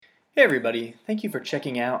Hey everybody, thank you for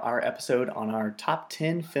checking out our episode on our top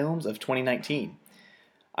 10 films of 2019.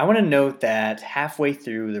 I want to note that halfway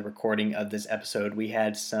through the recording of this episode, we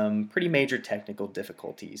had some pretty major technical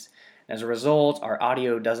difficulties. As a result, our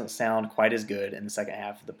audio doesn't sound quite as good in the second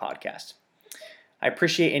half of the podcast. I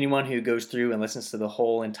appreciate anyone who goes through and listens to the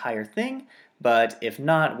whole entire thing, but if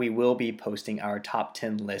not, we will be posting our top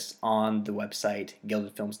 10 lists on the website,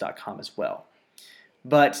 gildedfilms.com as well.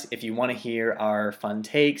 But if you want to hear our fun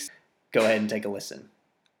takes, go ahead and take a listen.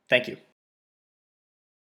 Thank you.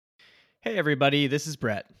 Hey everybody, this is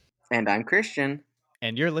Brett. And I'm Christian.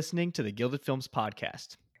 And you're listening to the Gilded Films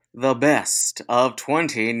Podcast. The best of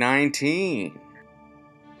 2019.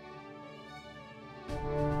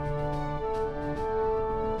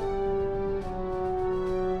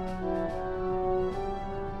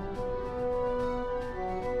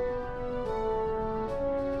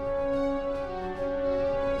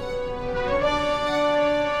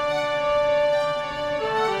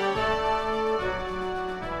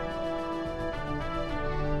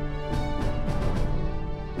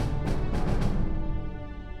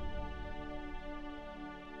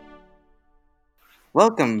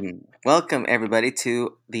 Welcome everybody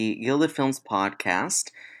to the Gilded Films Podcast.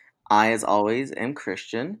 I, as always, am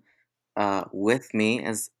Christian. With me,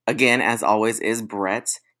 as always, is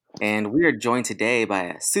Brett. And we are joined today by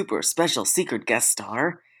a super special secret guest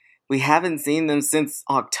star. We haven't seen them since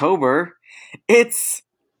October. It's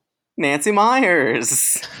Nancy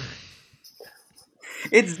Myers.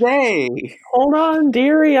 It's Zay. Hold on,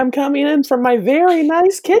 dearie. I'm coming in from my very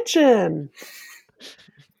nice kitchen.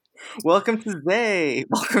 Welcome to Zay.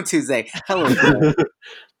 Hello, Zay.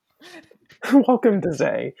 Welcome to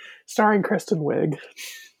Zay, starring Kristen Wiig.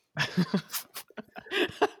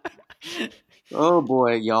 Oh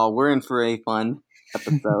boy, y'all, we're in for a fun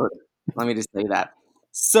episode. Let me just say that.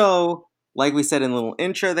 So, like we said in the little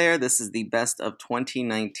intro there, this is the best of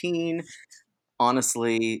 2019.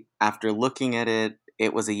 Honestly, after looking at it,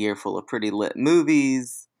 it was a year full of pretty lit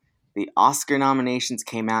movies. The Oscar nominations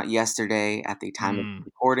came out yesterday at the time of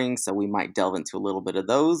recording, so we might delve into a little bit of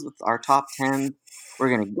those with our top 10. We're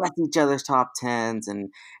going to guess each other's top 10s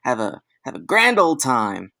and have a grand old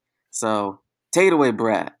time. So, take it away,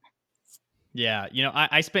 Brett. Yeah,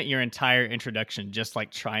 I spent your entire introduction just like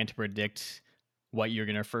trying to predict what you're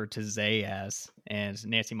going to refer to Zay as, and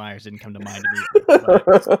Nancy Myers didn't come to mind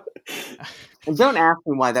immediately. And don't ask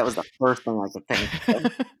me why that was the first thing I could think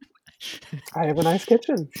of. I have a nice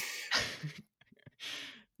kitchen.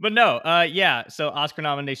 But no, so Oscar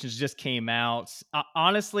nominations just came out.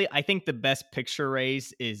 Honestly, I think the Best Picture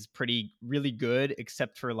race is really good,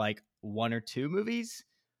 except for like one or two movies.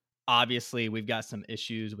 Obviously, we've got some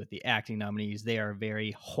issues with the acting nominees. They are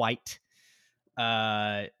very white.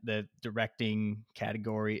 The directing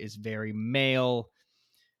category is very male.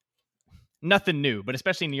 Nothing new, but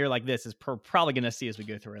especially in a year like this, is probably going to see as we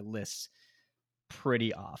go through our lists.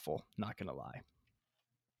 Pretty awful, not going to lie.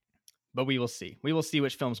 But we will see. We will see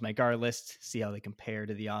which films make our list, see how they compare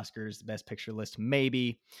to the Oscars, the Best Picture list,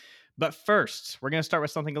 maybe. But first, we're going to start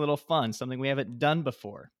with something a little fun, something we haven't done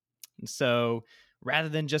before. And so rather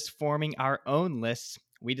than just forming our own lists,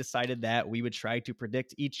 we decided that we would try to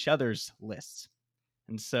predict each other's lists.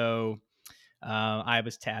 And so I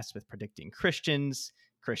was tasked with predicting Christian's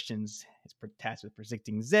is tasked with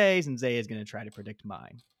predicting Zay's, and Zay is going to try to predict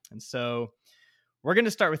mine. And so we're going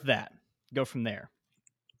to start with that. Go from there.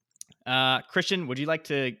 Christian, would you like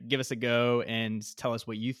to give us a go and tell us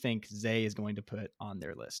what you think Zay is going to put on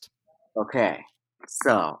their list? Okay,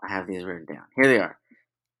 so I have these written down. Here they are.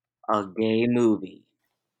 A gay movie.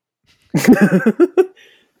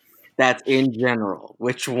 That's in general.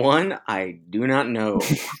 Which one? I do not know.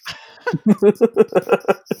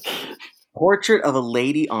 Portrait of a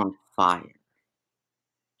Lady on Fire.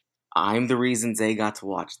 I'm the reason Zay got to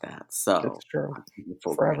watch that. So that's true.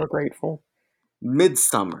 Forever grateful.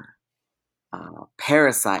 Midsommar.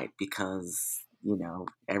 Parasite, because,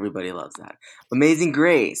 everybody loves that. Amazing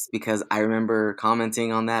Grace, because I remember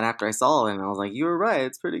commenting on that after I saw it, and I was like, you were right,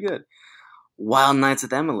 it's pretty good. Wild Nights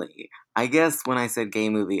with Emily. I guess when I said gay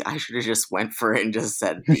movie, I should have just went for it and just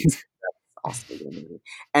said these. Also a gay movie.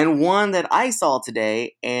 And one that I saw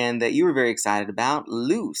today, and that you were very excited about,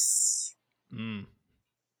 Loose.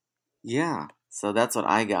 Yeah, so that's what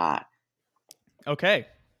I got. Okay.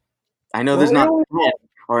 I know there's not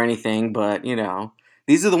or anything, but,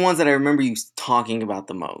 these are the ones that I remember you talking about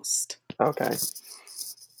the most. Okay.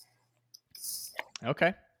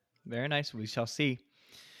 Very nice. We shall see.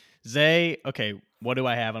 Zay, okay, what do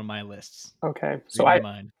I have on my lists? Okay. So I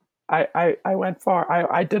went far.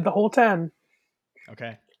 I did the whole 10.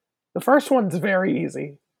 Okay. The first one's very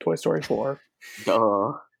easy. Toy Story 4.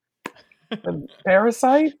 Duh. And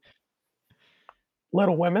Parasite,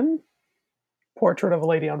 Little Women, Portrait of a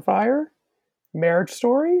Lady on Fire, Marriage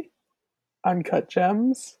Story, Uncut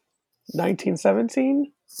Gems,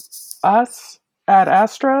 1917, Us, Ad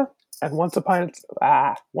Astra, and Once Upon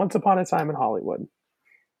a Time in Hollywood.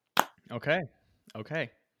 Okay.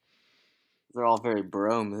 They're all very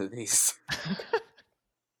bro movies.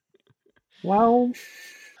 Well,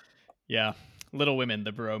 Yeah. Little Women,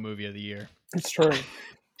 the bro movie of the year. it's true.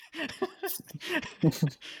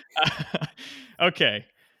 Okay.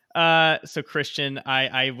 So Christian,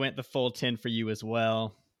 I went the full 10 for you as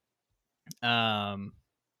well. I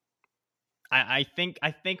think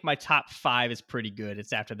my top 5 is pretty good.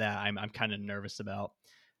 It's after that I'm kind of nervous about.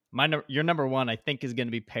 Your number 1 I think is going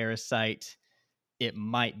to be Parasite. It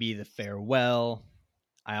might be The Farewell.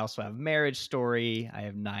 I also have Marriage Story. I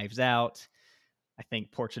have Knives Out. I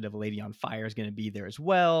think Portrait of a Lady on Fire is going to be there as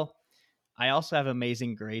well. I also have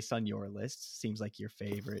Amazing Grace on your list. Seems like your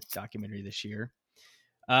favorite documentary this year.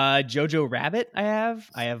 Jojo Rabbit. I have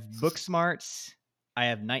Booksmart. I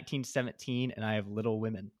have 1917, and I have Little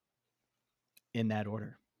Women. In that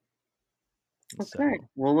order. Okay. So,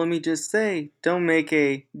 Well, let me just say, don't make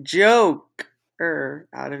a joke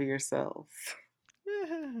out of yourself.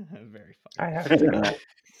 very funny. I have to go.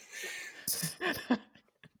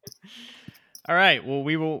 All right. Well,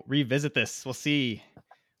 we will revisit this. We'll see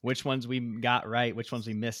which ones we got right, which ones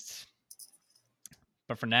we missed.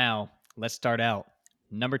 But for now, let's start out.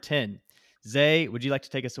 Number 10. Zay, would you like to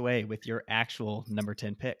take us away with your actual number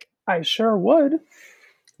 10 pick? I sure would.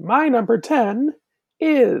 My number 10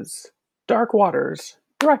 is Dark Waters,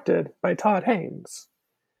 directed by Todd Haynes.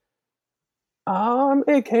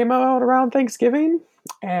 It came out around Thanksgiving,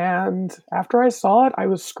 and after I saw it, I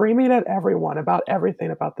was screaming at everyone about everything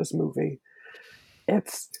about this movie.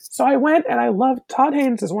 So I went, and I love Todd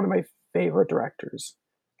Haynes is one of my favorite directors.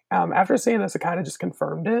 After seeing this, it kind of just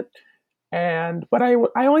confirmed it. But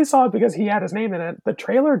I only saw it because he had his name in it. The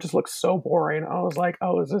trailer just looks so boring. I was like,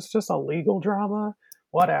 oh, is this just a legal drama?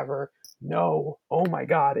 Whatever. No. Oh my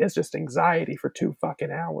god, it's just anxiety for 2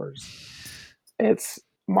 fucking hours. It's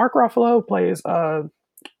Mark Ruffalo plays I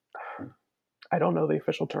don't know the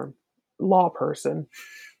official term, law person,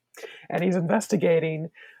 and he's investigating.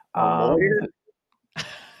 A lawyer?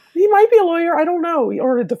 He might be a lawyer. I don't know,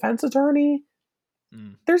 or a defense attorney.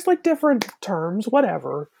 There's like different terms,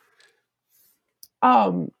 whatever.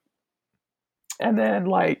 And then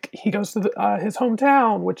like he goes to his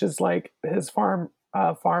hometown, which is like his farm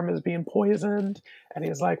is being poisoned, and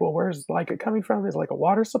he's like, well, where's like it coming from? He's like a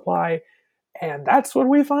water supply, and that's when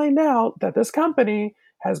we find out that this company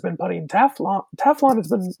has been putting Teflon. Teflon has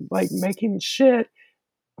been like making shit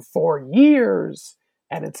for years,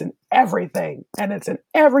 and it's in everything, and it's in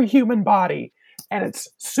every human body, and it's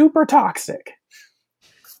super toxic.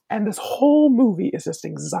 And this whole movie is just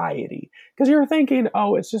anxiety. Because you're thinking,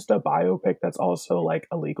 oh, it's just a biopic that's also like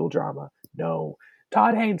a legal drama. No.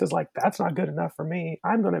 Todd Haynes is like, that's not good enough for me.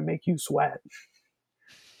 I'm going to make you sweat.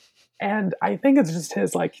 And I think it's just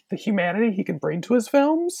his, like, the humanity he can bring to his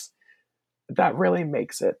films that really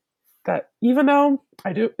makes it. That even though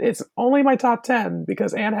it's only my top 10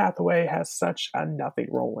 because Anne Hathaway has such a nothing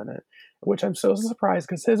role in it, which I'm so surprised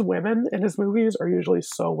because his women in his movies are usually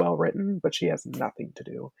so well written, but she has nothing to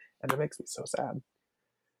do, and it makes me so sad.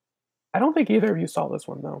 I don't think either of you saw this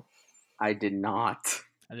one, though. I did not.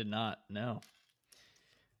 I did not. No.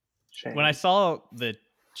 Shame. When I saw the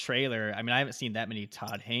trailer, I mean, I haven't seen that many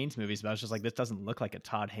Todd Haynes movies, but I was just like, this doesn't look like a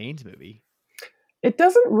Todd Haynes movie. It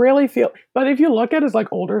doesn't really feel, but if you look at his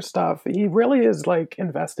like older stuff, he really is like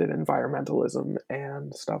invested in environmentalism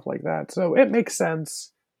and stuff like that. So it makes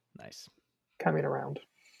sense. Nice. Coming around.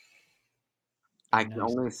 I can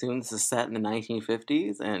only assume this is set in the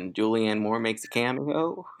 1950s and Julianne Moore makes a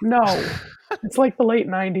cameo. No, it's like the late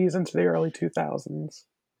 90s into the early 2000s.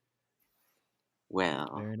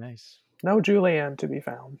 Well, very nice. No Julianne to be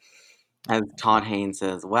found. As Todd Haynes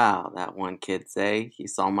says, wow, that one kid say he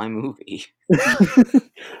saw my movie.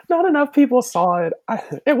 Not enough people saw it.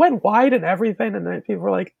 It went wide and everything, and then people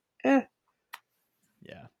were like, eh.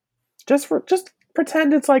 Yeah. Just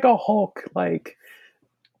pretend it's like a Hulk like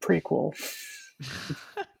prequel.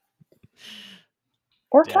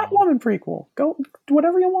 Or Catwoman prequel. Go do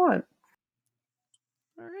whatever you want.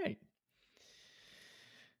 All right.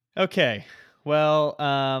 Okay. Well,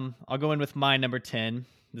 I'll go in with my number 10.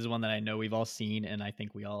 This is one that I know we've all seen and I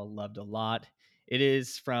think we all loved a lot. It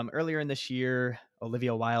is from earlier in this year,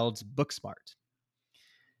 Olivia Wilde's Booksmart.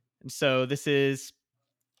 And so this is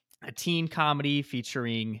a teen comedy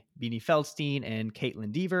featuring Beanie Feldstein and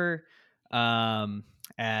Caitlin Dever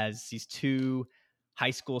as these two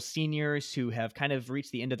high school seniors who have kind of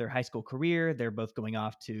reached the end of their high school career. They're both going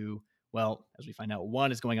off to, well, as we find out,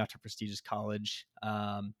 one is going off to prestigious college.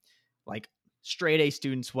 Like straight A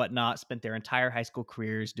students, whatnot, spent their entire high school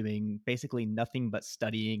careers doing basically nothing but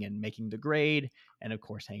studying and making the grade, and of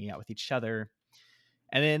course, hanging out with each other.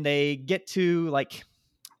 And then they get to like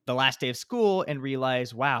the last day of school and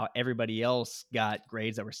realize, wow, everybody else got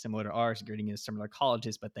grades that were similar to ours, grading in similar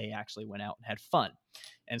colleges, but they actually went out and had fun.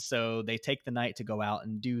 And so they take the night to go out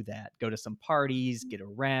and do that, go to some parties, get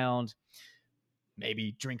around,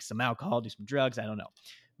 maybe drink some alcohol, do some drugs. I don't know.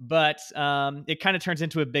 But it kind of turns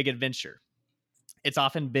into a big adventure. It's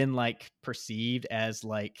often been like perceived as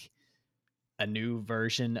like a new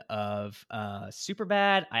version of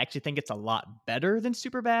Superbad. I actually think it's a lot better than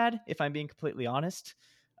Superbad, if I'm being completely honest.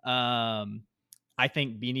 I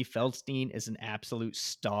think Beanie Feldstein is an absolute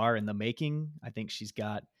star in the making. I think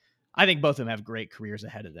both of them have great careers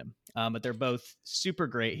ahead of them. But they're both super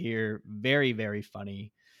great here. Very, very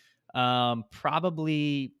funny.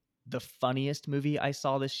 Probably the funniest movie I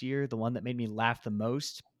saw this year, the one that made me laugh the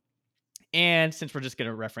most. And since we're just going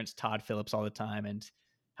to reference Todd Phillips all the time and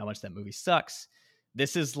how much that movie sucks,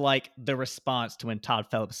 this is like the response to when Todd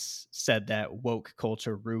Phillips said that woke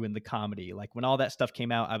culture ruined the comedy. Like when all that stuff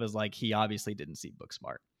came out, I was like, he obviously didn't see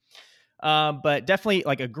Booksmart. But definitely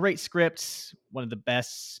like a great script, one of the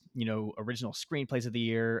best, original screenplays of the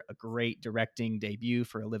year, a great directing debut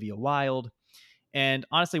for Olivia Wilde. And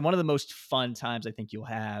honestly, one of the most fun times I think you'll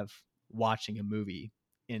have watching a movie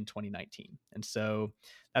in 2019. And so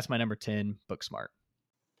that's my number 10, Booksmart.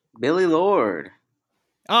 Billie Lourd.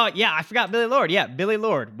 Oh, yeah, I forgot Billie Lourd. Yeah, Billie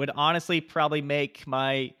Lourd would honestly probably make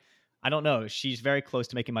my, I don't know, she's very close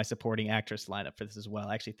to making my supporting actress lineup for this as well.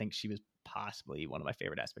 I actually think she was possibly one of my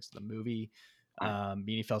favorite aspects of the movie.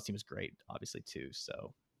 Beanie Feldstein was great, obviously, too.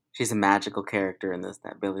 So she's a magical character in this,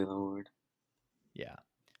 that Billie Lourd. Yeah.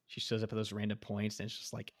 She shows up at those random points, and it's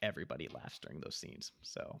just like everybody laughs during those scenes.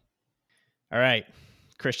 So, all right,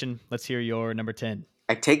 Christian, let's hear your number 10.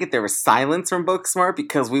 I take it there was silence from Booksmart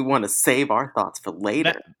because we want to save our thoughts for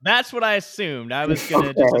later. That's what I assumed. I was going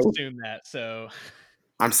to just assume that. So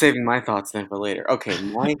I'm saving my thoughts then for later. Okay,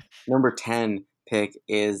 my number 10 pick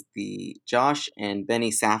is the Josh and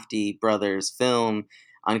Benny Safdie brothers film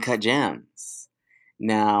Uncut Gems.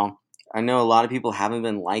 Now, I know a lot of people haven't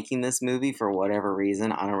been liking this movie for whatever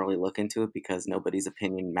reason. I don't really look into it because nobody's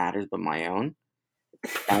opinion matters but my own.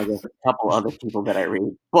 And there's a couple other people that I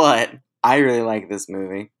read, but I really like this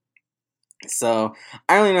movie. So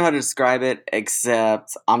I don't really know how to describe it,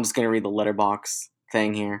 except I'm just going to read the letterbox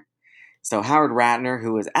thing here. So Howard Ratner,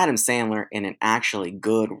 who is Adam Sandler in an actually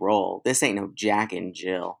good role. This ain't no Jack and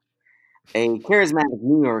Jill. A charismatic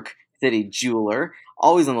New York City jeweler,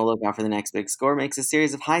 always on the lookout for the next big score, makes a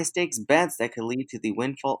series of high-stakes bets that could lead to the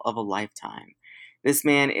windfall of a lifetime. This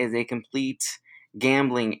man is a complete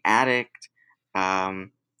gambling addict.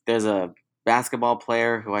 There's a basketball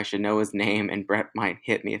player who I should know his name, and Brett might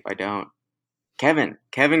hit me if I don't. Kevin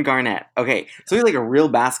Garnett. Okay, so he's like a real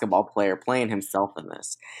basketball player playing himself in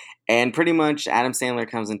this. And pretty much Adam Sandler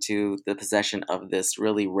comes into the possession of this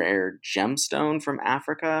really rare gemstone from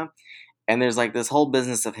Africa. And there's like this whole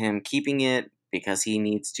business of him keeping it because he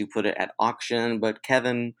needs to put it at auction. But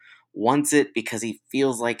Kevin wants it because he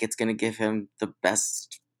feels like it's going to give him the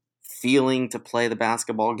best feeling to play the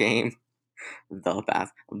basketball game.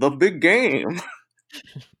 The big game.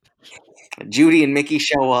 Judy and Mickey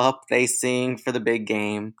show up. They sing for the big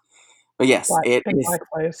game. But yes, it is.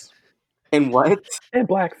 Blackface. In what? In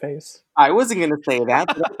blackface. I wasn't going to say that,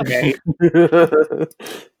 but okay.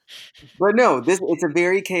 But no, it's a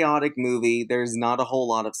very chaotic movie. There's not a whole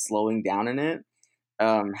lot of slowing down in it.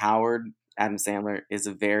 Adam Sandler, is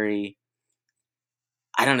a very,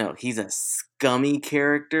 I don't know, he's a scummy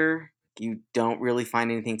character. You don't really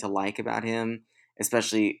find anything to like about him.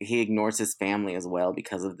 Especially, he ignores his family as well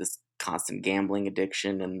because of this constant gambling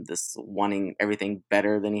addiction and this wanting everything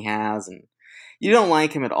better than he has. And you don't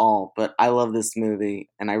like him at all, but I love this movie,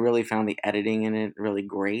 and I really found the editing in it really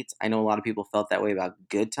great. I know a lot of people felt that way about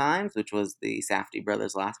Good Times, which was the Safdie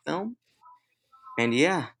brothers' last film. And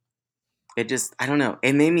yeah, it just, I don't know,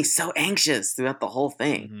 it made me so anxious throughout the whole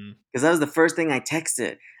thing. Because that was the first thing I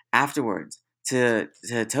texted afterwards to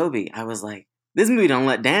Toby. I was like, this movie don't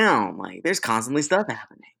let down. Like, there's constantly stuff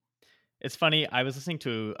happening. It's funny. I was listening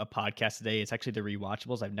to a podcast today. It's actually the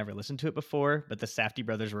Rewatchables. I've never listened to it before, but the Safdie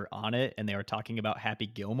brothers were on it, and they were talking about Happy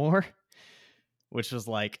Gilmore, which was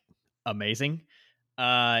like amazing.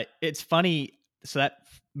 It's funny. So that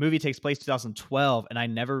movie takes place 2012, and I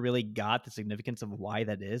never really got the significance of why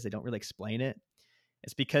that is. They don't really explain it.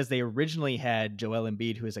 It's because they originally had Joel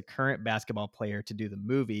Embiid, who is a current basketball player, to do the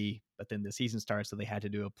movie, but then the season started, so they had to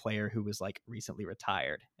do a player who was like recently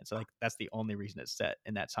retired, and so like that's the only reason it's set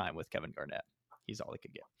in that time with Kevin Garnett. He's all they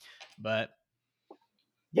could get, but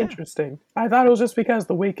yeah. Interesting. I thought it was just because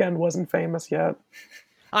The Weeknd wasn't famous yet.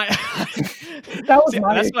 That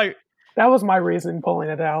was my reason pulling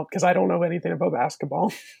it out, because I don't know anything about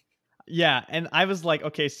basketball. Yeah, and I was like,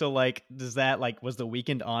 okay, so like, does that like was The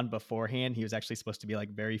Weeknd on beforehand? He was actually supposed to be like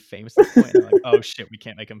very famous at this point. And they're like, oh shit, we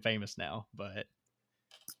can't make him famous now. But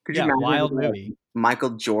Could you imagine wild movie.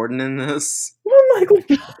 Michael Jordan in this? Oh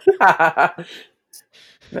my God.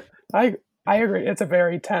 I agree. It's a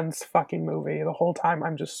very tense fucking movie. The whole time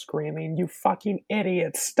I'm just screaming, "You fucking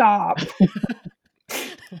idiot! Stop!"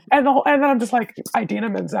 and then I'm just like, Idina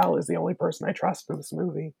Menzel is the only person I trust in this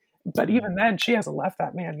movie. But even then, she hasn't left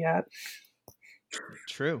that man yet.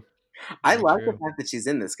 True. I like the fact that she's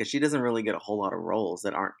in this, because she doesn't really get a whole lot of roles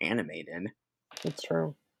that aren't animated. It's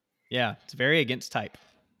true. Yeah, it's very against type.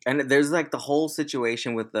 And there's like the whole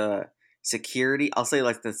situation with the security. I'll say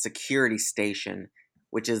like the security station,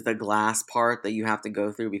 which is the glass part that you have to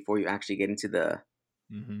go through before you actually get into the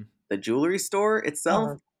jewelry store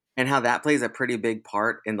itself. And how that plays a pretty big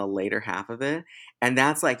part in the later half of it. And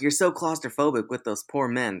that's like, you're so claustrophobic with those poor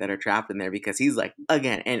men that are trapped in there, because he's like,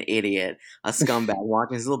 again, an idiot, a scumbag,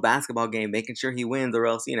 watching his little basketball game, making sure he wins, or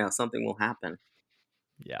else, something will happen.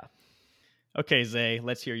 Yeah. Okay, Zay,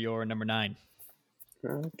 let's hear your number 9.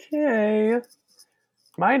 Okay.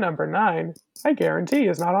 My number 9, I guarantee,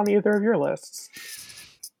 is not on either of your lists.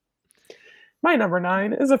 My number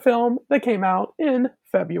 9 is a film that came out in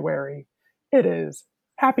February. It is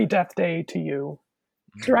Happy Death Day to You,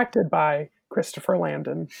 directed by Christopher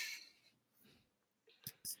Landon.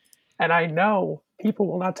 And I know people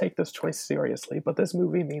will not take this choice seriously, but this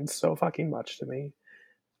movie means so fucking much to me.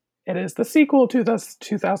 It is the sequel to the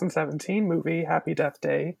 2017 movie Happy Death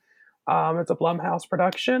Day. It's a Blumhouse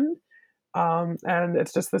production, and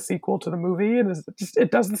it's just the sequel to the movie. And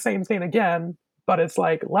it does the same thing again, but it's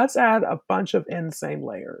like, let's add a bunch of insane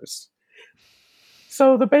layers.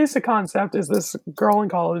 So the basic concept is this girl in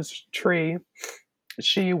college, Tree.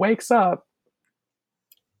 She wakes up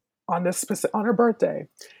on her birthday,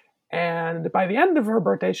 and by the end of her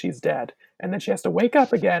birthday, she's dead. And then she has to wake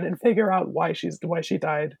up again and figure out why she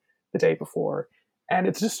died the day before. And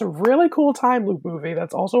it's just a really cool time loop movie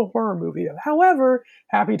that's also a horror movie. However,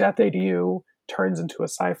 Happy Death Day to You turns into a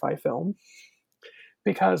sci-fi film,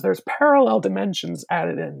 because there's parallel dimensions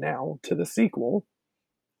added in now to the sequel.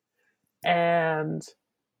 And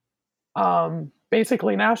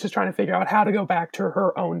basically now she's trying to figure out how to go back to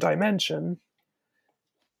her own dimension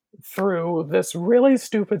through this really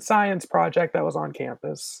stupid science project that was on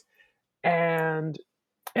campus. And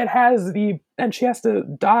she has to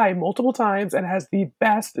die multiple times, and has the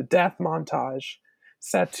best death montage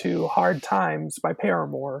set to Hard Times by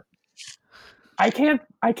Paramore. I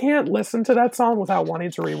can't listen to that song without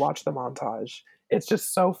wanting to rewatch the montage. It's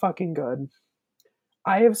just so fucking good.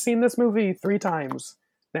 I have seen this movie 3 times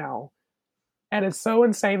now, and it's so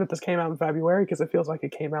insane that this came out in February, because it feels like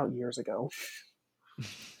it came out years ago.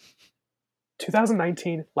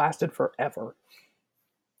 2019 lasted forever.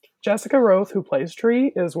 Jessica Rothe, who plays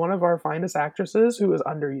Tree, is one of our finest actresses who is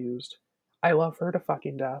underused. I love her to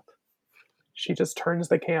fucking death. She just turns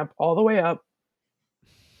the camp all the way up.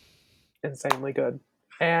 Insanely good.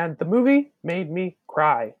 And the movie made me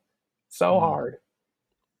cry so hard.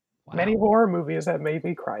 Wow. Many horror movies have made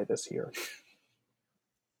me cry this year.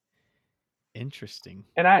 Interesting.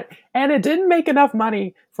 And it didn't make enough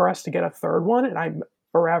money for us to get a third one, and I'm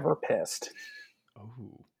forever pissed.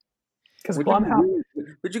 Oh. Because Blumhouse,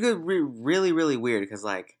 would you go really, really weird? Because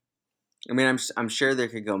like, I mean, I'm sure there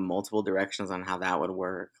could go multiple directions on how that would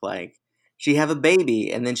work. Like, she have a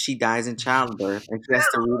baby, and then she dies in childbirth, and she has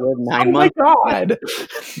to relive 9 months. Oh my God!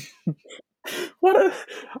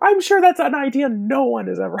 I'm sure that's an idea no one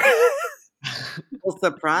has ever. Well,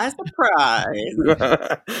 surprise, surprise.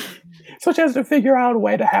 So she has to figure out a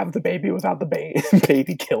way to have the baby without the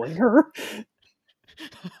baby killing her.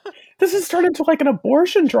 This has turned into like an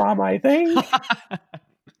abortion drama, I think.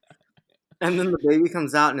 And then the baby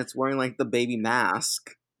comes out and it's wearing like the baby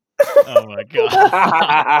mask. Oh my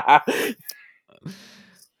God.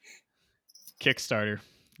 Kickstarter.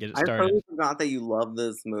 Get it started. I totally forgot that you love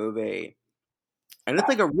this movie. And it's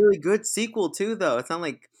like a really good sequel too, though. It's not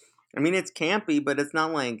like, I mean, it's campy, but it's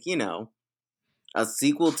not like, a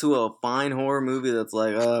sequel to a fine horror movie that's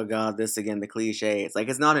like, oh God, this again, the cliche. It's like,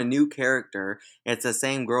 it's not a new character. It's the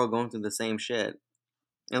same girl going through the same shit.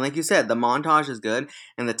 And like you said, the montage is good.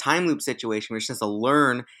 And the time loop situation where she has to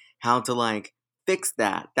learn how to like fixed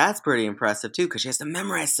that. That's pretty impressive too, because she has to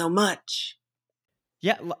memorize so much.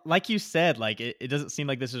 Yeah, like you said, like it doesn't seem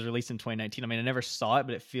like this was released in 2019. I mean, I never saw it,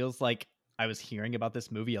 but it feels like I was hearing about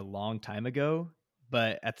this movie a long time ago.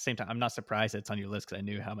 But at the same time, I'm not surprised that it's on your list because I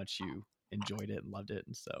knew how much you enjoyed it and loved it.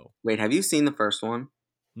 And so, Wait, have you seen the first one?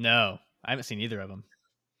 no, I haven't seen either of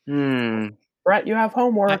them. Brett, you have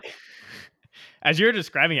homework. As you were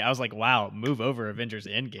describing it, I was like, wow, move over Avengers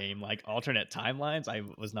Endgame, like alternate timelines. I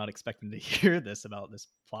was not expecting to hear this about this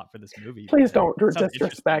plot for this movie. Please but don't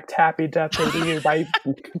disrespect Happy Death Day to You by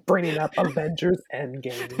bringing up Avengers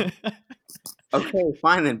Endgame. Okay,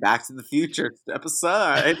 fine then. Back to the Future. Step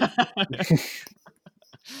aside.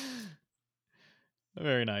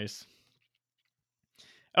 Very nice.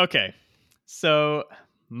 Okay, so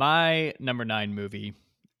my number 9 movie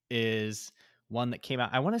is one that came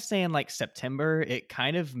out, I want to say in like September. It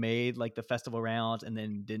kind of made like the festival rounds and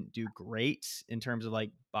then didn't do great in terms of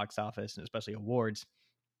like box office and especially awards.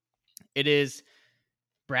 It is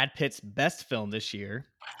Brad Pitt's best film this year,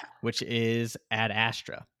 which is Ad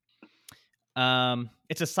Astra.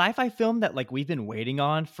 It's a sci-fi film that like we've been waiting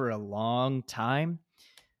on for a long time.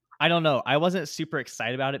 I don't know. I wasn't super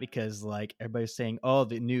excited about it because like everybody's saying, "Oh,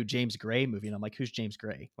 the new James Gray movie," and I'm like, "Who's James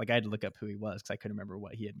Gray?" Like I had to look up who he was because I couldn't remember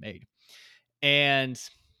what he had made. And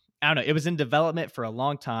I don't know. It was in development for a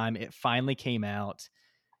long time. It finally came out,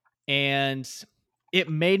 and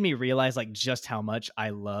it made me realize like just how much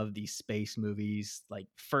I love these space movies. Like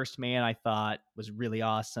First Man, I thought was really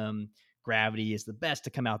awesome. Gravity is the best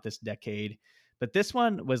to come out this decade, but this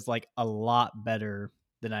one was like a lot better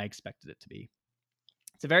than I expected it to be.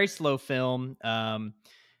 It's a very slow film.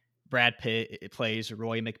 Brad Pitt plays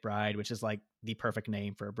Roy McBride, which is like the perfect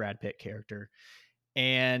name for a Brad Pitt character.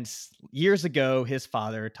 And years ago, his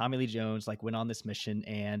father, Tommy Lee Jones, like went on this mission,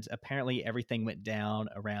 and apparently everything went down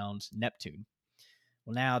around Neptune.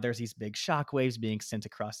 Well, now there's these big shockwaves being sent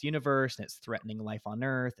across the universe, and it's threatening life on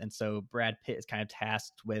Earth. And so Brad Pitt is kind of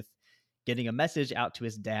tasked with getting a message out to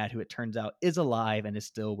his dad, who it turns out is alive and is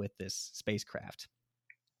still with this spacecraft.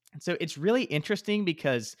 And so it's really interesting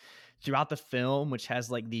because throughout the film, which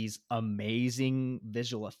has like these amazing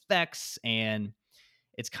visual effects and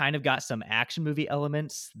it's kind of got some action movie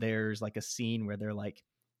elements, there's like a scene where they're like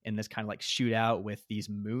in this kind of like shootout with these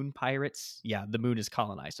moon pirates. Yeah, the moon is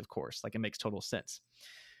colonized, of course. Like it makes total sense.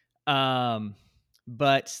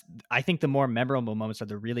 But I think the more memorable moments are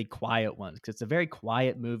the really quiet ones because it's a very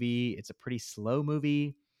quiet movie. It's a pretty slow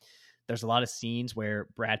movie. There's a lot of scenes where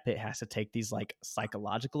Brad Pitt has to take these like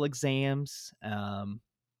psychological exams and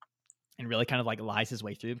really kind of like lies his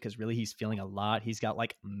way through because really he's feeling a lot. He's got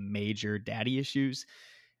like major daddy issues.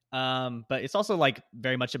 But it's also like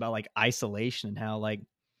very much about like isolation and how like,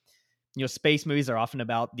 you know, space movies are often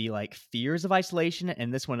about the like fears of isolation.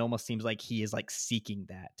 And this one almost seems like he is like seeking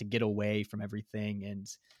that to get away from everything and,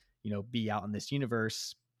 you know, be out in this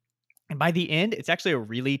universe. And by the end, it's actually a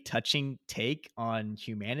really touching take on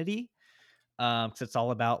humanity. Because it's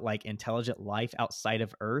all about like intelligent life outside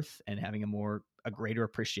of Earth and having a greater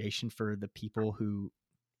appreciation for the people who,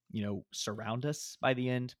 you know, surround us by the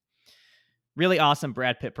end. Really awesome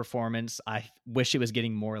Brad Pitt performance. I wish it was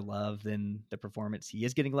getting more love than the performance he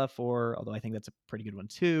is getting love for, although I think that's a pretty good one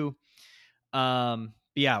too. But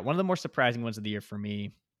yeah, one of the more surprising ones of the year for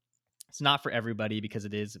me. It's not for everybody because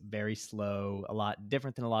it is very slow, a lot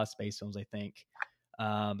different than a lot of space films, I think.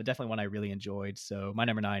 But definitely one I really enjoyed. So my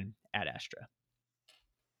number 9, Ad Astra.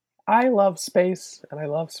 I love space and I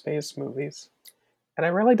love space movies. And I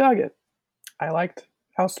really dug it. I liked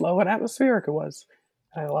how slow and atmospheric it was.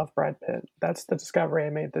 And I love Brad Pitt. That's the discovery I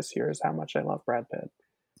made this year is how much I love Brad Pitt.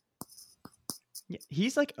 Yeah,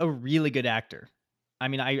 he's like a really good actor. I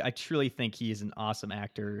mean, I truly think he is an awesome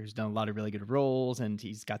actor who's done a lot of really good roles and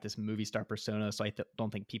he's got this movie star persona. So I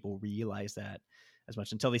don't think people realize that as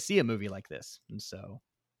much until they see a movie like this. And so,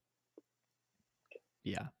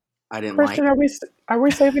 yeah. I didn't Christian, like are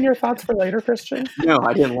we saving your thoughts for later, Christian? No,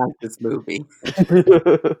 I didn't like this movie.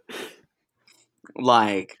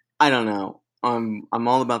 Like, I don't know. I'm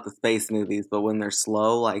all about the space movies, but when they're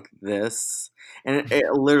slow like this, and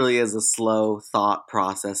it literally is a slow thought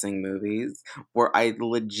processing movies, where I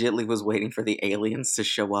legitly was waiting for the aliens to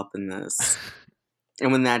show up in this.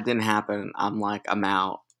 And when that didn't happen, I'm like, I'm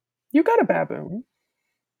out. You got a baboon.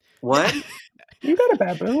 What? You got a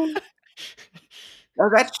baboon. Oh,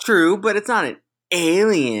 that's true, but it's not an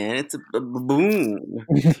alien. It's a baboon.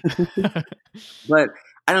 But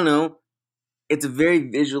I don't know. It's very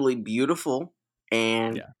visually beautiful,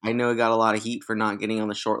 and Yeah. I know it got a lot of heat for not getting on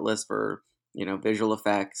the short list for, you know, visual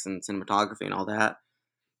effects and cinematography and all that.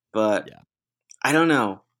 But Yeah. I don't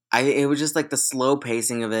know. It was just like the slow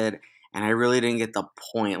pacing of it, and I really didn't get the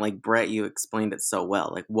point. Like, Brett, you explained it so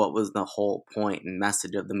well. Like, what was the whole point and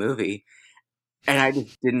message of the movie? And I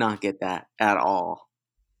just did not get that at all.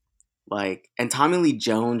 Like, and Tommy Lee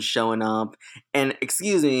Jones showing up, and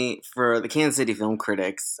excuse me for the Kansas City Film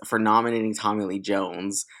Critics for nominating Tommy Lee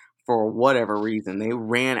Jones for whatever reason. They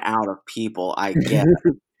ran out of people, I guess.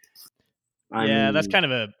 I Yeah, that's mean,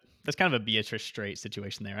 kind of a Beatrice Straight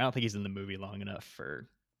situation there. I don't think he's in the movie long enough for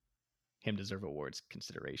him to deserve awards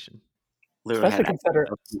consideration. literally had Especially to ask consider,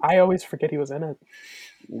 myself, I always forget he was in it.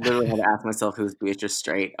 literally had to ask myself who's Beatrice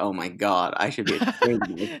Straight. Oh my god, I should be ashamed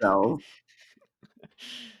of myself.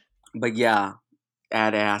 But yeah,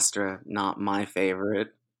 Ad Astra, not my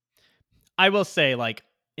favorite. I will say, like,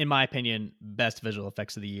 in my opinion, best visual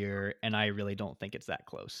effects of the year, and I really don't think it's that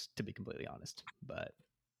close, to be completely honest. But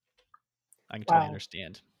I can totally Wow.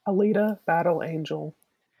 understand. Alita, Battle Angel,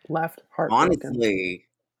 left heartbroken. Honestly,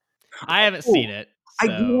 I haven't oh, seen it, I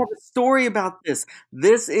do so have a story about this.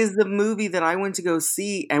 This is the movie that I went to go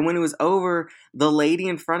see, and when it was over, the lady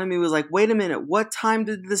in front of me was like, "Wait a minute, what time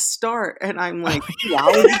did this start?" And I'm like, "2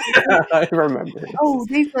 hours ago?" I remember. Oh,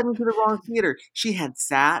 they sent me to the wrong theater. She had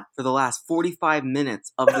sat for the last 45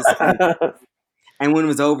 minutes of this movie, and when it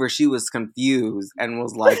was over, she was confused and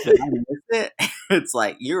was like, "Did I miss it?" It's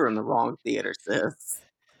like, "You're in the wrong theater, sis."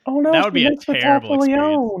 Oh no, that would she be a works for terrible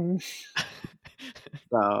experience. Leone.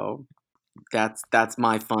 So that's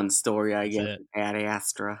my fun story, I That's guess. it. Ad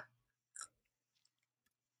Astra.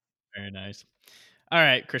 Very nice. All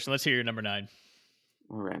right, Christian, let's hear your number 9.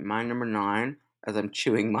 All right, my number 9, as I'm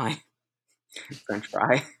chewing my French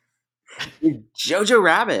fry, is Jojo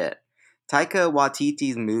Rabbit, Taika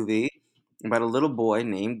Waititi's movie about a little boy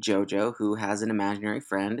named Jojo who has an imaginary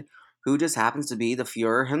friend who just happens to be the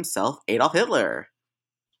Fuhrer himself, Adolf Hitler.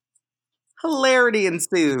 Hilarity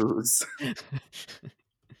ensues.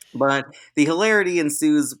 But the hilarity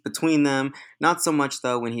ensues between them, not so much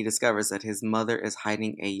though when he discovers that his mother is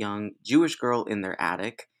hiding a young Jewish girl in their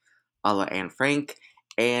attic, a la Anne Frank,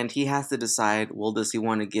 and he has to decide, well, does he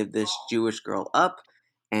want to give this Jewish girl up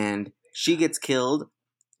and she gets killed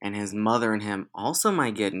and his mother and him also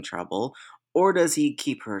might get in trouble, or does he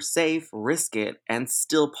keep her safe, risk it, and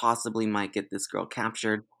still possibly might get this girl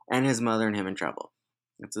captured and his mother and him in trouble?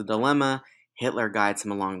 It's a dilemma. Hitler guides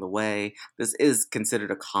him along the way. This is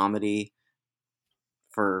considered a comedy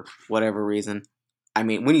for whatever reason. I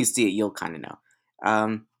mean, when you see it, you'll kind of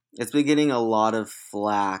know. It's been getting a lot of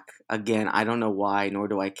flack. Again, I don't know why, nor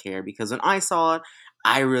do I care, because when I saw it,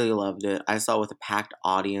 I really loved it. I saw it with a packed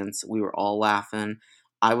audience. We were all laughing.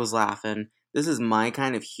 I was laughing. This is my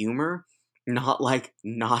kind of humor, not like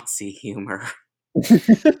Nazi humor.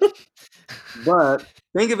 But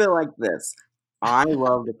think of it like this. I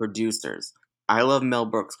love the producers. I love Mel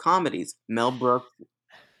Brooks comedies. Mel Brooks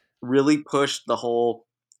really pushed the whole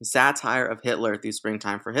satire of Hitler through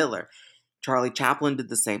Springtime for Hitler. Charlie Chaplin did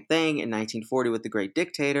the same thing in 1940 with The Great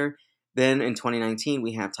Dictator. Then in 2019,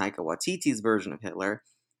 we have Taika Waititi's version of Hitler.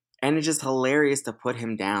 And it's just hilarious to put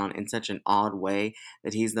him down in such an odd way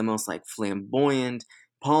that he's the most like flamboyant,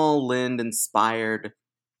 Paul Lynde inspired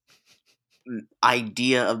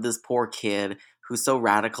idea of this poor kid who's so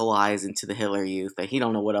radicalized into the Hitler Youth that he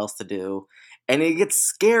don't know what else to do. And it gets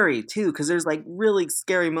scary too, because there's like really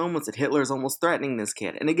scary moments that Hitler's almost threatening this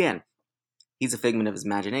kid. And again, he's a figment of his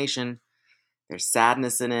imagination. There's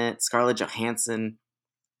sadness in it. Scarlett Johansson,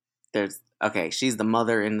 she's the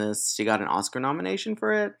mother in this. She got an Oscar nomination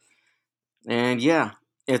for it. And yeah,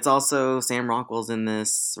 it's also Sam Rockwell's in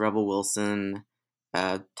this, Rebel Wilson,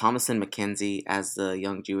 Thomasin McKenzie as the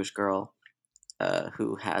young Jewish girl.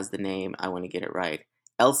 Who has the name, I want to get it right,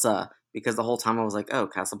 Elsa, because the whole time I was like, oh,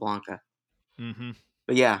 Casablanca. Mm-hmm.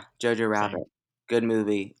 But yeah, Jojo Rabbit, Same. good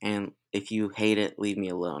movie, and if you hate it, leave me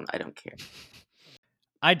alone. I don't care.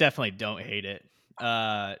 I definitely don't hate it.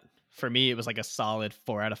 For me, it was like a solid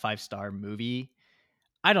 4 out of 5 star movie.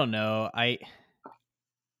 I don't know. I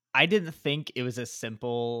didn't think it was as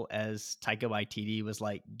simple as Taika Waititi was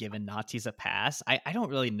like giving Nazis a pass. I don't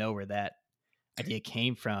really know where that idea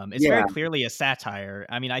came from. It's Yeah, very clearly a satire.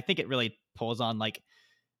 I mean, I think it really pulls on like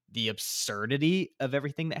the absurdity of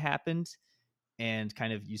everything that happened and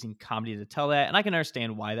kind of using comedy to tell that. And I can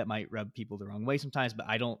understand why that might rub people the wrong way sometimes, but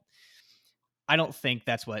I don't think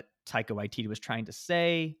that's what Taika Waititi was trying to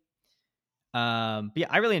say. But yeah,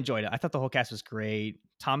 I really enjoyed it. I thought the whole cast was great.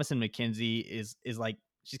 Thomasin McKenzie is like,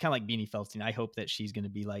 she's kind of like Beanie Feldstein. I hope that she's going to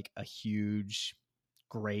be like a huge,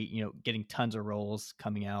 great, getting tons of roles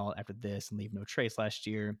coming out after this and Leave No Trace last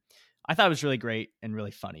year. I thought it was really great and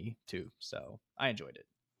really funny too. So I enjoyed it.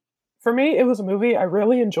 For me, it was a movie I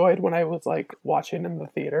really enjoyed when I was like watching in the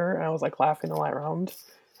theater and I was like laughing all around.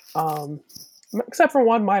 Um, except for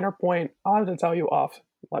one minor point. I'll have to tell you off,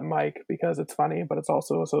 like Mike, because it's funny, but it's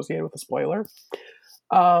also associated with a spoiler.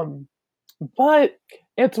 Um, but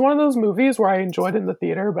it's one of those movies where I enjoyed it in the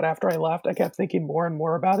theater, but after I left, I kept thinking more and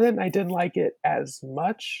more about it, and I didn't like it as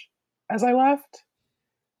much as I left.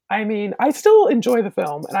 I mean, I still enjoy the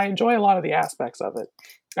film, and I enjoy a lot of the aspects of it.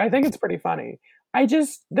 I think it's pretty funny. I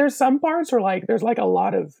just there's some parts where like there's like a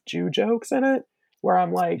lot of Jew jokes in it where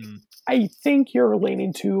I'm like, Mm. I think you're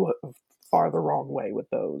leaning too far the wrong way with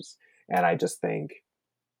those, and I just think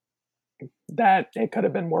that it could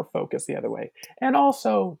have been more focused the other way. And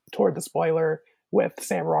also toward the spoiler with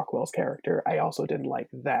Sam Rockwell's character, I also didn't like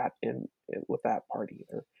that with that part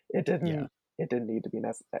either. It didn't. Yeah. It didn't need to be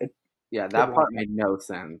necessary. Yeah, that part made no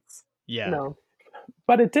sense. Yeah. No,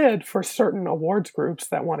 but it did for certain awards groups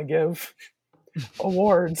that want to give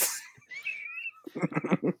awards.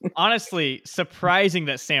 Honestly, surprising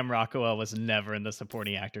that Sam Rockwell was never in the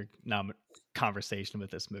supporting actor conversation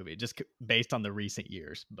with this movie, just based on the recent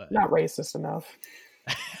years. But Not racist enough.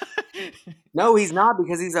 No, he's not,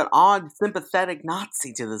 because he's an odd, sympathetic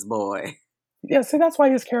Nazi to this boy. Yeah, see, that's why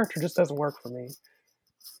his character just doesn't work for me.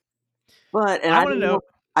 But and I want to know.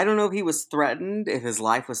 I don't know if he was threatened, if his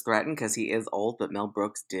life was threatened, because he is old. But Mel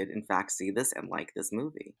Brooks did, in fact, see this and like this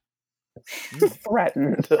movie.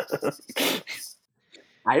 Threatened.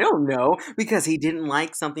 I don't know, because he didn't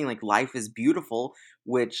like something like Life is Beautiful,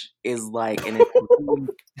 which is like an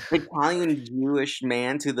Italian Jewish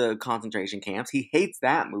man to the concentration camps. He hates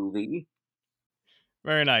that movie.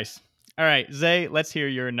 Very nice. All right, Zay, let's hear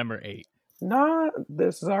your number 8.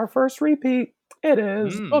 This is our first repeat. It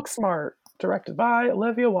is Mm. Booksmart, directed by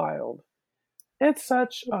Olivia Wilde. It's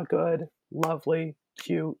such a good, lovely,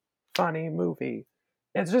 cute, funny movie.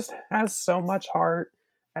 It just has so much heart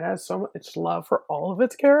and has so much love for all of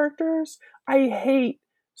its characters. I hate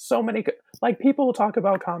so many, like, people will talk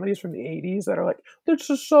about comedies from the 80s that are like, this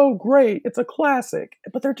is so great, it's a classic,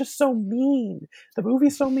 but they're just so mean. The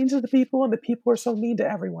movie's so mean to the people, and the people are so mean to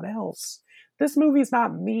everyone else. This movie's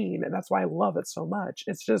not mean, and that's why I love it so much.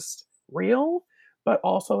 It's just real, but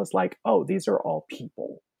also it's like, oh, these are all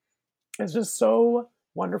people. It's just so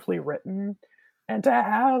wonderfully written. And to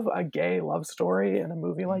have a gay love story in a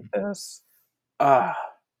movie like this,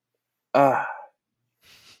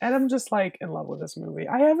 and I'm just like in love with this movie.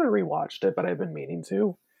 I haven't rewatched it, but I've been meaning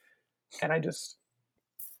to. And I just,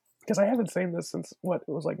 because I haven't seen this since it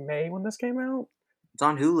was like May when this came out. It's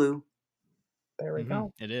on Hulu. There we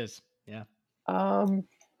go. It is. Yeah.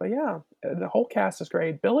 But yeah, the whole cast is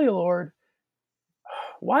great. Billie Lourd,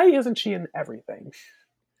 why isn't she in everything?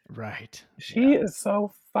 Right. She is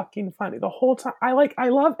so fucking funny the whole time. I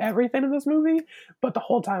love everything in this movie, but the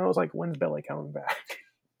whole time I was like, when's Billie coming back?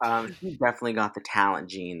 She definitely got the talent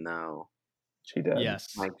gene, though. She did.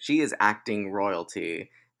 Yes. Like, she is acting royalty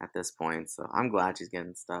at this point, so I'm glad she's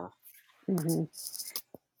getting stuff. Mm-hmm.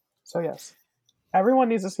 So yes, everyone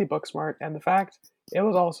needs to see Booksmart, and the fact it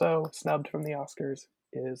was also snubbed from the Oscars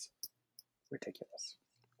is ridiculous.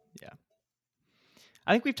 Yeah.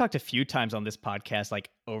 I think we've talked a few times on this podcast, like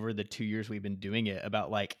over the 2 years we've been doing it, about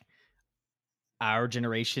like our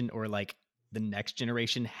generation or like the next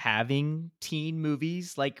generation having teen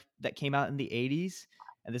movies like that came out in the 80s.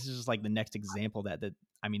 And this is just like the next example that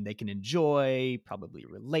I mean, they can enjoy, probably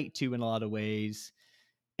relate to in a lot of ways,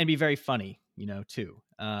 and be very funny, too.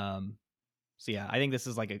 So yeah, I think this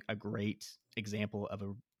is like a great example of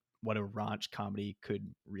what a raunch comedy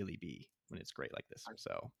could really be when it's great like this.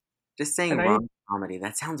 So just saying raunch comedy,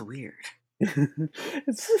 that sounds weird.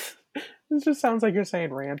 This just sounds like you're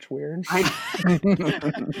saying ranch weird. I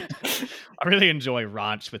really enjoy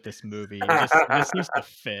raunch with this movie. It seems to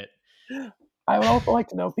fit. I would also like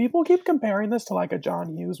to know, people keep comparing this to like a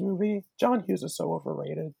John Hughes movie. John Hughes is so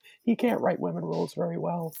overrated. He can't write women roles very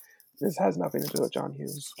well. This has nothing to do with John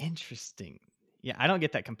Hughes. Interesting. Yeah, I don't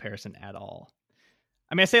get that comparison at all.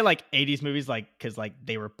 I mean, I say like 80s movies like because like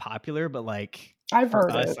they were popular, but like I've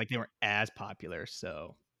heard us, it. like they weren't as popular.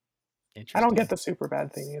 So I don't get the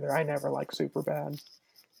Superbad thing either. I never liked Superbad.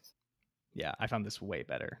 Yeah, I found this way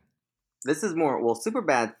better. This is more, well,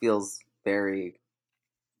 Superbad feels very,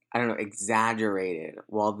 I don't know, exaggerated,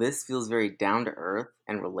 while this feels very down to earth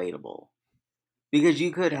and relatable. Because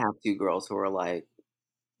you could have two girls who are like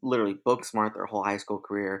literally book smart their whole high school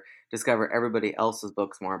career, discover everybody else's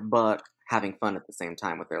book smart, but having fun at the same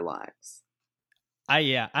time with their lives.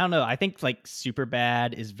 I don't know. I think like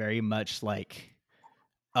Superbad is very much like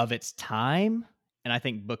of its time, and I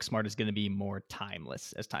think Booksmart is going to be more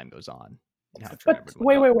timeless as time goes on. But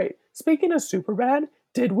wait. Speaking of Superbad,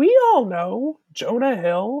 did we all know Jonah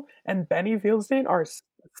Hill and Benny Fieldstein are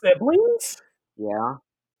siblings? Yeah.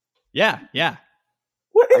 Yeah.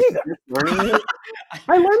 What Are is you it? just learning this?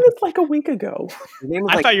 I learned this like a week ago. His name is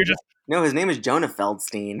I like thought you were just no. His name is Jonah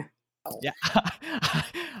Feldstein. yeah.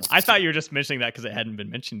 I thought you were just mentioning that because it hadn't been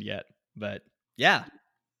mentioned yet. But yeah.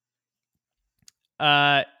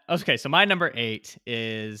 Okay, so my number 8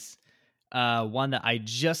 is one that I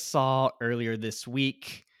just saw earlier this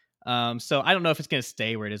week. So I don't know if it's going to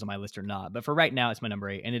stay where it is on my list or not, but for right now, it's my number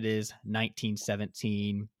 8, and it is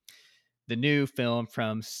 1917, the new film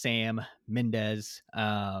from Sam Mendes,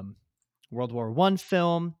 World War I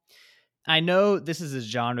film. I know this is a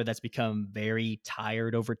genre that's become very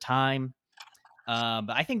tired over time.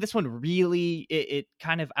 But I think this one really, it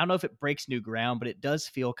kind of, I don't know if it breaks new ground, but it does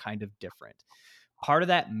feel kind of different. Part of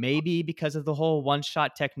that may be because of the whole one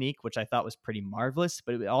shot technique, which I thought was pretty marvelous,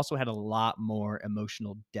 but it also had a lot more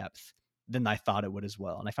emotional depth than I thought it would as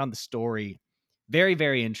well. And I found the story very,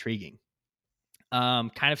 very intriguing.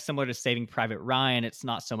 Kind of similar to Saving Private Ryan, it's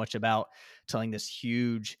not so much about telling this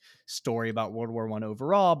huge story about World War I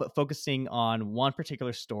overall, but focusing on one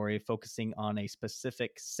particular story, focusing on a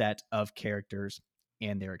specific set of characters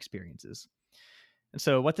and their experiences. And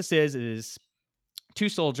so what this is two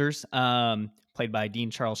soldiers, played by Dean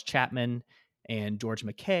Charles Chapman and George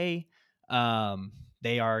McKay.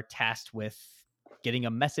 They are tasked with getting a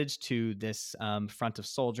message to this front of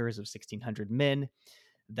soldiers of 1,600 men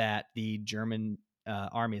that the German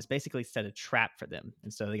army has basically set a trap for them.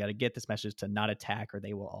 And so they got to get this message to not attack or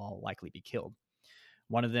they will all likely be killed.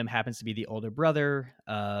 One of them happens to be the older brother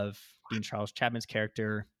of Dean Charles Chapman's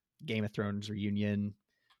character, Game of Thrones reunion,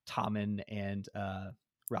 Tommen and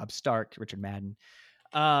Robb Stark, Richard Madden.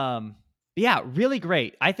 Yeah, really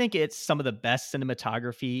great. I think it's some of the best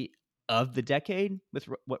cinematography of the decade with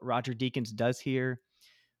what Roger Deakins does here.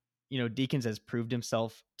 You know, Deakins has proved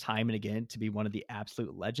himself time and again to be one of the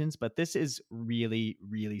absolute legends, but this is really,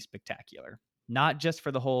 really spectacular. Not just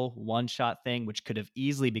for the whole one shot thing, which could have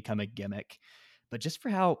easily become a gimmick, but just for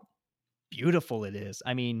how beautiful it is.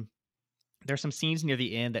 I mean, there's some scenes near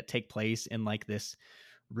the end that take place in like this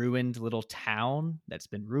ruined little town that's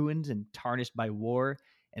been ruined and tarnished by war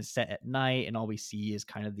and set at night, and all we see is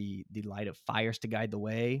kind of the light of fires to guide the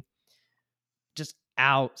way. Just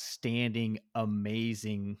outstanding,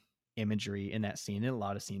 amazing imagery in that scene, and a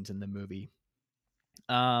lot of scenes in the movie.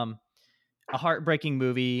 A heartbreaking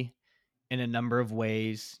movie in a number of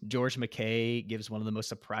ways. George McKay gives one of the most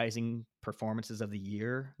surprising performances of the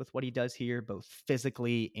year with what he does here, both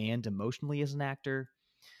physically and emotionally as an actor.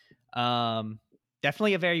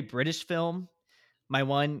 Definitely a very British film. My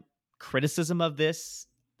one criticism of this,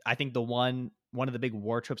 I think one of the big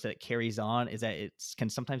war tropes that it carries on is that it can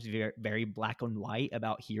sometimes be very, very black and white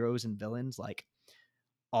about heroes and villains. Like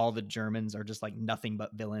all the Germans are just like nothing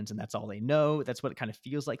but villains and that's all they know. That's what it kind of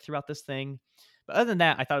feels like throughout this thing. But other than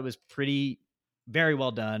that, I thought it was very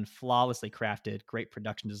well done, flawlessly crafted, great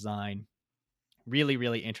production design, really,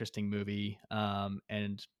 really interesting movie,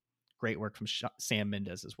 and great work from Sam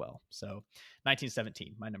Mendes as well. So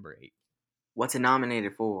 1917, my number 8. What's it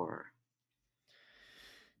nominated for?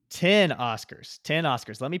 10 Oscars. 10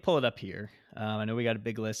 Oscars. Let me pull it up here. I know we got a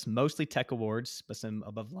big list, mostly tech awards, but some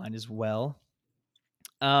above the line as well.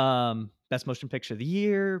 Best motion picture of the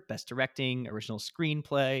year, best directing, original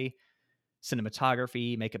screenplay,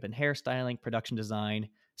 cinematography, makeup and hairstyling, production design,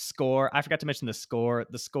 score. I forgot to mention the score.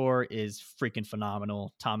 The score is freaking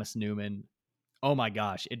phenomenal. Thomas Newman. Oh my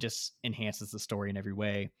gosh, it just enhances the story in every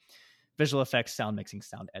way. Visual effects, sound mixing,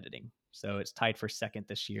 sound editing. So it's tied for second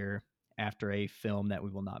this year after a film that we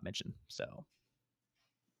will not mention. So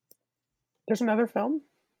There's another film.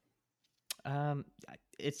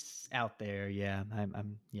 it's out there. Yeah,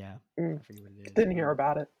 I'm yeah. I forget what it is. Didn't hear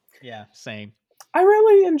about it. Yeah, same. I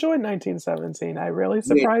really enjoyed 1917. I really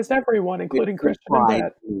surprised everyone, including Christian and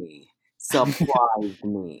Brett. Surprised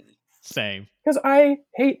me. Same. Because I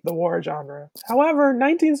hate the war genre. However,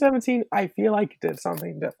 1917, I feel like did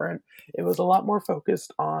something different. It was a lot more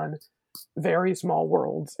focused on very small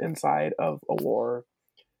worlds inside of a war.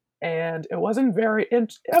 And it wasn't very,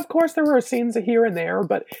 of course, there were scenes here and there,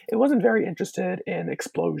 but it wasn't very interested in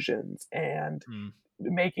explosions and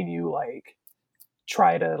making you like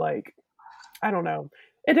try to like, I don't know.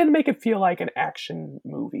 It didn't make it feel like an action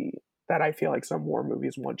movie that I feel like some war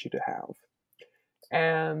movies want you to have.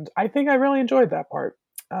 And I think I really enjoyed that part.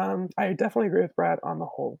 I definitely agree with Brad on the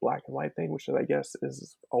whole black and white thing, which I guess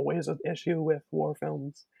is always an issue with war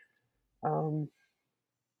films. But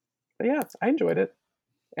yeah, I enjoyed it.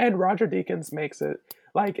 And Roger Deakins makes it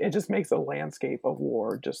like it just makes the landscape of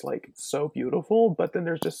war just like so beautiful. But then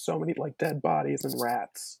there's just so many like dead bodies and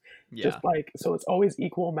rats. Yeah. Just like so, it's always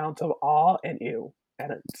equal amounts of awe and ew,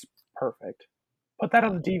 and it's perfect. Put that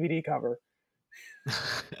on the DVD cover.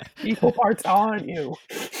 Equal parts on you.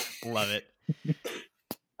 Love it.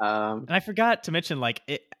 Um, And I forgot to mention, like,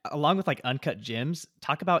 it, along with like Uncut Gems,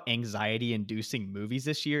 talk about anxiety-inducing movies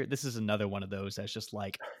this year. This is another one of those that's just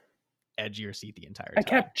like edge your seat the entire I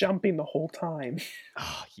time. kept jumping the whole time.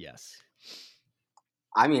 Oh yes.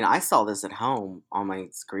 I mean, I saw this at home on my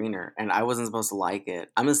screener, and I wasn't supposed to like it.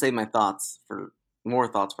 I'm gonna save my more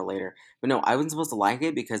thoughts for later. But no, I wasn't supposed to like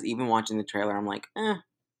it because even watching the trailer, I'm like,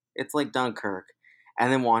 it's like Dunkirk.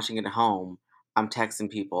 And then watching it at home, I'm texting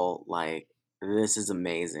people like, this is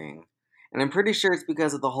amazing. And I'm pretty sure it's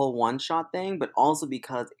because of the whole one shot thing, but also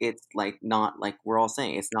because it's like not like we're all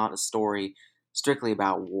saying, it's not a story strictly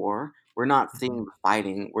about war. We're not seeing the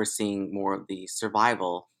fighting, we're seeing more of the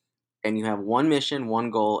survival. And you have one mission, one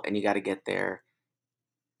goal, and you got to get there,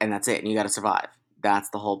 and that's it. And you got to survive. That's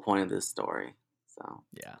the whole point of this story. So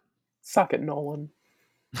Yeah. Suck it, Nolan.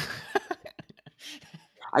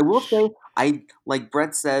 I will say, I like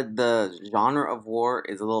Brett said, the genre of war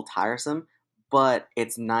is a little tiresome, but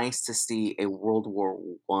it's nice to see a World War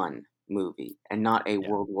I movie and not a Yeah.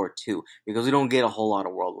 World War II because we don't get a whole lot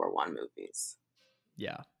of World War I movies.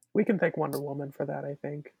 Yeah. We can thank Wonder Woman for that, I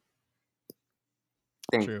think.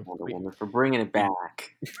 Thank True. you, Wonder Woman, for bringing it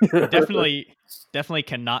back. Definitely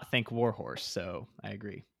cannot thank Warhorse, so I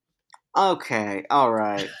agree. Okay, all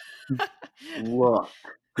right. Look,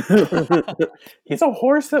 He's a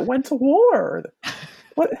horse that went to war.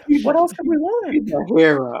 What else could we he's want? a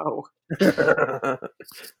hero.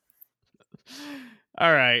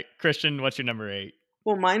 All right, Christian, what's your number 8?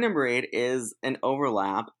 Well, my number 8 is an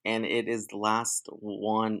overlap, and it is the last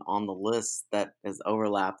one on the list that is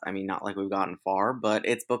overlapped. I mean, not like we've gotten far, but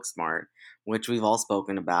it's Booksmart, which we've all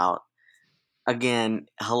spoken about. Again,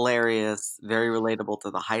 hilarious, very relatable to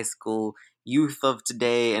the high school youth of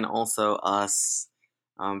today, and also us.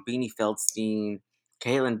 Beanie Feldstein,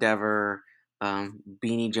 Caitlin Dever,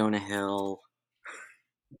 Beanie Jonah Hill.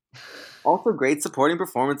 Also, great supporting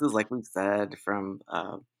performances, like we said, from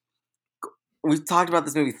we've talked about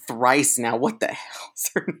this movie thrice now. What the hell?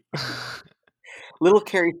 Little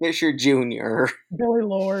Carrie Fisher Jr. Billy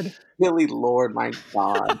Lord. Billy Lord, my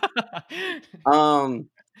God.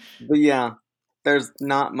 But yeah, there's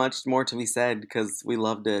not much more to be said because we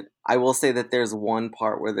loved it. I will say that there's one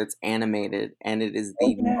part where it's animated, and it is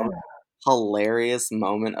the Yeah. most hilarious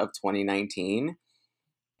moment of 2019.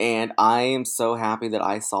 And I am so happy that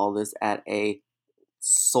I saw this at a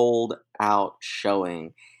sold out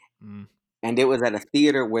showing. Mm. And it was at a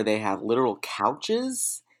theater where they have literal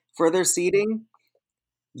couches for their seating.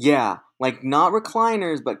 Yeah, like not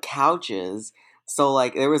recliners, but couches. So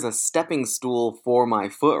like there was a stepping stool for my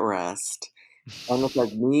footrest. And it's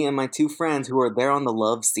like me and my two friends who are there on the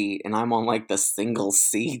love seat, and I'm on like the single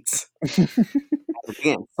seat.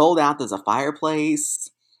 Again, sold out. There's a fireplace,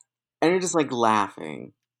 and you're just like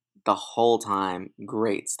laughing the whole time.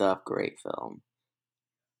 Great stuff. Great film.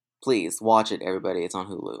 Please watch it, everybody. It's on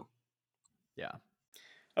Hulu. Yeah.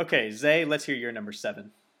 Okay, Zay, let's hear your number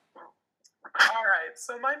 7. All right,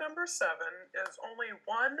 so my number 7 is only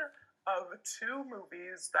one of 2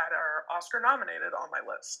 movies that are Oscar nominated on my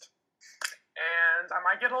list. And I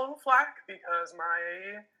might get a little flack because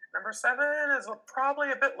my number 7 is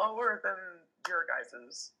probably a bit lower than your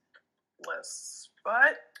guys' lists.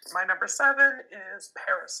 But my number 7 is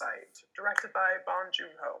Parasite, directed by Bong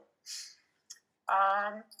Joon-ho.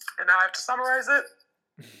 And now I have to summarize it.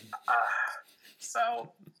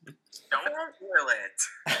 So, Don't spoil it.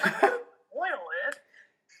 spoil it.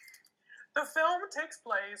 The film takes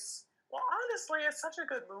place. Well, honestly, it's such a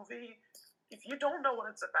good movie. If you don't know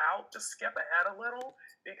what it's about, just skip ahead a little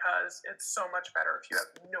because it's so much better if you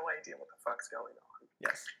have no idea what the fuck's going on.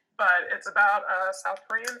 Yes. But it's about a South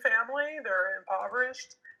Korean family. They're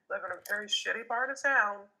impoverished, live in a very shitty part of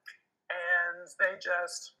town, and they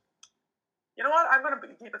just, you know what? I'm going to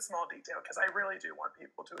keep it small detail because I really do want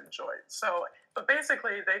people to enjoy it. So, but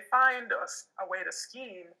basically, they find a way to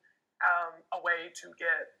scheme, a way to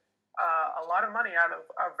get a lot of money out of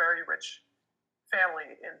a very rich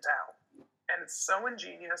family in town. And it's so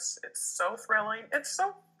ingenious, it's so thrilling, it's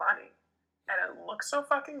so funny, and it looks so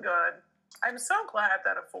fucking good. I'm so glad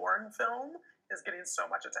that a foreign film is getting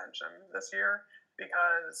so much attention this year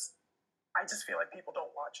because I just feel like people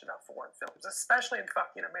don't watch enough foreign films, especially in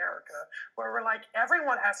fucking America, where we're like,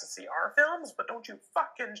 everyone has to see our films, but don't you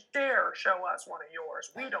fucking dare show us one of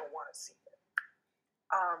yours. We don't want to see it.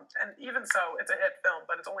 And even so, it's a hit film,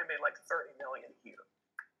 but it's only made like 30 million here.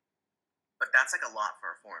 But that's like a lot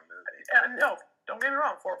for a foreign movie. No, don't get me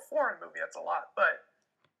wrong. For a foreign movie, that's a lot. But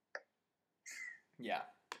yeah,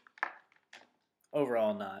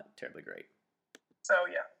 overall, not terribly great. So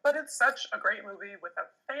yeah, but it's such a great movie with a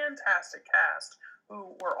fantastic cast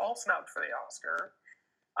who were all snubbed for the Oscar.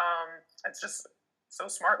 It's just so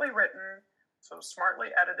smartly written, so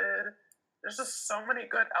smartly edited. There's just so many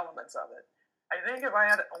good elements of it. I think if I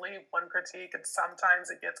had only one critique, and sometimes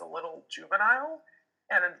it gets a little juvenile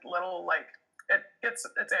and a little like it gets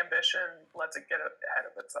its ambition, lets it get ahead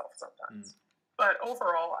of itself sometimes. But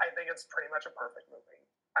overall, I think it's pretty much a perfect movie.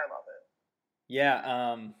 I love it.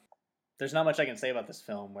 Yeah, there's not much I can say about this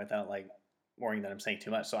film without like worrying that I'm saying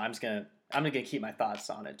too much. So I'm gonna keep my thoughts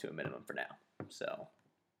on it to a minimum for now. So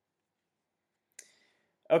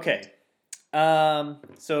okay,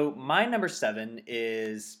 so my number 7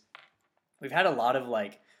 is we've had a lot of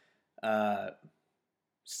like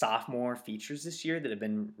sophomore features this year that have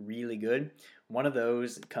been really good. One of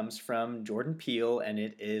those comes from Jordan Peele, and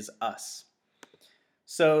it is Us.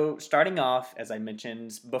 So, starting off, as I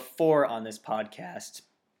mentioned before on this podcast,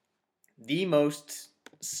 the most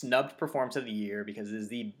snubbed performance of the year, because it is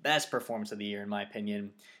the best performance of the year, in my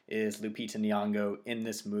opinion, is Lupita Nyong'o in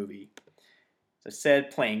this movie. As I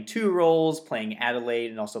said, playing 2 roles, playing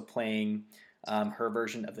Adelaide and also playing her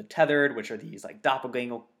version of the Tethered, which are these like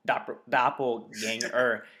doppelganger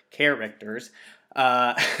characters.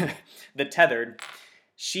 The Tethered,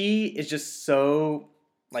 she is just so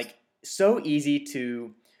easy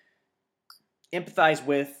to empathize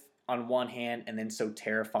with on one hand, and then so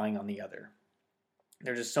terrifying on the other.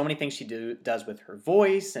 There's just so many things she does with her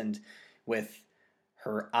voice and with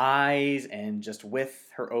her eyes and just with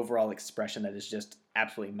her overall expression that is just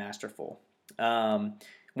absolutely masterful.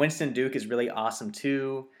 Winston Duke is really awesome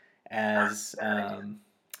too, as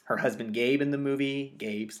her husband Gabe in the movie.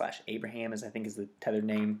 Gabe/Abraham, as I think is the tethered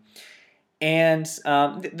name. And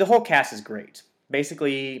the whole cast is great.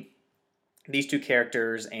 Basically, these 2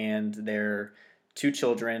 characters and their 2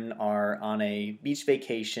 children are on a beach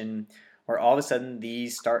vacation where all of a sudden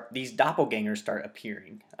these doppelgangers start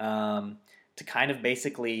appearing to kind of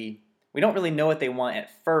basically, we don't really know what they want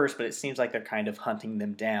at first, but it seems like they're kind of hunting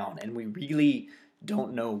them down, and we really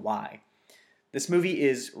don't know why. This movie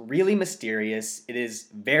is really mysterious. It is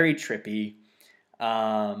very trippy.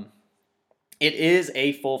 It is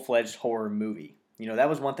a full-fledged horror movie. You know, that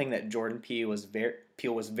was one thing that Jordan Peele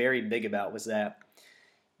was very big about, was that,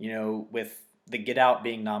 you know, with the Get Out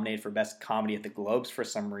being nominated for Best Comedy at the Globes for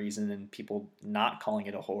some reason and people not calling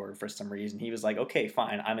it a horror for some reason, he was like, okay,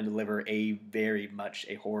 fine, I'm going to deliver a very much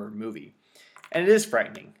a horror movie. And it is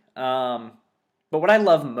frightening. But what I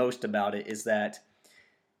love most about it is that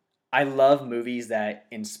I love movies that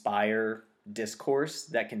inspire discourse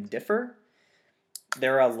that can differ.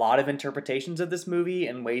 There are a lot of interpretations of this movie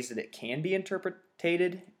and ways that it can be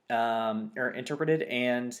interpreted, and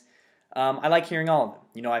I like hearing all of them.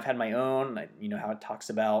 You know, I've had my own. You know how it talks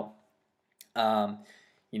about,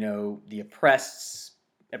 you know, the oppressed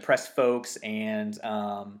folks and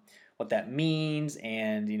what that means,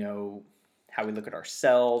 and you know how we look at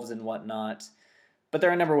ourselves and whatnot. But there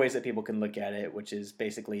are a number of ways that people can look at it, which is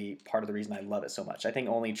basically part of the reason I love it so much. I think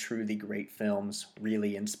only truly great films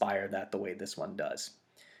really inspire that the way this one does.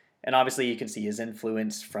 And obviously you can see his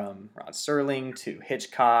influence from Rod Serling to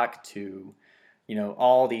Hitchcock to, you know,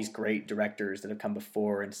 all these great directors that have come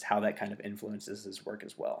before, and how that kind of influences his work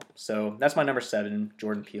as well. So that's my number 7,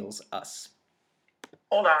 Jordan Peele's Us.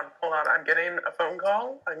 Hold on. I'm getting a phone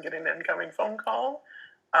call. I'm getting an incoming phone call.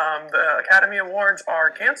 The Academy Awards are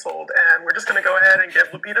canceled, and we're just going to go ahead and give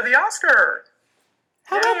Lupita the Oscar.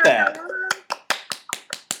 How about that?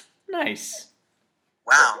 Nice.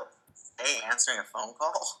 Wow. Hey, answering a phone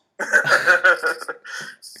call?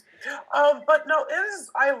 But no, it is.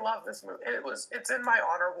 I love this movie. It's in my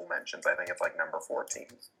honorable mentions. I think it's like number 14.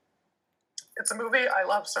 It's a movie I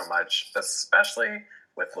love so much, especially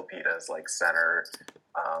with Lupita's like center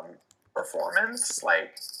performance.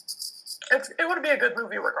 Like, it would be a good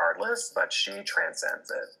movie regardless, but she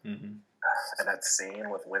transcends it. Mm-hmm. And that scene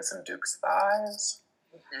with Winston Duke's thighs.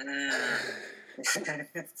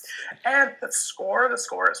 And the score is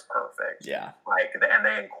perfect. Yeah. Like, and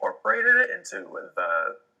they incorporated it into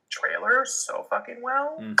the trailer so fucking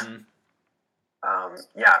well. Mm-hmm.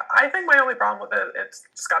 Yeah, I think my only problem with it,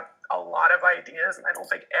 it's got a lot of ideas, and I don't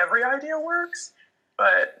think every idea works.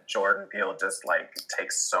 But Jordan Peele just like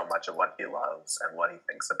takes so much of what he loves and what he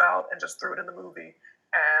thinks about, and just threw it in the movie.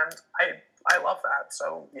 And I love that.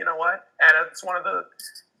 So you know what? And it's one of the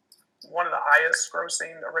highest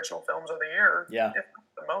grossing original films of the year. Yeah. If not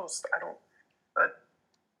the most. But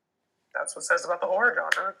that's what it says about the horror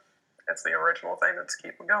genre. It's the original thing that's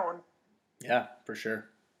keeping going. Yeah, for sure.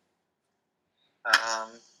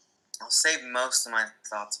 I'll save most of my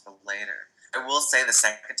thoughts for later. I will say the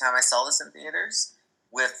second time I saw this in theaters,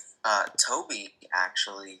 with Toby,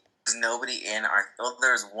 actually, there's nobody in our. Well,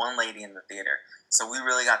 there's one lady in the theater, so we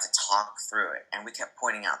really got to talk through it, and we kept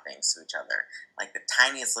pointing out things to each other, like the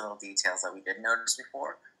tiniest little details that we didn't notice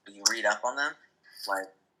before. But you read up on them, like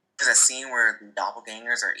there's a scene where the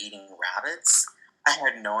doppelgangers are eating rabbits. I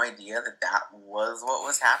had no idea that that was what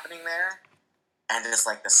was happening there, and just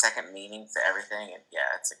like the second meaning to everything. And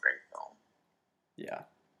yeah, it's a great film. Yeah,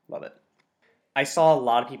 love it. I saw a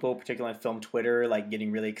lot of people, particularly on film Twitter, like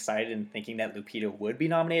getting really excited and thinking that Lupita would be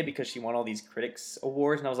nominated because she won all these critics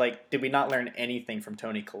awards, and I was like, did we not learn anything from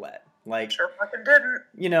Toni Collette? Like, Sure fucking didn't.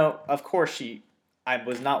 you know, of course she. I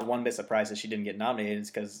was not one bit surprised that she didn't get nominated.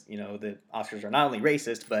 It's because you know the Oscars are not only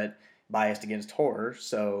racist but biased against horror.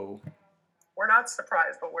 So We're not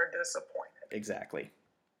surprised, but we're disappointed. exactly.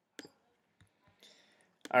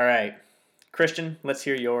 All right, Christian, let's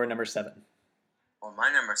hear your number 7. Well, my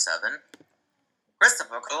number 7,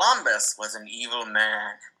 Christopher Columbus was an evil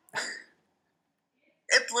man.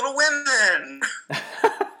 It's Little Women.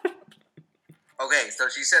 Okay, so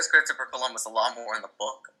she says Christopher Columbus a lot more in the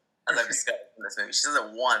book, as I've discussed in this movie. She says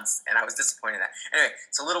it once, and I was disappointed in that. Anyway,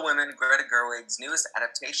 so Little Women, Greta Gerwig's newest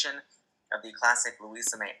adaptation of the classic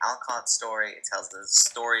Louisa May Alcott story. It tells the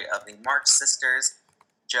story of the March sisters,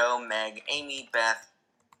 Jo, Meg, Amy, Beth.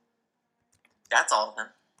 That's all of them.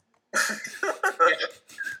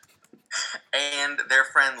 And their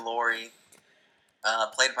friend Lori,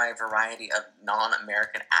 played by a variety of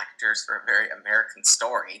non-American actors for a very American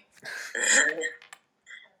story.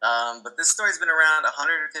 But this story's been around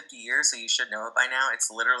 150 years, so you should know it by now. It's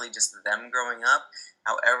literally just them growing up.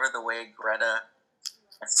 However, the way Greta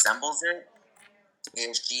assembles it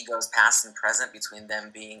is she goes past and present between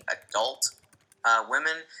them being adult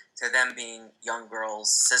women to them being young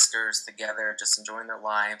girls, sisters together, just enjoying their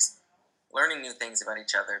lives, learning new things about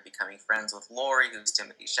each other, becoming friends with Lori, who's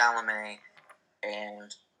Timothée Chalamet,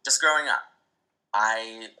 and just growing up.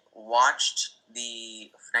 I watched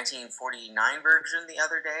the 1949 version the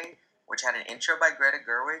other day, which had an intro by Greta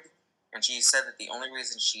Gerwig, and she said that the only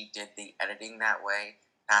reason she did the editing that way,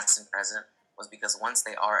 past and present, was because once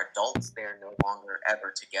they are adults, they are no longer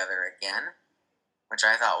ever together again, which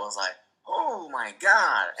I thought was like, oh my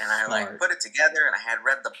god, and I like put it together, and I had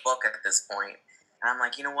read the book at this point, and I'm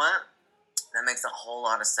like, you know what? That makes a whole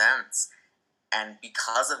lot of sense. And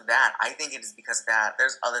because of that, I think it is because of that.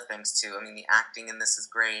 There's other things too. I mean, the acting in this is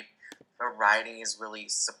great. The writing is really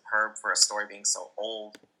superb for a story being so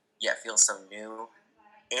old, yet feels so new.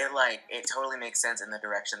 It totally makes sense in the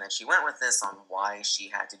direction that she went with this on why she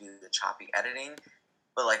had to do the choppy editing.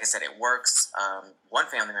 But like I said, it works. One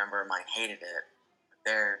family member of mine hated it.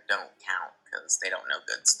 They don't count because they don't know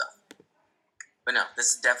good stuff. But no,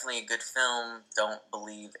 this is definitely a good film. Don't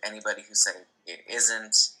believe anybody who said it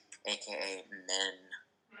isn't, aka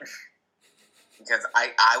men. Because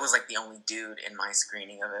I was like the only dude in my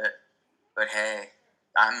screening of it. But hey,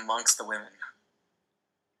 I'm amongst the women.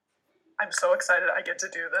 I'm so excited I get to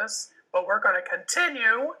do this, but we're going to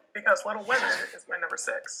continue because Little Women is my number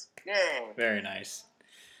 6. Yay. Very nice.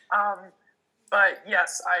 But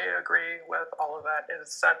yes, I agree with all of that. It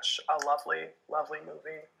is such a lovely, lovely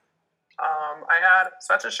movie. I had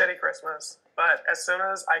such a shitty Christmas, but as soon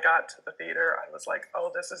as I got to the theater, I was like,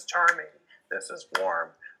 oh, this is charming. This is warm.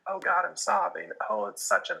 Oh, God, I'm sobbing. Oh, it's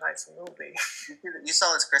such a nice movie. You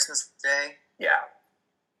saw this Christmas Day? Yeah.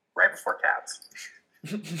 Right before Cats.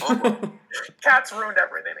 Cats ruined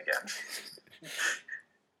everything again.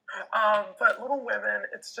 But Little Women,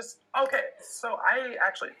 it's just... Okay, so I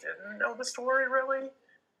actually didn't know the story, really.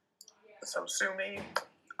 So sue me.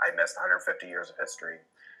 I missed 150 years of history.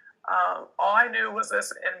 All I knew was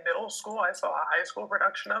this in middle school. I saw a high school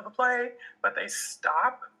production of the play, but they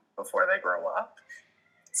stop before they grow up.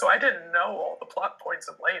 So I didn't know all the plot points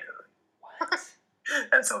of later. What?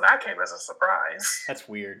 And so that came as a surprise. That's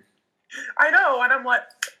weird. I know, and I'm like,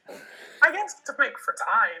 I guess to make for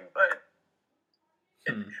time, but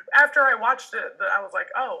after I watched it, I was like,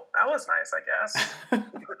 oh, that was nice, I guess.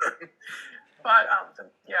 But,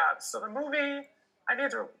 so the movie... I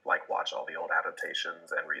need to watch all the old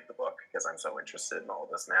adaptations and read the book because I'm so interested in all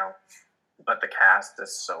of this now. But the cast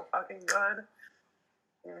is so fucking good.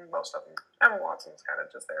 Most of them. Emma Watson's kind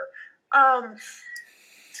of just there.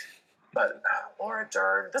 But Laura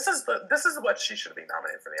Dern, this is what she should be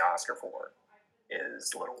nominated for the Oscar for,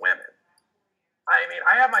 is Little Women. I mean,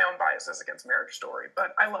 I have my own biases against Marriage Story,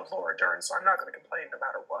 but I love Laura Dern, so I'm not going to complain no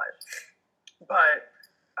matter what. But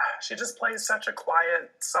she just plays such a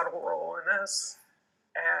quiet, subtle role in this.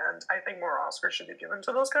 And I think more Oscars should be given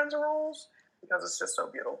to those kinds of roles because it's just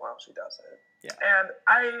so beautiful how she does it. Yeah. And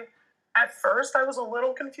At first, I was a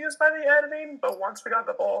little confused by the editing, but once we got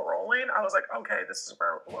the ball rolling, I was like, okay, this is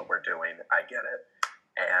what we're doing. I get it.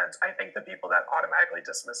 And I think the people that automatically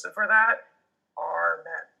dismiss it for that are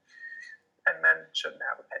men. And men shouldn't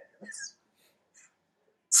have opinions.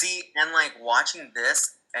 See, and like watching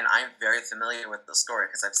this, and I'm very familiar with the story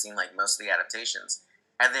because I've seen like most of the adaptations,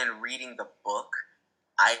 and then reading the book,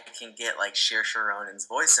 I can get like Saoirse Ronan's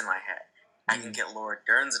voice in my head. I can get Laura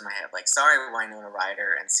Dern's in my head. Like, sorry, Winona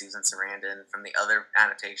Ryder and Susan Sarandon from the other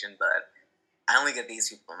adaptation, but I only get these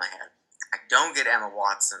people in my head. I don't get Emma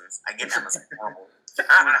Watson's. I get Emma Stone, who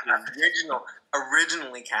was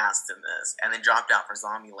originally cast in this, and then dropped out for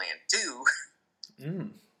Zombieland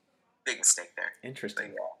 2. Big mistake there.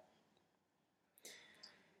 Interesting.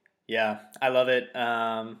 Yeah, I love it.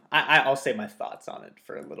 I'll say my thoughts on it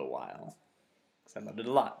for a little while because I loved it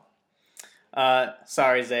a lot.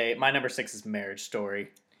 Sorry, Zay. My number 6 is Marriage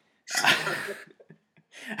Story. Let's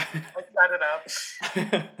set it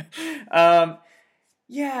up.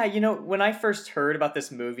 Yeah, you know, when I first heard about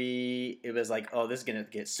this movie, it was like, oh, this is gonna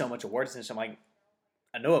get so much awards, and so I'm like,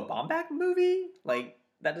 a Noah Baumbach movie? Like,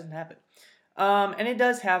 that doesn't happen. And it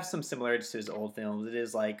does have some similarities to his old films. It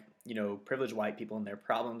is like, you know, privileged white people and their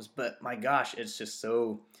problems, but my gosh, it's just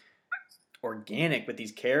so organic with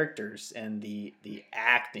these characters and the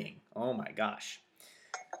acting. Oh my gosh.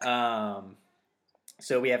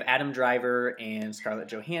 So we have Adam Driver and Scarlett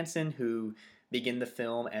Johansson who begin the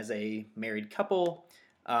film as a married couple,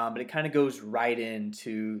 but it kind of goes right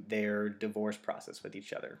into their divorce process with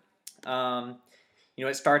each other. You know,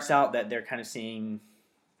 it starts out that they're kind of seeing,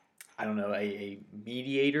 I don't know, a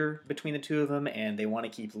mediator between the two of them, and they want to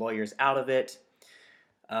keep lawyers out of it.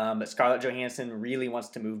 But Scarlett Johansson really wants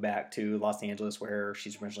to move back to Los Angeles, where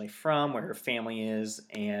she's originally from, where her family is,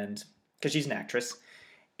 and because she's an actress.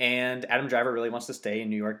 And Adam Driver really wants to stay in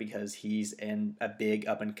New York because he's a big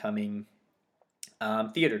up-and-coming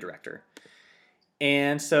theater director.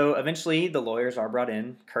 And so eventually the lawyers are brought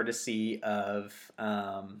in, courtesy of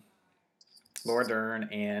Laura Dern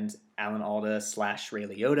and Alan Alda / Ray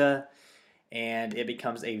Liotta. And it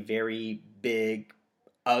becomes a very big,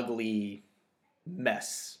 ugly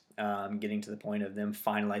mess, getting to the point of them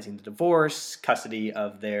finalizing the divorce, custody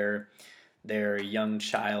of their young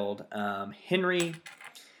child, Henry.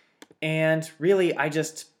 And really,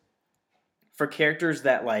 for characters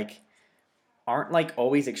that like aren't like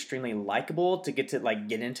always extremely likable, to get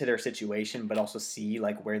into their situation, but also see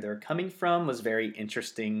like where they're coming from was very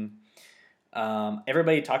interesting.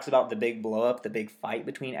 Everybody talks about the big blow up, the big fight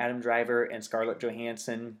between Adam Driver and Scarlett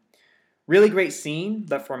Johansson. Really great scene,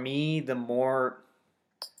 but for me, the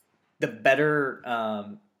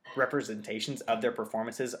better representations of their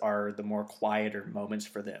performances are the more quieter moments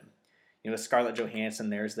for them. You know, with Scarlett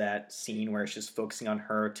Johansson, there's that scene where it's just focusing on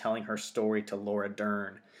her, telling her story to Laura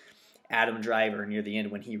Dern. Adam Driver, near the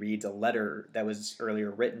end, when he reads a letter that was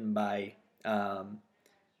earlier written by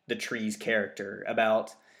the Tree's character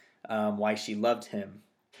about why she loved him.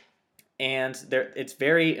 And it's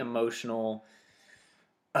very emotional.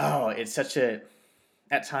 Oh, at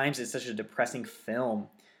times it's such a depressing film.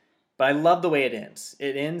 But I love the way it ends.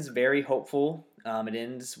 It ends very hopeful. It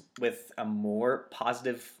ends with a more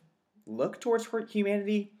positive look towards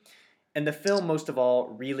humanity. And the film, most of all,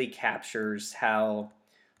 really captures how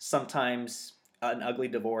sometimes an ugly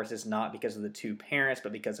divorce is not because of the two parents,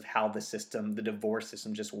 but because of how the divorce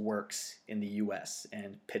system just works in the U.S.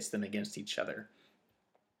 and pits them against each other.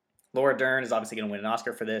 Laura Dern is obviously going to win an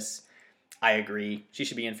Oscar for this. I agree. She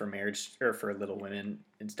should be in for for Little Women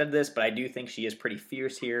instead of this, but I do think she is pretty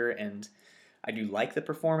fierce here, and I do like the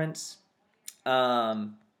performance.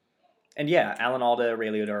 And yeah, Alan Alda, Ray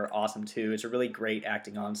Liotta are awesome too. It's a really great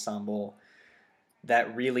acting ensemble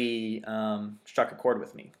that really struck a chord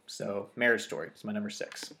with me. So Marriage Story is my number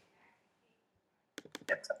 6.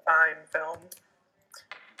 It's a fine film.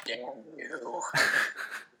 Damn you.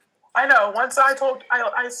 I know. Once I saw it, I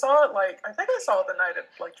think I saw it the night it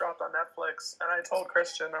like dropped on Netflix, and I told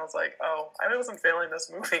Christian, I was like, oh, I wasn't feeling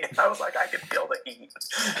this movie. I was like, I could feel the heat.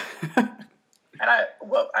 And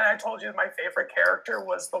I told you my favorite character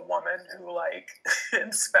was the woman who like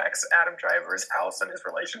inspects Adam Driver's house and his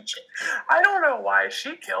relationship. I don't know why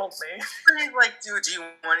she killed me. Like, dude, do you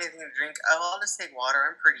want anything to drink? Oh, I'll just take water.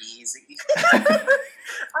 I'm pretty easy.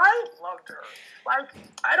 I loved her. Like,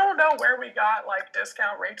 I don't know where we got like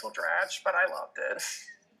discount Rachel Dratch, but I loved it.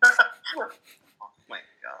 Oh my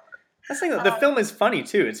god. That's the film is funny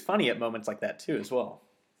too. It's funny at moments like that too, as well.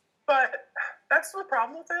 But that's the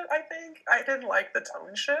problem with it, I think. I didn't like the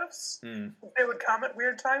tone shifts. They would come at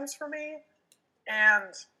weird times for me.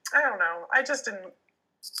 And I don't know. I just didn't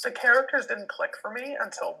the characters didn't click for me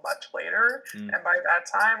until much later, and by that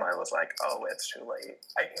time I was like, oh, it's too late.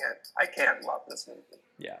 I can't love this movie.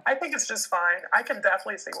 Yeah. I think it's just fine. I can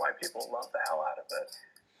definitely see why people love the hell out of it,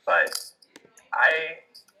 but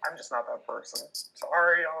I'm just not that person.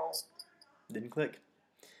 Sorry, y'all. Didn't click.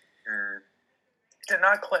 Did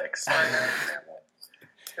not click. Sorry,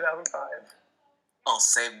 2005. I'll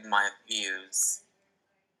save my views.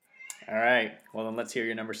 All right. Well, then let's hear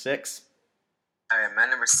your number 6. All right, my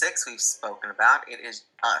number 6 we've spoken about. It is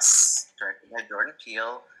Us, directed by Jordan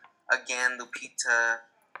Peele. Again, Lupita.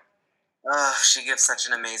 Oh, she gives such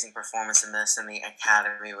an amazing performance in this, and the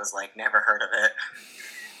Academy was like, never heard of it.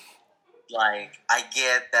 Like, I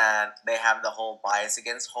get that they have the whole bias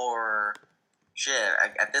against horror shit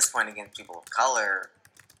at this point against people of color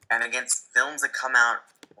and against films that come out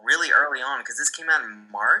really early on, because this came out in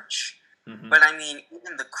March. Mm-hmm. But I mean,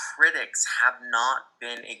 even the critics have not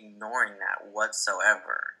been ignoring that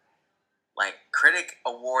whatsoever. Like, critic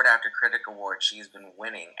award after critic award, she's been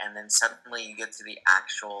winning, and then suddenly you get to the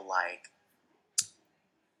actual, like,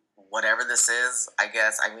 whatever this is, I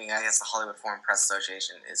guess the Hollywood Foreign Press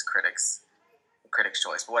Association is critics'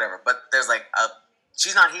 choice, but whatever. But there's like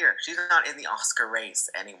she's not here. She's not in the Oscar race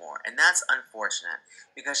anymore, and that's unfortunate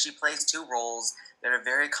because she plays 2 roles that are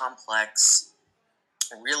very complex,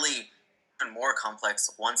 really even more complex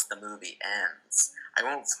once the movie ends. I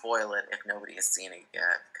won't spoil it if nobody has seen it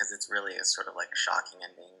yet because it's really a sort of like a shocking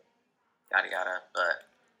ending, yada yada. But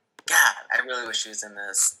God, I really wish she was in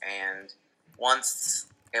this, and once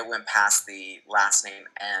it went past the last name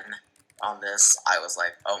N on this, I was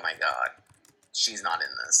like, oh my God, she's not in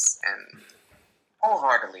this, and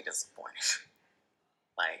wholeheartedly disappointed.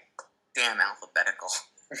 Like, damn alphabetical.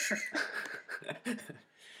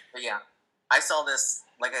 But yeah, I saw this,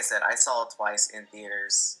 like I said, I saw it twice in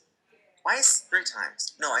theaters. Twice? 3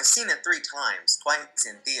 times. No, I've seen it 3 times. Twice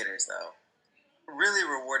in theaters, though. Really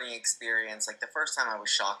rewarding experience. Like, the first time I was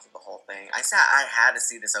shocked at the whole thing. I had to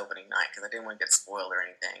see this opening night because I didn't want to get spoiled or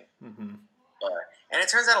anything. Mm-hmm. And it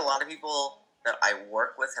turns out a lot of people that I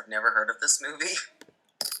work with have never heard of this movie.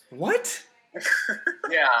 What?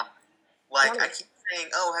 Yeah. Like, I keep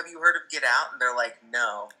saying, oh, have you heard of Get Out? And they're like,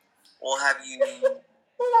 no. Well, have you...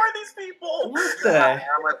 Who are these people? What the?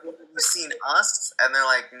 I'm like, well, have you seen Us? And they're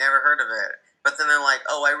like, never heard of it. But then they're like,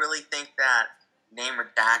 oh, I really think that Name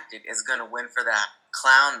Redacted is going to win for that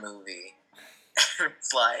clown movie.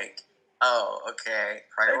 It's like, oh, okay.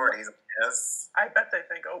 Priorities, I guess. I bet they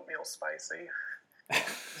think oatmeal spicy.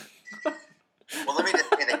 Well, let me just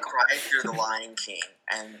say they cried through The Lion King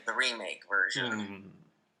and the remake version.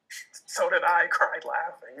 So did I. Cried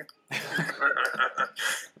laughing.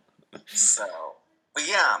 So, but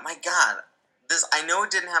yeah, my God, this, I know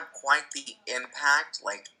it didn't have quite the impact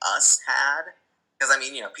like Us had, because I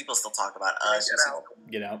mean, you know, people still talk about Us.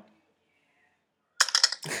 Get Out.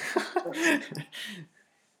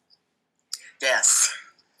 Yes,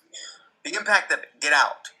 the impact that Get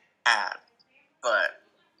Out had, but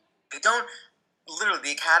they don't. Literally,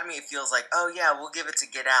 the Academy, it feels like, oh yeah, we'll give it to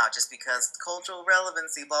Get Out just because cultural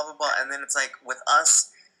relevancy, blah blah blah, and then it's like with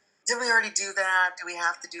Us, did we already do that? Do we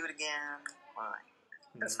have to do it again? Fine.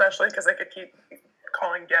 Especially because they could keep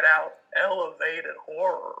calling Get Out elevated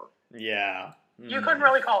horror. Yeah. You couldn't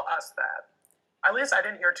really call Us that. At least I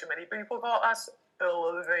didn't hear too many people call Us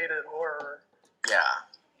elevated horror. Yeah.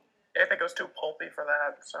 I think it was too pulpy for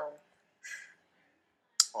that, so...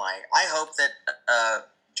 Like, I hope that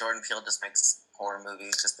Jordan Peele just makes horror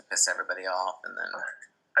movies just to piss everybody off, and then...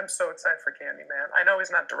 I'm so excited for Candyman. I know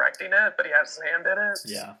he's not directing it, but he has his hand in it.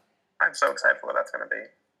 Yeah. I'm so excited for what that's going to be.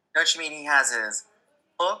 Don't you mean he has his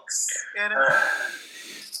books in it?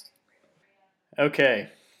 Okay.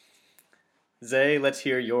 Zay, let's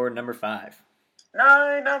hear your number 5.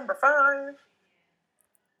 Number 5.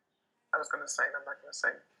 I was going to sing, I'm not going to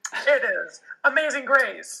sing. It is Amazing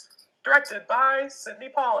Grace, directed by Sidney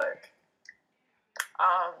Pollack.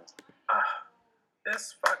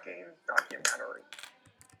 This fucking documentary.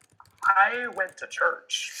 I went to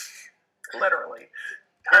church, literally.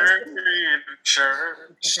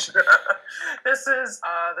 Church. This is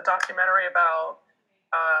the documentary about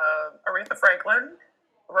Aretha Franklin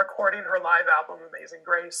recording her live album Amazing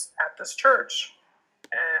Grace at this church.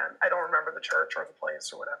 And I don't remember the church or the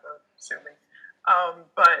place or whatever, sue me.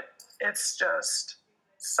 But it's just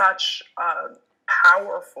such a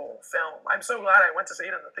powerful film. I'm so glad I went to see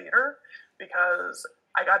it in the theater because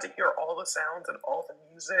I got to hear all the sounds and all the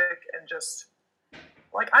music and just,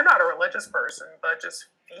 like, I'm not a religious person, but just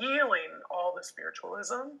feeling all the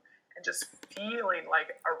spiritualism and just feeling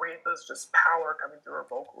like Aretha's just power coming through her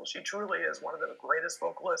vocals. She truly is one of the greatest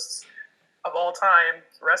vocalists of all time.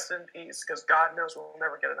 Rest in peace, because God knows we'll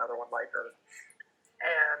never get another one like her.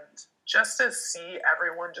 And just to see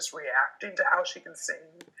everyone just reacting to how she can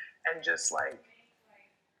sing, and just like,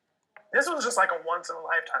 this was just like a once in a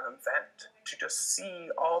lifetime event to just see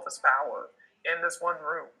all this power in this one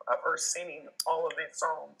room of her singing all of these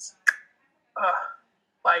songs.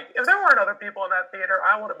 Like, if there weren't other people in that theater,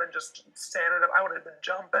 I would have been just standing up. I would have been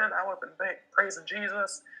jumping. I would have been praising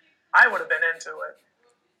Jesus. I would have been into it.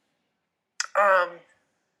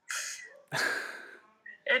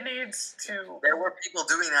 It needs to. There were people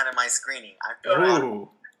doing that in my screening.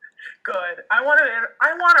 Good. I want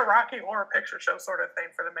a Rocky Horror Picture Show sort of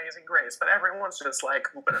thing for The Amazing Grace, but everyone's just like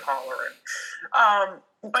hooping and hollering.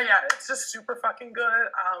 But yeah, it's just super fucking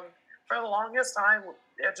good. For the longest time,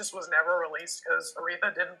 it just was never released because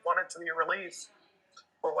Aretha didn't want it to be released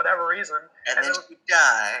for whatever reason. And then she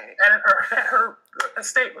died. And her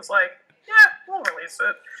estate was like, yeah, we'll release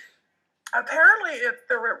it. Apparently,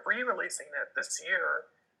 they're re-releasing it this year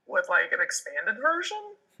with like an expanded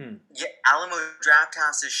version. Yeah, Alamo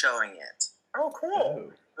Drafthouse is showing it. Oh,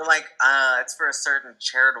 cool. They're like, it's for a certain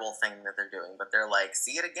charitable thing that they're doing, but they're like,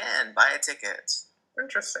 see it again, buy a ticket.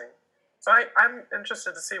 Interesting. So I'm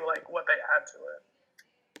interested to see like what they add to it.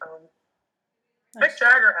 Nice. Mick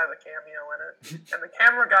Jagger has a cameo in it, and the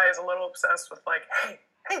camera guy is a little obsessed with like,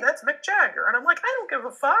 hey, that's Mick Jagger, and I'm like, I don't give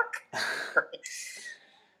a fuck.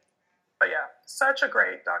 But yeah, such a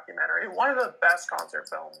great documentary. One of the best concert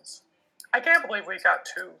films. I can't believe we got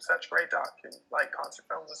two such great concert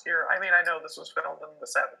films this year. I mean, I know this was filmed in the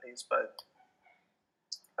 70s, but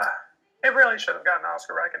it really should have gotten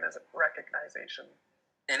Oscar recognition.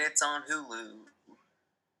 And it's on Hulu.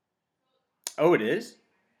 Oh, it is?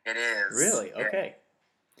 It is. Really? Okay.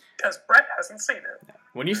 Because Brett hasn't seen it.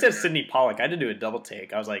 When you said Sidney Pollack, I had to do a double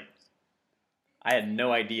take. I was like, I had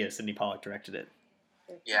no idea Sidney Pollack directed it.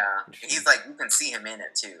 Yeah. He's like, you can see him in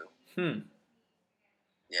it too.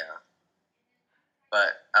 Yeah.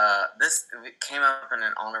 But this came up in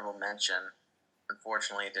an honorable mention.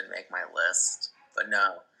 Unfortunately, it didn't make my list. But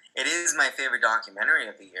no, it is my favorite documentary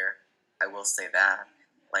of the year. I will say that.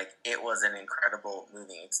 Like, it was an incredible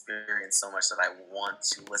moving experience, so much that I want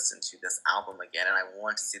to listen to this album again, and I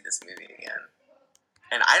want to see this movie again.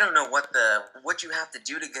 And I don't know what you have to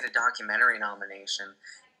do to get a documentary nomination,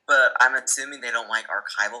 but I'm assuming they don't like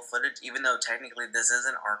archival footage, even though technically this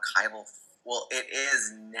isn't archival. Well, it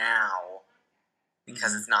is now,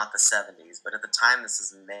 because it's not the 70s, but at the time this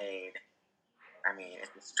is made, I mean,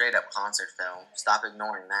 it's a straight-up concert film. Stop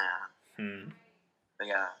ignoring that. But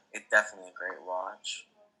yeah, it's definitely a great watch.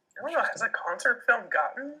 I don't know, has a concert film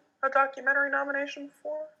gotten a documentary nomination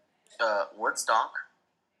before? Woodstock.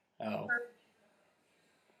 Oh.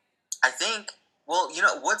 I think, well,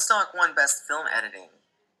 Woodstock won Best Film Editing.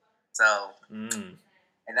 So, and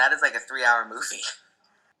that is like a 3-hour movie.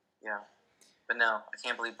 Yeah. But no, I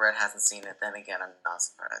can't believe Brett hasn't seen it. Then again, I'm not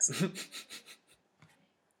surprised.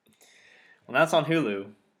 Well, that's on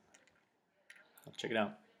Hulu. I'll check it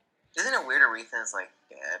out. Isn't it weird Aretha is, like,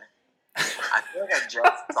 dead? I feel like I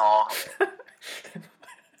just saw her.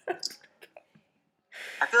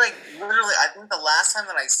 I feel like, literally, I think the last time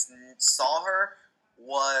that I saw her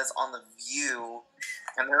was on The View,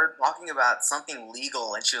 and they were talking about something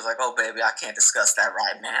legal, and she was like, oh, baby, I can't discuss that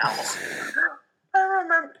right now.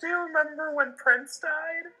 Do you remember when Prince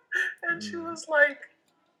died? And she was like,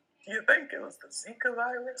 do you think it was the Zika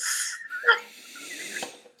virus?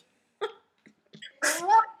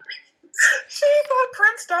 What? She thought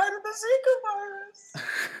Prince died of the Zika virus.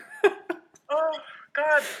 Oh,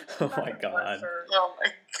 God. Oh, my God. Oh,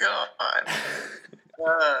 my God.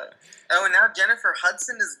 Oh, and now Jennifer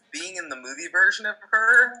Hudson is being in the movie version of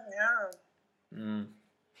her. Yeah.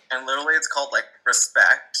 And literally it's called, like,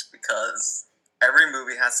 Respect, because every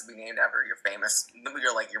movie has to be named after your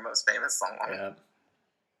most famous song. Yeah.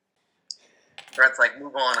 Brett's like,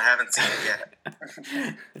 move on, I haven't seen it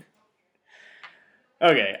yet.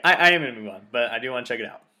 Okay, I am going to move on, but I do want to check it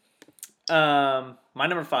out. My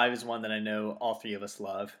number 5 is one that I know all three of us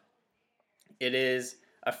love. It is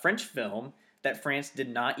a French film that France did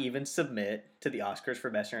not even submit to the Oscars for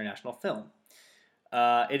Best International Film.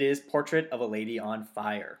 It is Portrait of a Lady on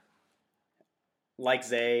Fire. Like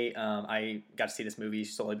Zay, I got to see this movie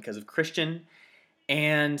solely because of Christian,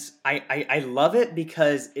 and I love it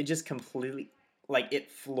because it just completely,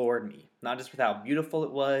 it floored me. Not just with how beautiful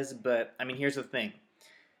it was, but, I mean, here's the thing.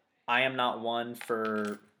 I am not one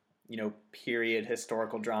for, period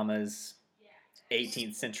historical dramas,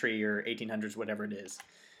 18th century or 1800s, whatever it is.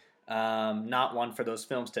 Not one for those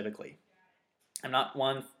films typically. I'm not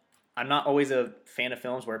always a fan of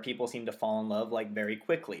films where people seem to fall in love very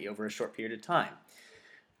quickly over a short period of time.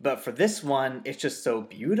 But for this one, it's just so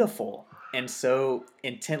beautiful and so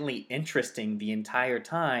intently interesting the entire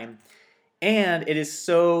time. And it is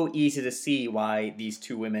so easy to see why these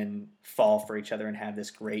two women fall for each other and have this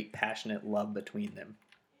great, passionate love between them.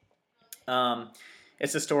 Um,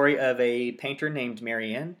 it's the story of a painter named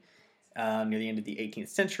Marianne near the end of the 18th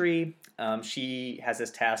century. She has this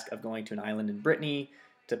task of going to an island in Brittany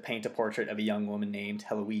to paint a portrait of a young woman named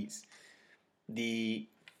Heloise. The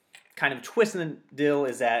kind of twist in the deal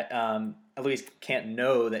is that Heloise can't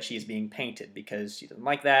know that she's being painted because she doesn't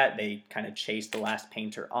like that. They kind of chase the last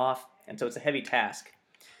painter off, and so it's a heavy task.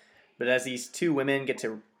 But as these two women get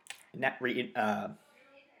to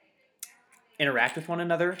interact with one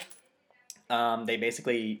another, they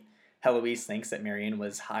basically Heloise thinks that Marion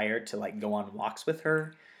was hired to like go on walks with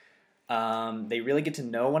her. They really get to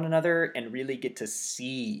know one another and really get to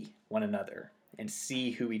see one another and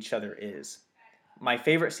see who each other is. My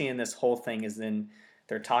favorite scene in this whole thing is then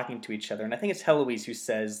they're talking to each other, and I think it's Heloise who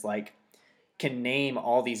says like can name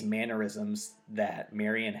all these mannerisms that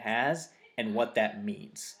Marion has and what that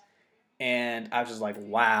means. And I was just like,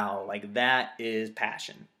 wow, like that is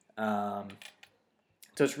passion. So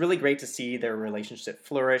it's really great to see their relationship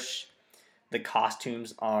flourish. The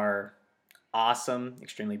costumes are awesome,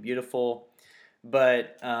 extremely beautiful.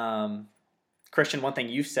 But Christian, one thing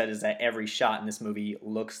you've said is that every shot in this movie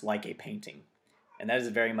looks like a painting, and that is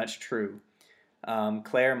very much true.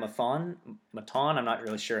 Claire Mathon, I'm not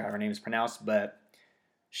really sure how her name is pronounced, but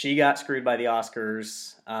she got screwed by the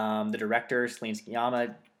Oscars. The director, Celine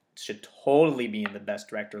Sciamma, should totally be in the Best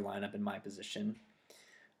Director lineup in my position.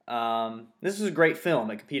 This is a great film.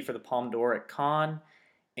 It competed for the Palme d'Or at Cannes,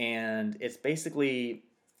 and it's basically,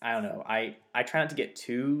 I don't know, I try not to get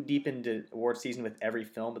too deep into award season with every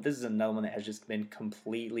film, but this is another one that has just been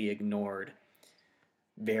completely ignored,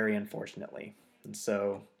 very unfortunately. And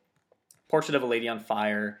so, Portrait of a Lady on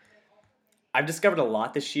Fire, I've discovered a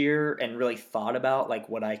lot this year and really thought about like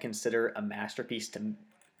what I consider a masterpiece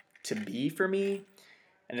to be for me.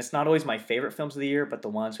 And it's not always my favorite films of the year, but the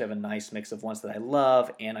ones who have a nice mix of ones that I love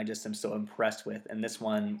and I just am so impressed with. And this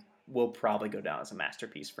one will probably go down as a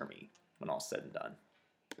masterpiece for me when all's said and done.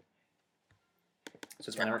 So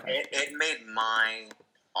it's my number 5. It made my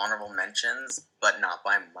honorable mentions, but not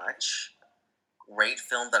by much. Great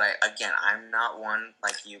film that I'm not one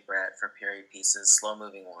like you, Brett, for period pieces,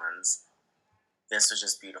 slow-moving ones. This was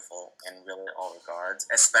just beautiful in really all regards,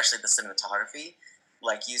 especially the cinematography.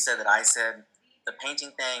 Like you said that I said, the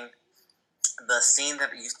painting thing, the scene that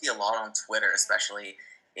you see a lot on Twitter especially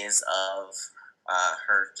is of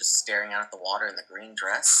her just staring out at the water in the green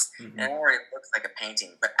dress. Mm-hmm. And it already looks like a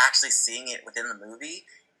painting, but actually seeing it within the movie,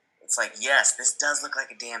 it's like, yes, this does look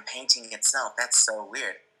like a damn painting itself. That's so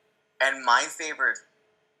weird. And my favorite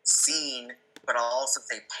scene, but I'll also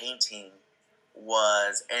say painting,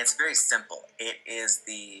 was, and it's very simple. It is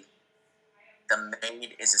the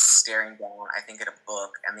maid is just staring down, I think, at a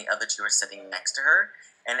book, and the other two are sitting next to her.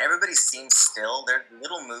 And everybody seems still. There's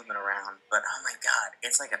little movement around, but oh my god,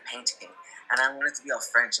 it's like a painting. And I want it to be all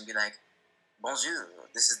French and be like, bonjour,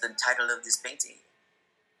 this is the title of this painting.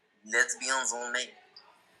 Lesbians en maid.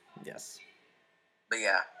 Yes. But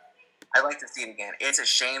yeah, I'd like to see it again. It's a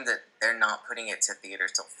shame that they're not putting it to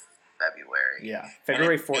theaters till February. Yeah,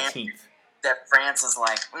 February 14th. That France is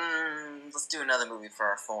like, let's do another movie for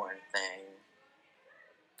our foreign thing.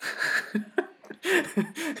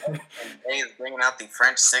 And they is bringing out the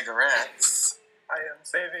French cigarettes. I am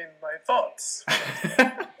saving my thoughts.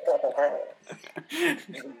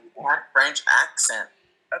 French accent.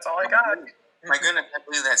 That's all I got. My goodness, I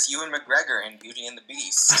believe that's Ewan McGregor in Beauty and the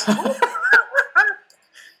Beast.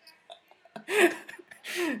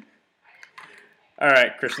 All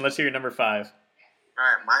right, Christian, let's hear your number 5. All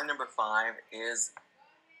right, my number 5 is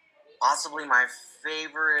possibly my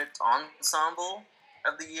favorite ensemble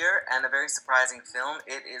of the year and a very surprising film.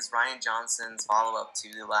 It is Rian Johnson's follow-up to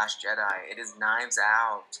The Last Jedi. It is Knives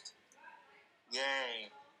Out. Yay.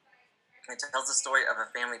 It tells the story of a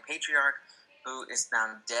family patriarch who is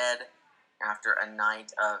found dead after a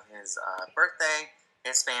night of his birthday.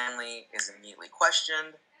 His family is immediately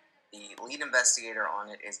questioned. The lead investigator on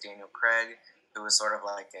it is Daniel Craig, who is sort of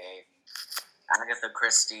like a Agatha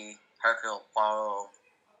Christie, Hercule Poirot,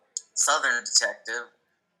 Southern detective,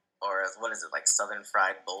 or what is it, like Southern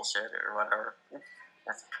fried bullshit or whatever.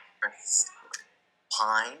 That's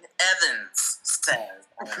Pine Evans says.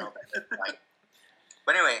 I don't know if that's right.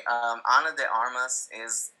 But anyway, Ana de Armas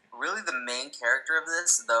is really the main character of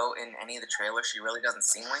this, though in any of the trailers she really doesn't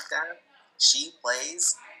seem like that. She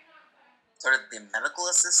plays sort of the medical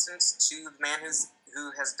assistant to the man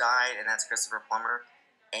who has died, and that's Christopher Plummer.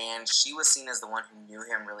 and she was seen as the one who knew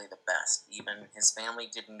him really the best. Even his family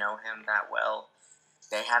didn't know him that well.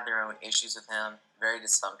 They had their own issues with him, very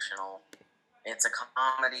dysfunctional. It's a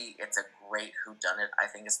comedy. It's a great whodunit. I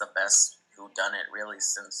think it's the best whodunit really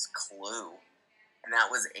since Clue, and that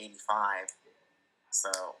was '85. So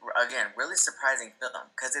again, really surprising film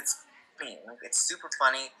because it's funny. It's super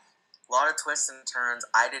funny. A lot of twists and turns.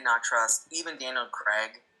 I did not trust even Daniel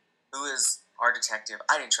Craig, who is our detective.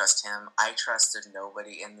 I didn't trust him. I trusted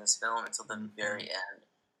nobody in this film until the very end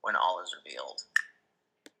when all is revealed.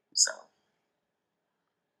 So,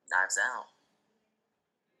 Knives Out.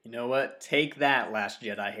 You know what? Take that, Last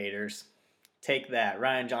Jedi haters. Take that.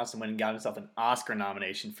 Rian Johnson went and got himself an Oscar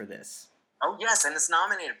nomination for this. Oh yes, and it's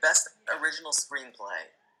nominated Best Original Screenplay.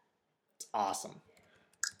 It's awesome.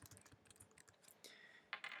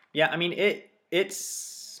 Yeah, I mean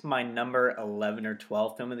it's my number 11 or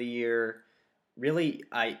 12 film of the year. Really,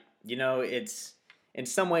 it's in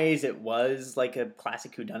some ways it was like a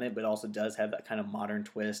classic whodunit, but also does have that kind of modern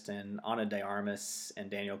twist. And Ana de Armas and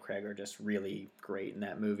Daniel Craig are just really great in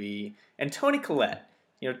that movie. And Toni Collette,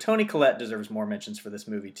 Toni Collette deserves more mentions for this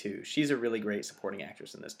movie too. She's a really great supporting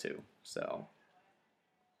actress in this too. So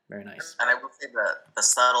very nice. And I will say the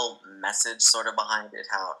subtle message sort of behind it,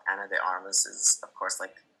 how Ana de Armas is, of course,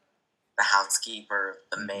 like the housekeeper,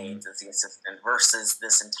 the maid, the assistant, versus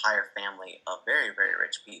this entire family of very, very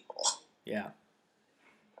rich people. Yeah.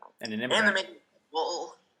 And the maid.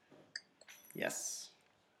 Well, yes.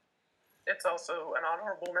 It's also an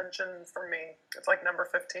honorable mention for me. It's like number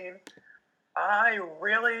 15. I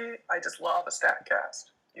just love a stacked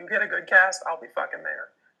cast. You get a good cast, I'll be fucking there.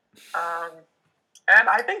 And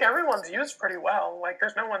I think everyone's used pretty well. Like,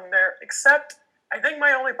 there's no one there except, I think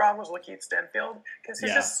my only problem was Lakeith Stanfield, because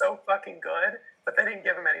he's just so fucking good, but they didn't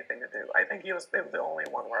give him anything to do. I think they was the only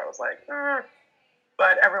one where I was like,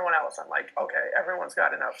 But everyone else, I'm like, okay, everyone's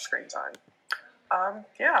got enough screen time.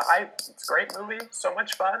 It's a great movie, so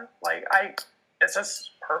much fun. It's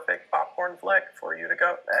just perfect popcorn flick for you to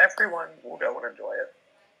go. Everyone will go and enjoy it.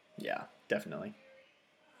 Yeah, definitely.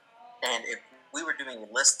 And if we were doing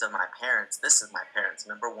a list of my parents, this is my parents'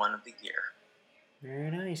 number 1 of the year. Very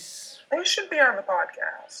nice. They should be on the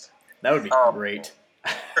podcast. That would be great.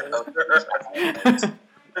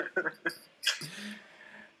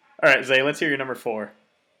 All right, Zay, let's hear your number 4.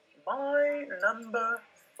 My number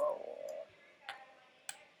 4.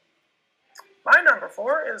 My number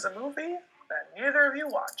 4 is a movie that neither of you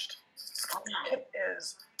watched. It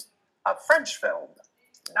is a French film,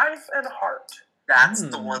 Knife and Heart. That's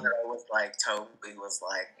the one that I was like, Toby was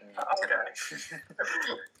like, okay.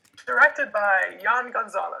 Directed by Jan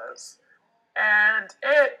Gonzalez. And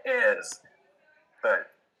it is the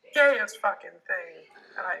gayest fucking thing.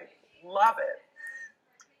 And I love it.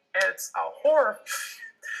 It's a horror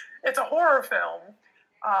film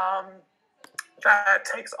that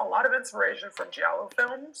takes a lot of inspiration from giallo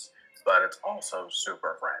films, but it's also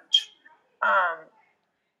super French.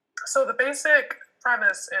 So the basic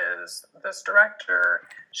premise is this director,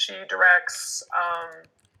 she directs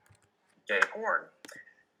gay porn,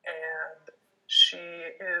 and she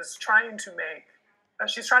is trying to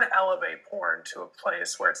elevate porn to a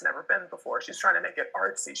place where it's never been before. She's trying to make it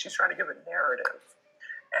artsy. She's trying to give it narrative.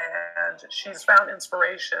 And she's found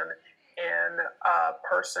inspiration in a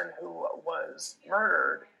person who was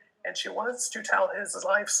murdered, and she wants to tell his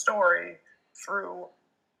life story through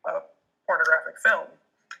a pornographic film.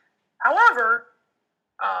 However,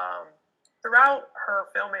 throughout her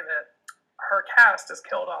filming it, her cast is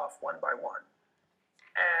killed off one by one.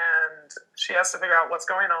 And she has to figure out what's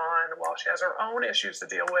going on while she has her own issues to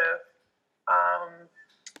deal with.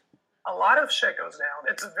 A lot of shit goes down.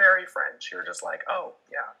 It's very French. You're just like, oh,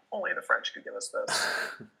 yeah, only the French could give us this.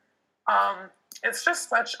 It's just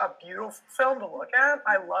such a beautiful film to look at.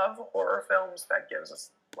 I love horror films that gives us,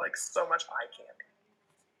 like, so much eye candy.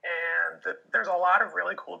 And there's a lot of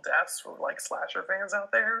really cool deaths for, like, slasher fans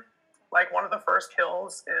out there. Like, one of the first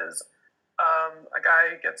kills is a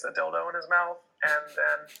guy gets a dildo in his mouth, and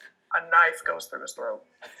then a knife goes through his throat.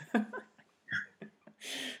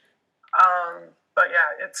 But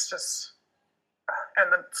yeah, it's just,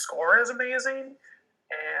 and the score is amazing,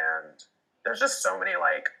 and there's just so many,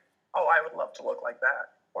 like, oh, I would love to look like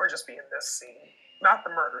that, or just be in this scene. Not the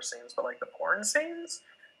murder scenes, but like the porn scenes,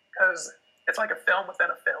 because it's like a film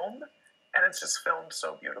within a film, and it's just filmed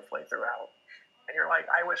so beautifully throughout. And you're like,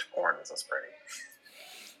 I wish porn was this pretty.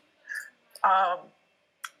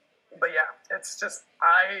 But yeah, it's just,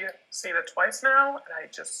 I've seen it twice now, and I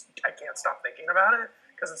can't stop thinking about it,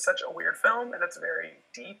 because it's such a weird film, and it's very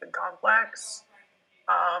deep and complex.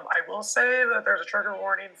 I will say that there's a trigger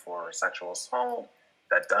warning for sexual assault,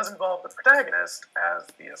 that does involve the protagonist as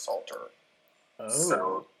the assaulter. Oh.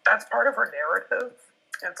 So that's part of her narrative.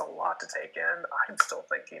 It's a lot to take in. I'm still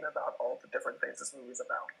thinking about all the different things this movie's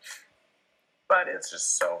about. But it's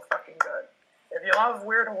just so fucking good. If you love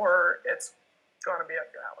weird horror, it's going to be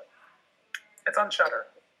up your alley. It's on Shudder.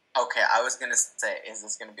 Okay, I was gonna say, is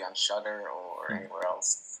this gonna be on Shudder or anywhere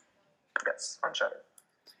else? Yes, on Shudder.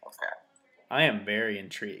 Okay. I am very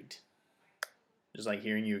intrigued. Just like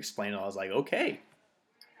hearing you explain it, I was like, okay,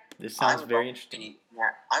 this sounds very interesting.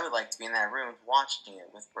 I would like to be in that room watching it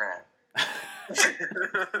with Brad.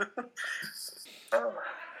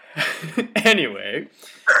 Anyway,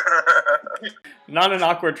 not an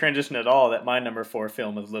awkward transition at all that my number 4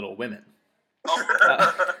 film is Little Women.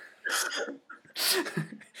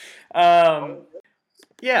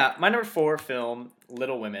 Yeah, my number 4 film,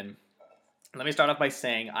 Little Women. Let me start off by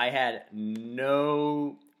saying I had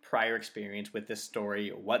no prior experience with this story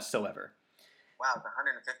whatsoever. Wow, it's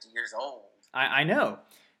 150 years old. I know.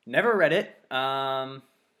 Never read it.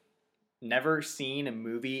 Never seen a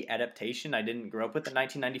movie adaptation. I didn't grow up with the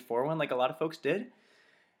 1994 one like a lot of folks did.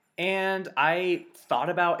 And I thought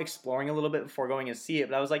about exploring a little bit before going and see it,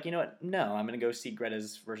 but I was like, you know what? No, I'm going to go see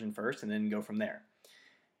Greta's version first and then go from there.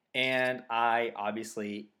 And I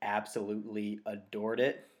obviously absolutely adored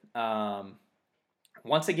it.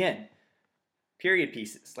 Once again, period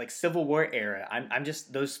pieces, like Civil War era. I'm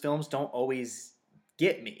just, those films don't always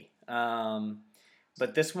get me.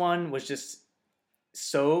 But this one was just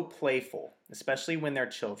so playful, especially when they're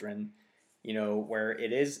children, you know, where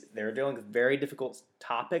they're dealing with very difficult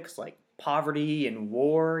topics like poverty and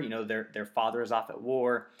war. You know, their father is off at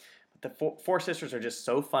war. But the four sisters are just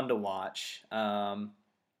so fun to watch. How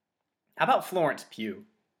about Florence Pugh?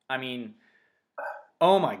 I mean,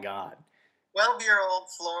 oh my God. 12-year-old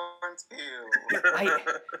Florence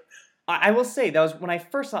Pugh. I will say, that was when I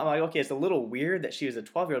first saw it, I'm like, okay, it's a little weird that she was a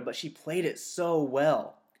 12-year-old, but she played it so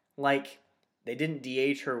well. Like, they didn't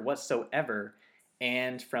de-age her whatsoever.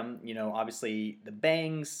 And from, you know, obviously the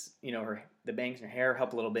bangs, you know, the bangs in her hair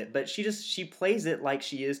help a little bit, but she plays it like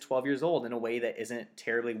she is 12 years old in a way that isn't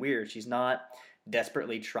terribly weird. She's not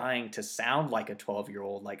desperately trying to sound like a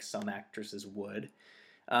 12-year-old like some actresses would.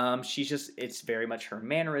 It's very much her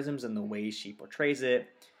mannerisms and the way she portrays it.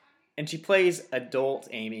 And she plays adult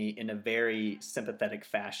Amy in a very sympathetic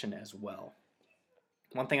fashion as well.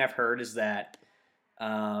 One thing I've heard is that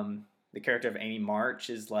the character of Amy March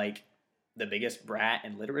is like the biggest brat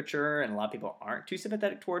in literature, and a lot of people aren't too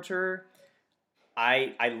sympathetic towards her.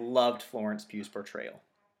 I loved Florence Pugh's portrayal.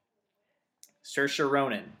 Saoirse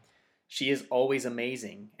Ronan, she is always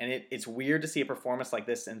amazing, and it's weird to see a performance like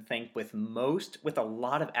this and think with a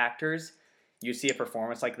lot of actors, you see a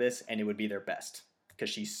performance like this and it would be their best because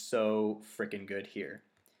she's so freaking good here.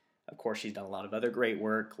 Of course, she's done a lot of other great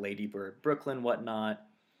work, Lady Bird, Brooklyn, whatnot.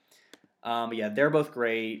 But yeah, they're both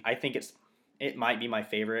great. I think it might be my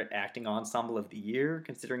favorite acting ensemble of the year,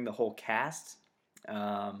 considering the whole cast.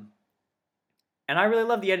 And I really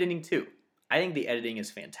love the editing too. I think the editing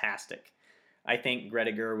is fantastic. I think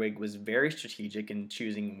Greta Gerwig was very strategic in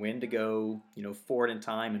choosing when to go, you know, forward in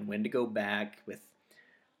time and when to go back with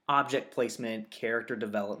object placement, character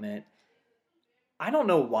development. I don't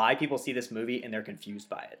know why people see this movie and they're confused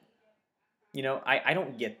by it. You know, I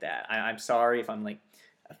don't get that. I'm sorry if I'm like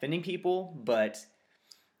offending people, but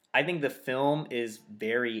I think the film is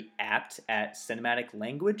very apt at cinematic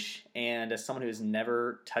language, and as someone who has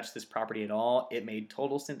never touched this property at all, it made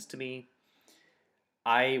total sense to me.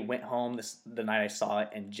 I went home the night I saw it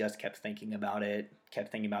and just kept thinking about it,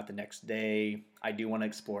 kept thinking about the next day. I do want to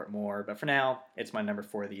explore it more, but for now, it's my number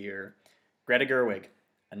 4 of the year. Greta Gerwig,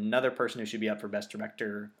 another person who should be up for Best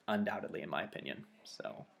Director, undoubtedly, in my opinion.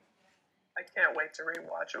 So, I can't wait to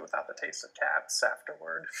rewatch it without the taste of cats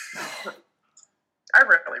afterward. I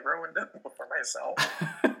really ruined it for myself.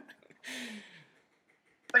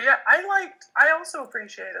 But yeah, I also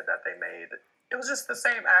appreciated that they made, it was just the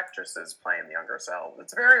same actresses playing the younger selves.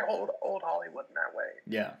 It's very old Hollywood in that way.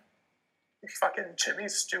 Yeah. Fucking Jimmy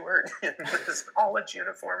Stewart in his college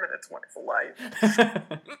uniform and It's Wonderful Life.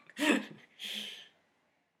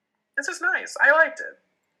 It's just nice. I liked it.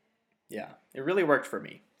 Yeah, it really worked for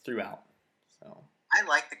me throughout. So I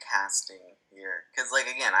like the casting here because, like,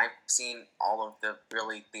 again, I've seen all of the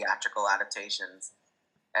really theatrical adaptations,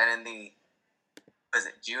 and in the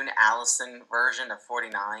June Allison version of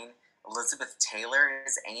 49, Elizabeth Taylor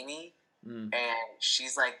is Amy, and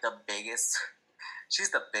she's like the biggest.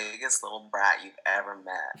 She's the biggest little brat you've ever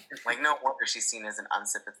met. Like, no wonder she's seen as an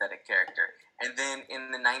unsympathetic character. And then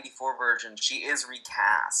in the 94 version, she is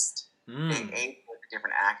recast. They aged with a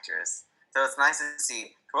different actress. So it's nice to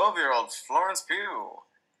see 12-year-old Florence Pugh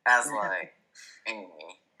as, like, Amy.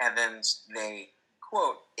 And then they,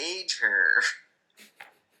 quote, age her.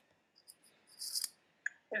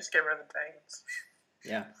 They just give her the bangs.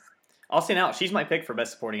 Yeah. I'll say now, she's my pick for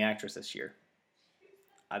Best Supporting Actress this year.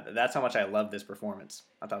 That's how much I love this performance.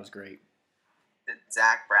 I thought it was great. Did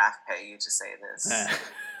Zach Braff pay you to say this?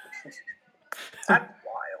 That's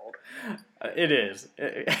wild. It is.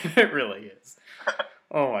 It really is.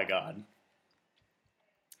 Oh my God.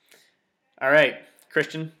 All right,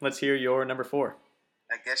 Christian, let's hear your number 4.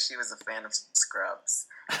 I guess she was a fan of Scrubs.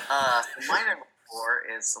 My number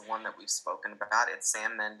 4 is the one that we've spoken about. It's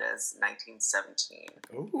Sam Mendes, 1917.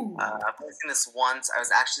 Ooh. I've only seen this once. I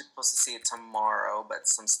was actually supposed to see it tomorrow, but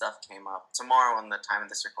some stuff came up. Tomorrow on the time of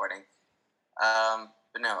this recording.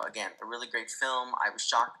 But no, again, a really great film. I was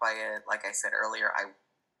shocked by it. Like I said earlier, I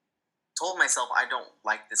told myself I don't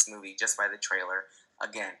like this movie just by the trailer.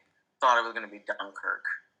 Again, thought it was going to be Dunkirk.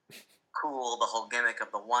 Cool, the whole gimmick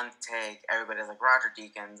of the one take. Everybody's like, Roger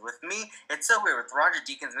Deakins. With me, it's so weird. With Roger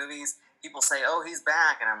Deakins movies, people say, oh, he's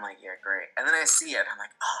back. And I'm like, yeah, great. And then I see it. I'm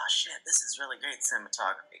like, oh, shit, this is really great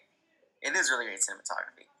cinematography. It is really great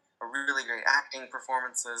cinematography. A really great acting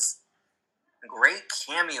performances. Great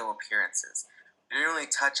cameo appearances. We didn't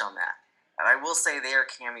really touch on that. And I will say they are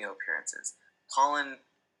cameo appearances. Colin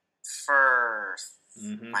Firth.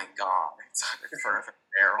 Mm-hmm. My God. It's Firth and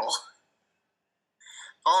Daryl.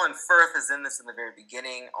 Colin Firth is in this in the very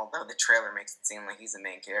beginning, although the trailer makes it seem like he's the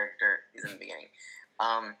main character. He's in the beginning.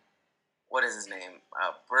 What is his name?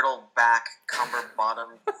 Brittleback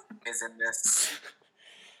Cumberbottom is in this.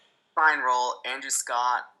 Fine role. Andrew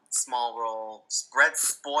Scott, small role. Brett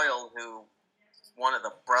Spoiled, who one of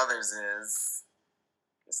the brothers is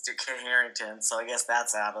Mr. Kit Harington, so I guess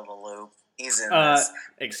that's out of the loop. He's in this.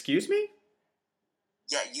 Excuse me?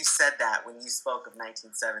 Yeah, you said that when you spoke of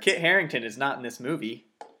 1917. Kit Harington is not in this movie.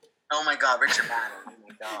 Oh my God, Richard Madden. Oh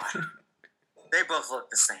my God. They both look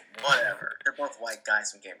the same. Whatever. They're both white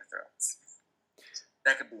guys from Game of Thrones.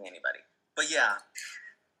 That could be anybody. But yeah.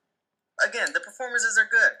 Again, the performances are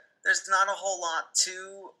good. There's not a whole lot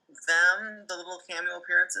to them, the little cameo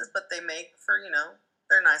appearances, but they make for,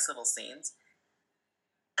 they're nice little scenes.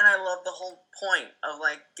 And I love the whole point of,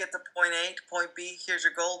 get to point A to point B, here's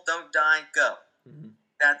your goal, don't die, go. Mm-hmm.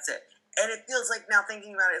 That's it. And it feels like, now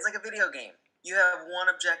thinking about it, it's like a video game. You have one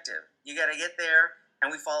objective. You got to get there,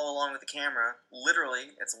 and we follow along with the camera.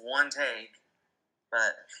 Literally, it's one take.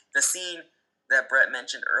 But the scene that Brett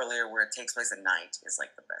mentioned earlier where it takes place at night is,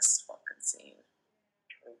 the best fucking scene.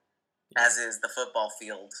 As is the football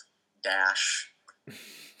field dash,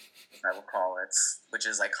 I will call it, which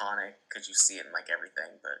is iconic because you see it in,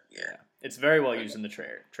 everything. But, yeah. It's very well used in the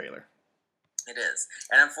trailer. It is.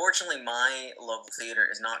 And unfortunately, my local theater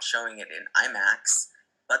is not showing it in IMAX,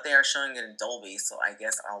 but they are showing it in Dolby, so I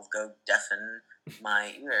guess I'll go deafen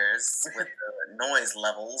my ears with the noise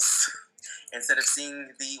levels instead of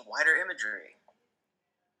seeing the wider imagery.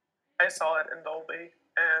 I saw it in Dolby,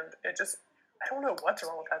 and it just, I don't know what's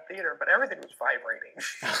wrong with that theater, but everything was vibrating.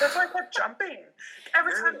 That's why I kept jumping.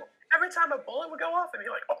 Every time a bullet would go off, and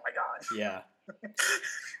you're like, oh my God. Yeah.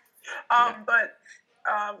 But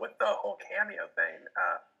with the whole cameo thing,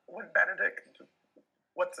 when Benedict,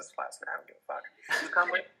 what's his last name? I don't give a fuck.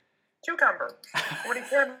 Cucumber. When he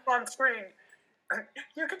came on screen,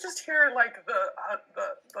 you could just hear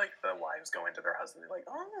the wives going to their husband, like,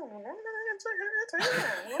 oh, it's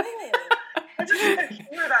I just could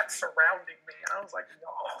hear that surrounding me, and I was like,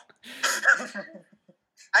 no.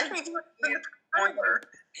 I think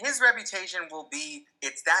his reputation will be,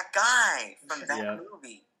 it's that guy from that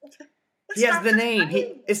movie. He has the name.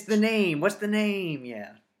 It's the name. What's the name?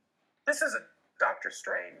 Yeah. This is a Doctor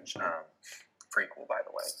Strange prequel, by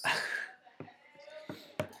the way.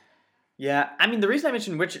 Yeah, I mean, the reason I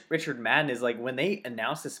mentioned Richard Madden is when they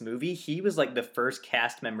announced this movie, he was the first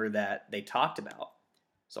cast member that they talked about.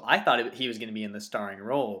 So I thought he was going to be in the starring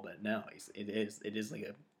role, but no, it is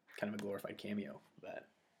a kind of a glorified cameo of that.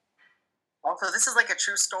 Also, this is a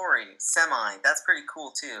true story, semi. That's pretty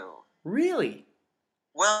cool too. Really?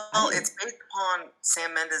 Well, it's based upon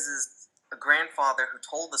Sam Mendes' grandfather who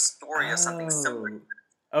told the story of something similar.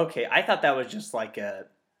 Okay, I thought that was just a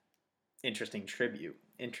interesting tribute.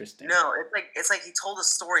 Interesting. No, it's like he told a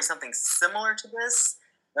story something similar to this,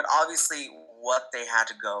 but obviously what they had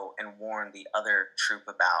to go and warn the other troop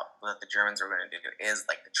about, what the Germans were going to do, is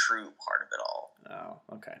the true part of it all. Oh,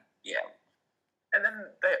 okay. Yeah. And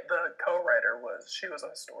then the co-writer she was a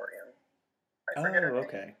historian. I forget her name.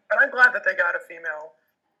 Okay. But I'm glad that they got a female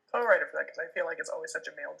co-writer for that, because I feel like it's always such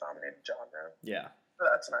a male-dominated genre. Yeah. So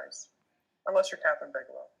that's nice. Unless you're Catherine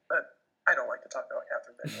Bigelow. But I don't like to talk about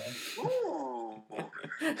Catherine Bigelow. Ooh.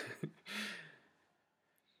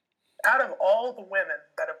 Out of all the women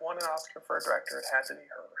that have won an Oscar for a director, it had to be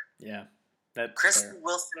her. Yeah. That's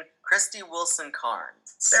Christy Wilson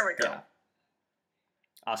Carnes. There we go. Yeah.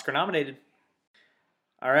 Oscar nominated.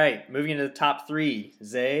 All right, moving into the top 3.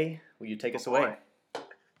 Zay, will you take us away?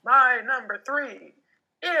 My number 3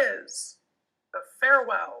 is The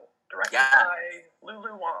Farewell, directed by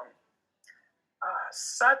Lulu Wang.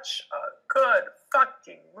 Such a good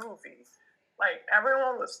fucking movie. Like,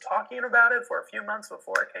 everyone was talking about it for a few months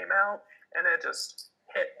before it came out, and it just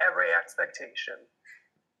hit every expectation.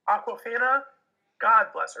 Awkwafina, God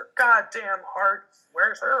bless her, goddamn heart,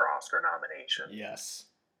 where's her Oscar nomination? Yes.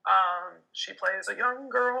 She plays a young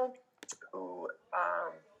girl who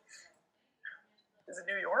is in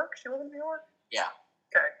New York. She lives in New York? Yeah.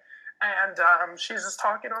 Okay. And she's just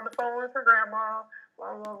talking on the phone with her grandma.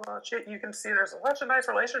 Blah, blah, blah. You can see there's such a nice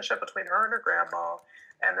relationship between her and her grandma.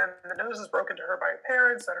 And then the news is broken to her by her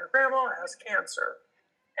parents that her grandma has cancer.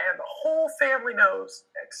 And the whole family knows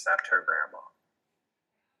except her grandma.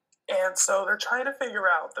 And so they're trying to figure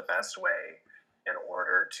out the best way in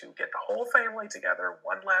order to get the whole family together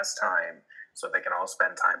one last time so they can all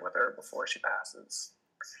spend time with her before she passes.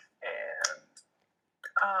 And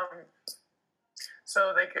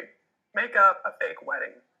so they could make up a fake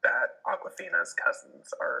wedding that Awkwafina's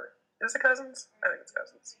cousins are... Is it cousins? I think it's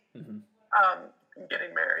cousins. Mm-hmm.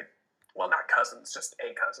 Getting married. Well, not cousins, just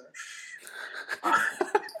a cousin.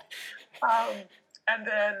 And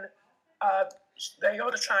then they go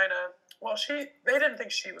to China. Well, they didn't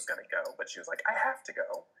think she was going to go, but she was like, I have to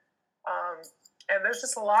go. And there's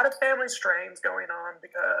just a lot of family strains going on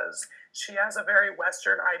because she has a very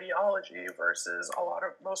Western ideology versus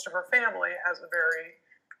most of her family has a very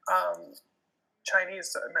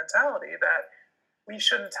Chinese mentality that we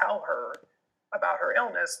shouldn't tell her about her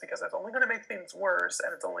illness because it's only going to make things worse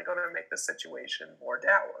and it's only going to make the situation more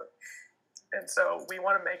dour. And so we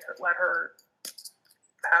want to let her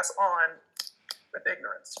pass on with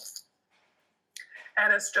ignorance.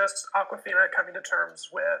 And it's just Awkwafina coming to terms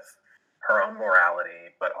with her own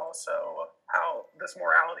morality, but also how this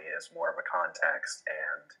morality is more of a context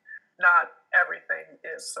and not everything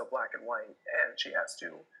is so black and white. And she has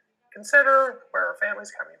to consider where her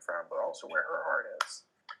family's coming from, but also where her heart is.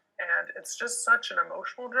 And it's just such an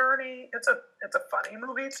emotional journey. It's a funny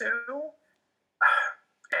movie too.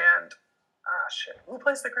 And shit, who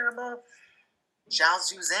plays the grandma? Zhao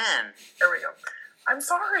Zuzan. There we go. I'm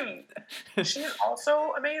sorry. She's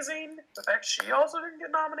also amazing. The fact she also didn't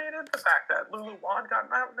get nominated. The fact that Lulu Wang got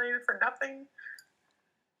nominated for nothing.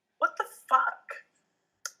 What the fuck?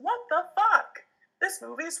 What the fuck? This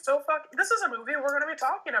movie is so fucking... This is a movie we're going to be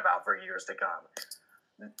talking about for years to come.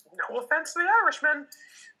 No offense to The Irishman.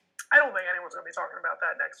 I don't think anyone's going to be talking about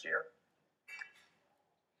that next year.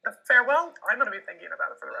 The Farewell, I'm going to be thinking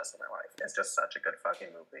about it for the rest of my life. It's just such a good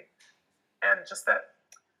fucking movie. And just that...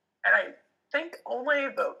 And I think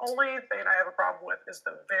the only thing I have a problem with is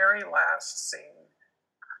the very last scene.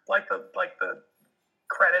 Like the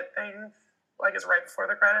credit thing. Like it's right before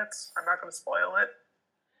the credits. I'm not going to spoil it.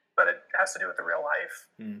 But it has to do with the real life.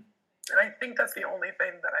 Mm. And I think that's the only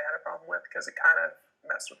thing that I had a problem with because it kind of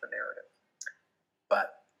messed with the narrative.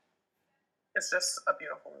 But it's just a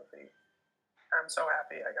beautiful movie. I'm so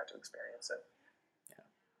happy I got to experience it. Yeah.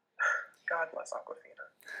 God bless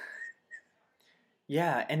Awkwafina.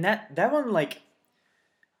 Yeah, and that one, like,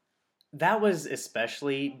 that was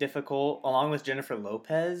especially difficult, along with Jennifer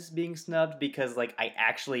Lopez being snubbed, because, like, I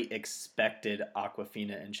actually expected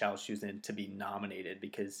Awkwafina and Zhao Zuzan to be nominated,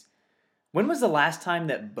 because when was the last time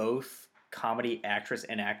that both comedy actress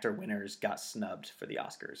and actor winners got snubbed for the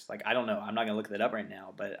Oscars? Like, I don't know. I'm not going to look that up right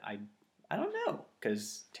now, but I don't know,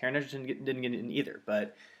 because Taron Egerton didn't get in either.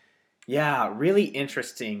 But, yeah, really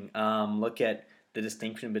interesting look at the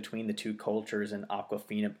distinction between the two cultures and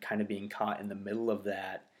Awkwafina kind of being caught in the middle of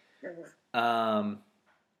that. Mm-hmm.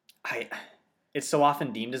 It's so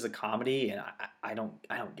often deemed as a comedy, and I don't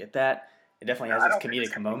get that. It definitely has its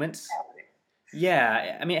comedic moments.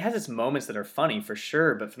 Yeah, I mean, it has its moments that are funny for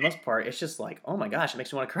sure, but for the most part, it's just like, oh my gosh, it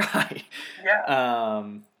makes me want to cry. Yeah.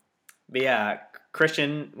 But yeah,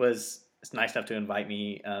 Christian was nice enough to invite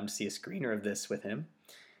me to see a screener of this with him,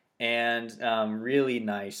 and really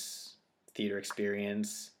nice theater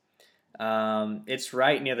experience. It's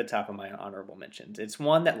right near the top of my honorable mentions. It's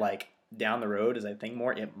one that, like, down the road, as I think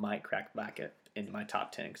more, it might crack back in my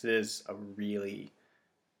top 10, because it is a really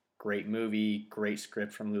great movie, great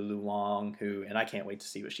script from Lulu Wang, and I can't wait to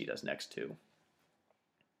see what she does next too.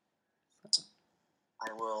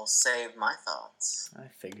 I will save my thoughts. I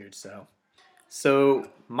figured so. So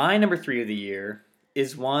my number 3 of the year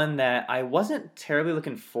is one that I wasn't terribly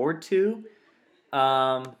looking forward to,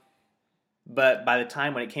 But by the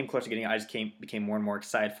time when it came close to getting it, I just became more and more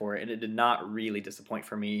excited for it, and it did not really disappoint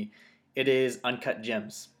for me. It is Uncut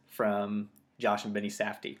Gems from Josh and Benny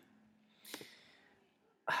Safdie.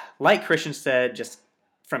 Like Christian said, just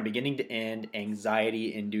from beginning to end,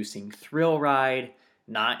 anxiety-inducing thrill ride,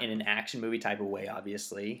 not in an action movie type of way,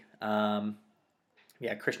 obviously.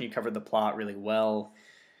 Yeah, Christian, you covered the plot really well.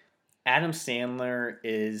 Adam Sandler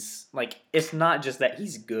is like, it's not just that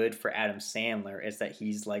he's good for Adam Sandler, it's that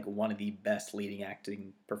he's like one of the best leading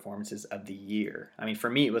acting performances of the year. I mean, for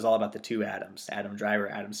me, it was all about the two Adams, Adam Driver,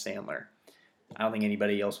 Adam Sandler. I don't think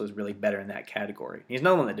anybody else was really better in that category. He's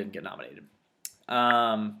no one that didn't get nominated.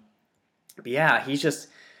 But yeah, his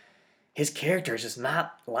character is just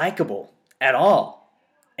not likable at all.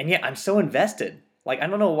 And yet I'm so invested. Like, I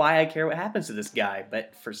don't know why I care what happens to this guy,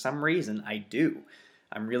 but for some reason I do.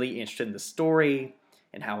 I'm really interested in the story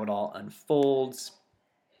and how it all unfolds.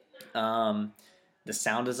 The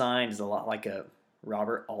sound design is a lot like a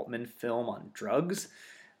Robert Altman film on drugs,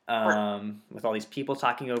 with all these people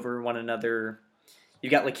talking over one another. You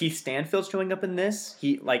got Lakeith Stanfield showing up in this.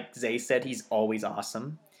 He, like Zay said, he's always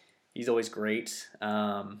awesome. He's always great.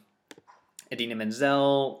 Idina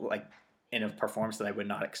Menzel, like in a performance that I would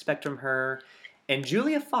not expect from her, and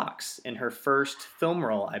Julia Fox in her first film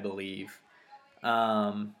role, I believe.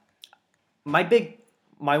 My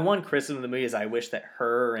one criticism of the movie is I wish that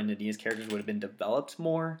her and Idina's characters would have been developed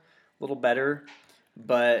more, a little better.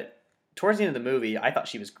 But towards the end of the movie, I thought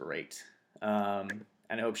she was great. And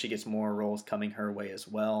I hope she gets more roles coming her way as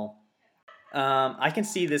well. I can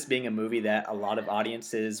see this being a movie that a lot of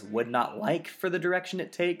audiences would not like for the direction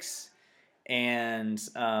it takes, and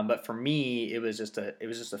but for me, it was just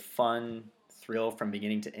a fun thrill from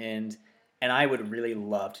beginning to end, and I would really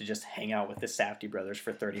love to just hang out with the Safdie brothers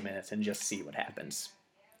for 30 minutes and just see what happens,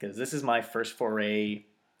 because this is my first foray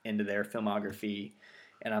into their filmography,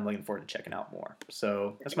 and I'm looking forward to checking out more.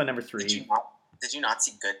 So that's my number 3. Did you not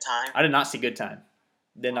see Good Time? I did not see Good Time.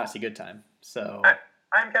 Did not see Good Time. So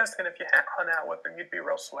I'm guessing if you hung out with them, you'd be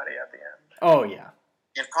real sweaty at the end. Oh yeah.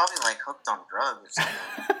 And probably like hooked on drugs or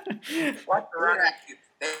something. Like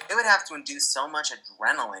They would have to induce so much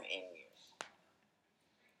adrenaline in you.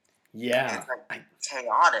 Yeah. It's like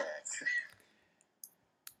chaotic.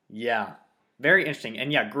 Yeah. Very interesting.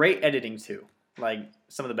 And yeah, great editing too. Like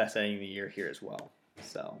some of the best editing of the year here as well.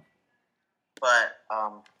 So. But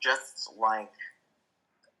just like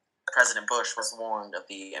President Bush was warned of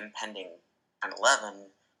the impending 9/11,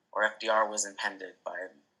 or FDR was impended by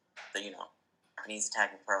the, Japanese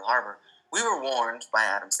attack in Pearl Harbor, we were warned by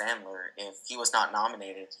Adam Sandler if he was not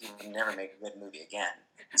nominated, he would never make a good movie again.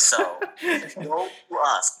 So, go to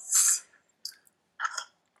us.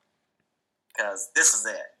 Because this is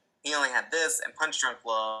it. He only had this and Punch Drunk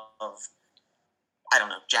Love, I don't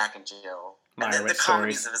know, Jack and Jill. And then the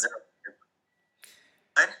comedies of his earlier.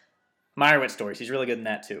 What? Meyerowitz Stories. He's really good in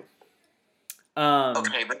that too.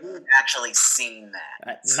 Okay, but you've actually seen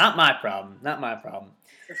that. Not my problem.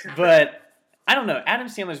 But I don't know. Adam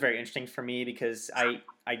Sandler is very interesting for me because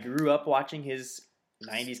I grew up watching his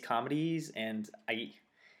 90s comedies, and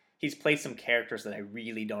he's played some characters that I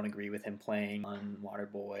really don't agree with him playing on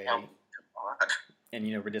Waterboy. Oh, God. And,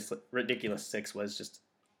 Ridiculous Six was just,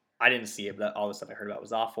 I didn't see it, but all the stuff I heard about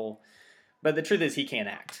was awful. But the truth is he can't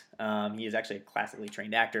act. He is actually a classically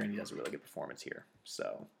trained actor, and he does a really good performance here.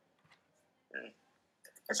 So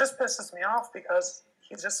it just pisses me off because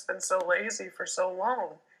he's just been so lazy for so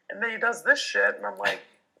long. And then he does this shit, and I'm like,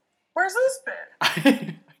 where's this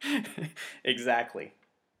been? Exactly.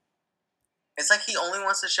 It's like he only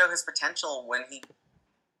wants to show his potential when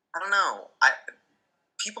I don't know.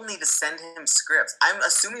 People need to send him scripts. I'm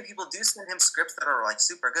assuming people do send him scripts that are, like,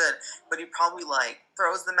 super good, but he probably, like,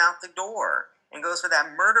 throws them out the door and goes for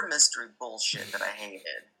that murder mystery bullshit that I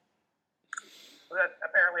hated. That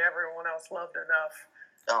apparently everyone else loved enough.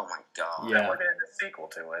 Oh, my God. Yeah. That we're getting a sequel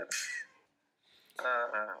to it.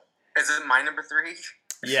 Is it my number 3?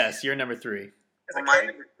 Yes, you're number 3. Well, my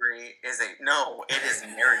number 3 is it is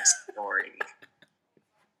Marriage Story.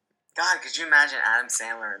 God, could you imagine Adam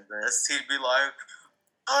Sandler in this? He'd be like,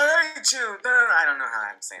 I hate you. I don't know how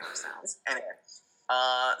Adam Sandler sounds. Anyway,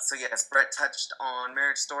 so yes, Brett touched on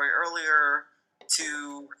Marriage Story earlier.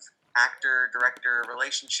 2 actor-director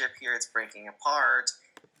relationship here. It's breaking apart.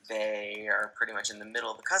 They are pretty much in the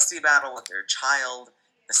middle of the custody battle with their child.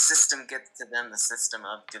 The system gets to them, the system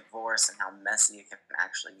of divorce and how messy it can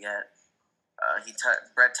actually get.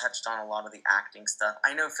 Brett touched on a lot of the acting stuff.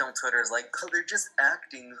 I know film Twitter is like, oh, they're just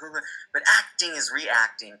acting. But acting is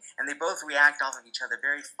reacting. And they both react off of each other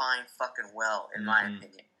very fine fucking well, in my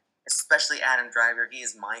opinion. Especially Adam Driver. He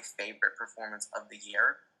is my favorite performance of the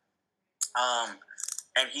year.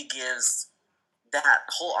 And he gives that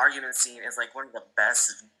whole argument scene is like one of the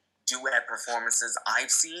best duet performances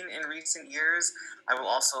I've seen in recent years. I will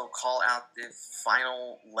also call out the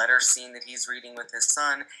final letter scene that he's reading with his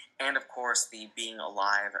son, and of course the Being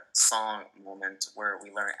Alive song moment where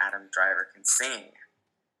we learn Adam Driver can sing.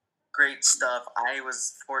 Great stuff. I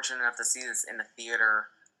was fortunate enough to see this in the theater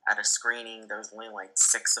at a screening. There was only like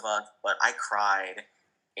 6 of us, but I cried,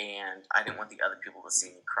 and I didn't want the other people to see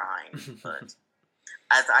me crying. But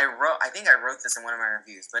as I think I wrote this in one of my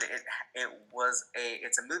reviews, but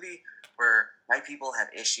it's a movie where white people have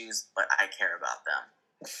issues, but I care about them,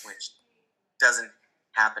 which doesn't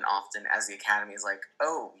happen often. As the Academy is like,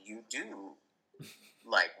 oh, you do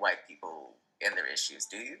like white people and their issues,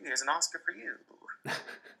 do you? Here's an Oscar for you.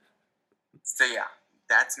 So yeah,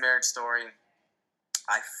 that's Marriage Story.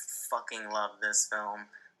 I fucking love this film.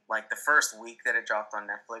 Like the first week that it dropped on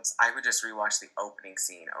Netflix, I would just rewatch the opening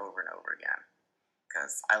scene over and over again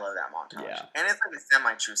because I love that montage. Yeah. And it's like a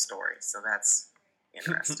semi-true story, so that's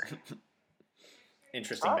interesting.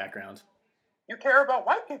 Interesting background. You care about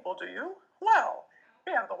white people, do you? Well,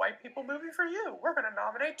 we have the white people movie for you. We're going to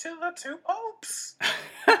nominate to the 2 popes.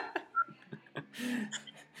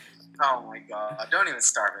 Oh my god, don't even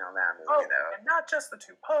start me on that movie though. And not just the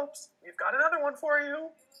 2 popes. We've got another one for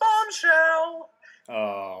you. Bombshell.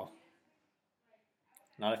 Oh.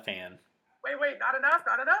 Not a fan. Wait, not enough?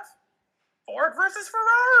 Ford versus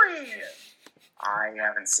Ferrari. I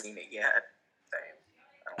haven't seen it yet.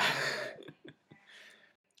 Same.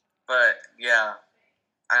 But yeah,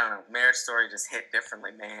 I don't know. Marriage Story just hit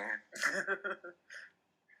differently, man.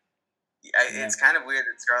 It's kind of weird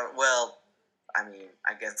that Scarlett. Well, I mean,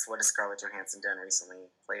 I guess what has Scarlett Johansson done recently?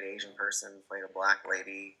 Played an Asian person, played a black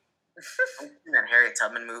lady. In that Harriet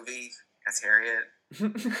Tubman movie as Harriet.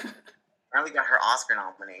 Finally got her Oscar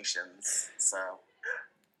nominations. So,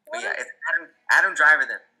 but yeah, it's Adam Driver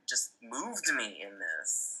that just moved me in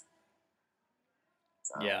this.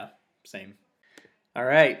 So. Yeah, same. All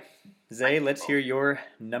right, Zay, let's hear your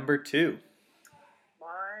number 2.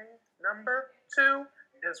 My number 2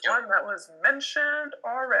 is one that was mentioned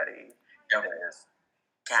already. Yep. It is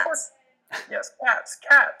Cats. Yes,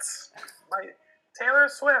 Cats. My Taylor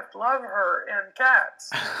Swift, love her in Cats.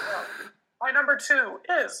 My number 2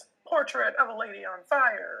 is Portrait of a Lady on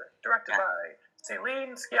Fire, directed by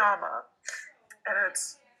Celine Sciamma. And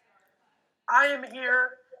it's I am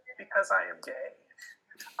here because I am gay.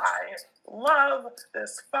 I love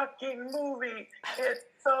this fucking movie. It's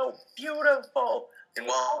so beautiful. The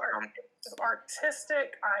art is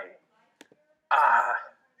artistic.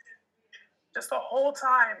 Just the whole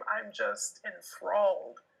time, I'm just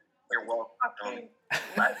enthralled. You're welcome. Fucking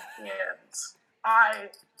lesbians.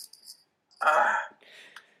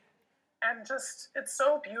 And just, it's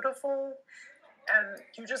so beautiful. And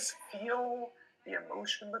you just feel the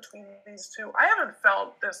emotion between these two. I haven't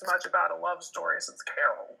felt this much about a love story since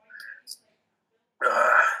Carol.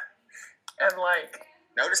 And like...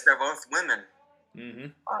 Notice they're both women.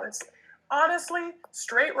 Mm-hmm. Honestly,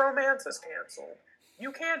 straight romance is canceled.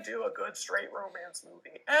 You can't do a good straight romance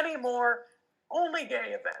movie anymore. Only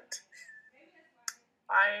gay event.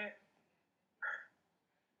 I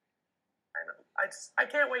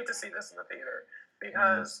can't wait to see this in the theater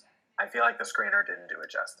because I feel like the screener didn't do it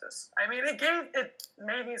justice. I mean, it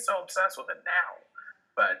made me so obsessed with it now,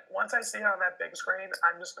 but once I see it on that big screen,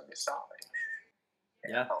 I'm just gonna be sobbing.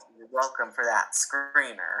 Yeah. Well, you're welcome for that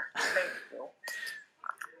screener. Thank you.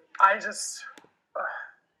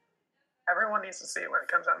 Everyone needs to see it when it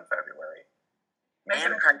comes out in February.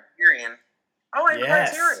 And Criterion. Oh, and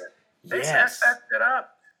Criterion. They set it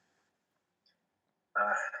up.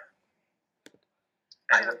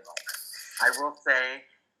 I will say,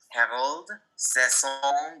 Harold, ce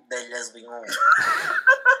sont des lesbiennes.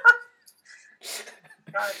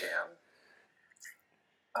 Goddamn.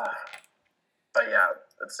 But yeah,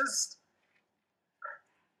 it's just...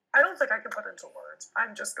 I don't think I can put into words.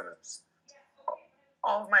 I'm just gonna...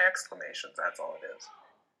 All of my exclamations, that's all it is.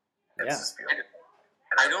 It's just beautiful.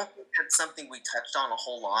 I don't think that's something we touched on a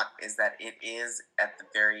whole lot, is that it is, at the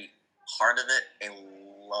very heart of it, a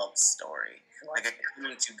love story. Like a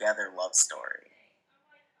coming together love story.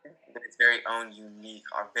 But its very own unique,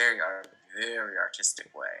 very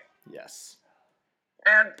artistic way. Yes.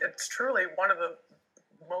 And it's truly one of the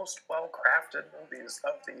most well-crafted movies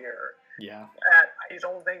of the year. Yeah. I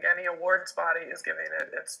don't think any awards body is giving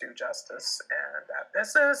it its due justice, and that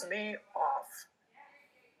pisses me off.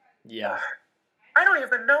 Yeah. I don't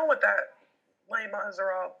even know what that Les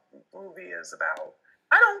Miserables movie is about.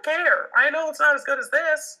 I don't care. I know it's not as good as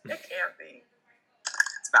this. It can't be.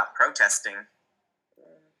 It's about protesting.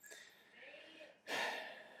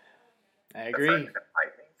 I agree.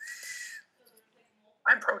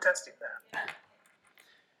 I'm protesting that.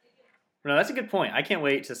 No, that's a good point. I can't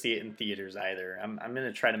wait to see it in theaters either. I'm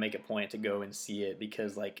gonna try to make a point to go and see it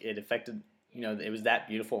because like it affected, it was that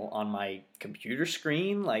beautiful on my computer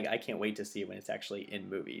screen. Like I can't wait to see it when it's actually in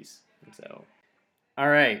movies. So, all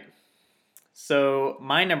right. So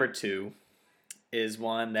my number 2 is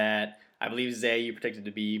one that I believe Zay you predicted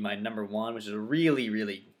to be my number 1, which is a really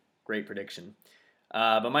really great prediction.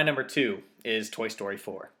 But my number 2 is Toy Story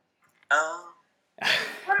 4. Oh.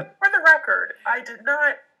 For the record, I did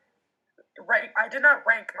not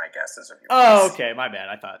rank my guesses of yours. Oh, okay, my bad.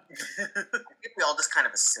 I thought. I think we all just kind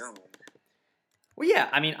of assumed. Well, yeah.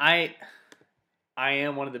 I mean, I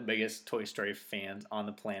am one of the biggest Toy Story fans on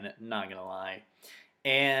the planet. Not gonna lie.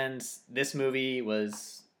 And this movie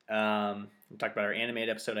was. We talked about our animated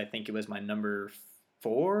episode. I think it was my number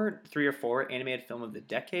 3 or 4 animated film of the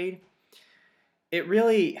decade. It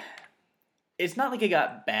really. It's not like it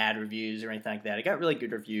got bad reviews or anything like that. It got really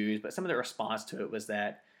good reviews, but some of the response to it was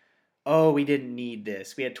that, oh, we didn't need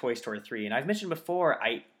this. We had Toy Story 3. And I've mentioned before,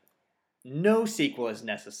 no sequel is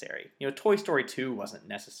necessary. Toy Story 2 wasn't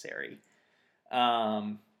necessary.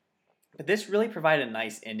 But this really provided a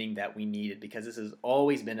nice ending that we needed because this has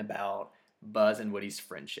always been about Buzz and Woody's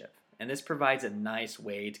friendship. And this provides a nice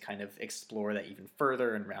way to kind of explore that even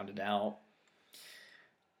further and round it out.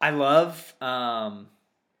 I love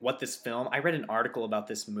what this film... I read an article about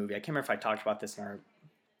this movie. I can't remember if I talked about this in our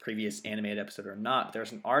previous animated episode or not, but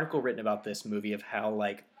there's an article written about this movie of how,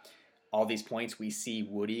 like, all these points we see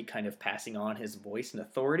Woody kind of passing on his voice and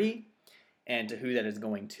authority and to who that is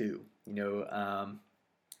going to.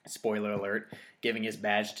 Spoiler alert, giving his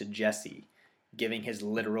badge to Jessie, giving his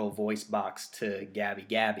literal voice box to Gabby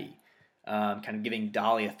Gabby, kind of giving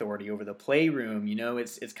Dolly authority over the playroom.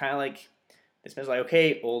 It's kind of like, it's like,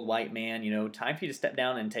 okay, old white man, time for you to step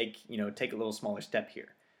down and take a little smaller step here,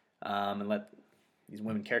 and let these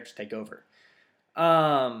women characters take over.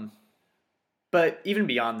 But even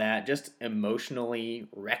beyond that, just emotionally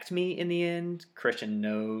wrecked me in the end. Christian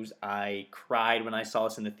knows I cried when I saw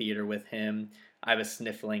this in the theater with him. I was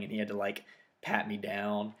sniffling and he had to like pat me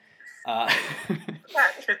down. But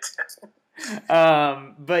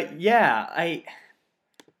yeah,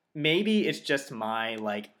 maybe it's just my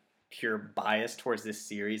like pure bias towards this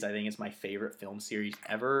series. I think it's my favorite film series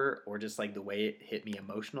ever, or just like the way it hit me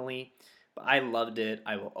emotionally. But I loved it.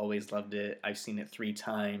 I will always loved it. I've seen it 3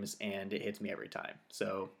 times, and it hits me every time.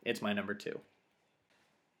 So it's my number 2.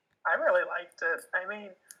 I really liked it. I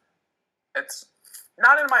mean, it's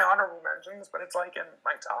not in my honorable mentions, but it's like in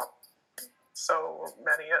my top so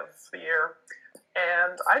many of the year.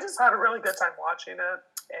 And I just had a really good time watching it.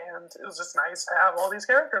 And it was just nice to have all these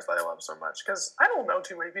characters that I love so much. Because I don't know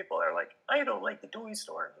too many people that are like, I don't like the Toy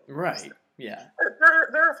Story movies. Right, yeah.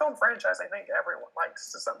 They're a film franchise I think everyone likes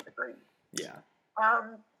to some degree. Yeah.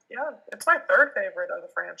 Yeah, it's my 3rd favorite of the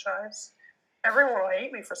franchise. Everyone will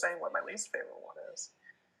hate me for saying what my least favorite one is.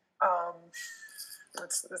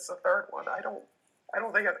 It's the 3rd one. I don't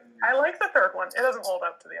think I like the 3rd one. It doesn't hold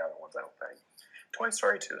up to the other ones, I don't think. Toy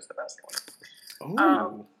Story 2 is the best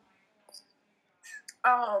one.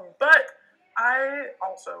 But I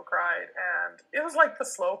also cried, and it was like the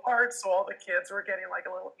slow part, so all the kids were getting like a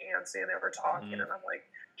little antsy and they were talking, and I'm like,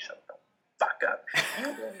 shut the fuck up.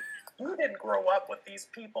 You didn't grow up with these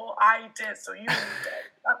people. I did, so you need to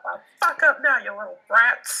shut the fuck up now, you little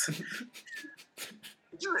brats.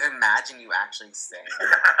 Could you imagine you actually saying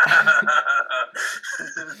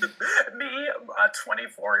Me, a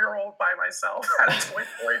 24-year-old by myself, at a Toy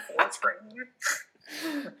Story 4 screen.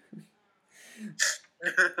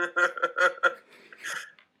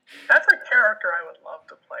 That's a character I would love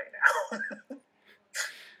to play now.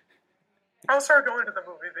 I'll start going to the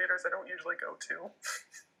movie theaters I don't usually go to.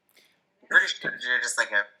 You're just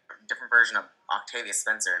like a different version of Octavia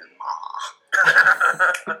Spencer and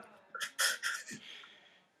Ma.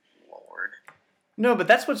 Lord. No, but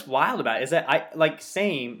that's what's wild about it, is that I like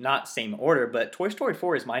not same order, but Toy Story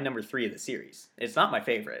 4 is my number 3 of the series. It's not my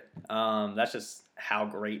favorite. That's just how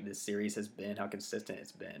great this series has been, how consistent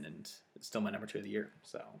it's been, and it's still my number 2 of the year.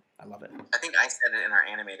 So I love it. I think I said it in our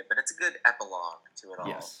animated, but it's a good epilogue to it all.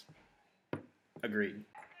 Yes. Agreed.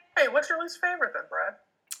 Hey, what's your least favorite then, Brad?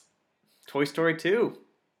 Toy Story 2.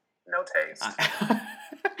 No taste.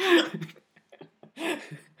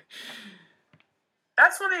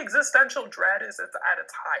 That's when the existential dread is at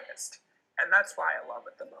its highest. And that's why I love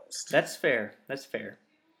it the most. That's fair. That's fair.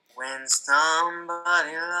 When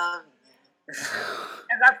somebody loves me.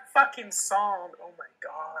 And that fucking song, oh my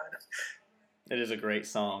god. It is a great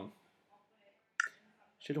song.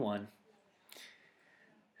 Should have won.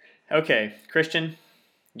 Okay, Christian,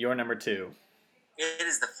 your number 2. It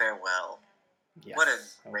is The Farewell. Yes. What a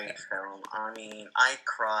great film. I mean, I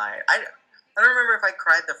cried. I don't remember if I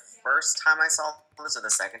cried the first time I saw this or the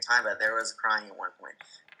second time, but there was crying at one point.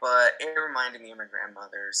 But it reminded me of my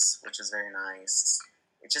grandmother's, which is very nice.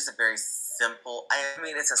 It's just a very simple. I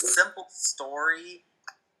mean, it's a simple story,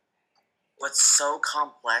 but so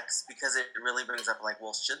complex because it really brings up like,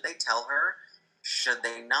 well, should they tell her? Should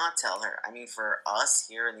they not tell her? I mean, for us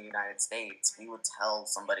here in the United States, we would tell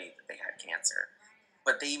somebody that they had cancer.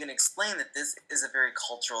 But they even explain that this is a very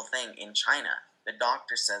cultural thing in China. The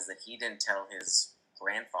doctor says that he didn't tell his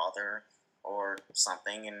grandfather or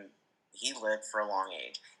something, and he lived for a long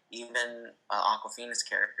age. Even Aquafina's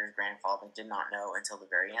character's grandfather did not know until the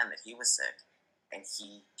very end that he was sick, and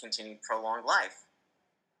he continued prolonged life.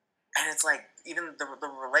 And it's like, even the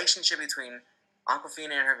relationship between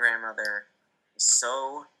Aquafina and her grandmother is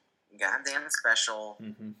so goddamn special.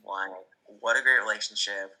 Mm-hmm. Like, what a great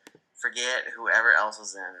relationship. Forget whoever else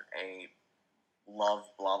was in a love,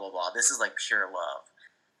 blah, blah, blah. This is like pure love.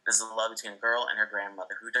 This is a love between a girl and her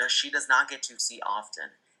grandmother, she does not get to see often.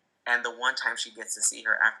 And the one time she gets to see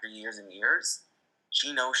her after years and years,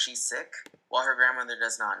 she knows she's sick, while her grandmother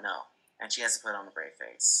does not know. And she has to put on a brave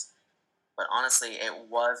face. But honestly, it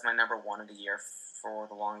was my number one of the year for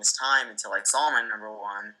the longest time until I saw my number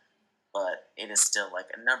one. But it is still like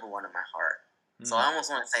a number one in my heart. So I almost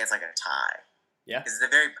want to say it's like a tie. Yeah. It's a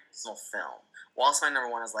very personal film. Whilst my number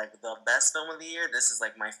one is like the best film of the year, this is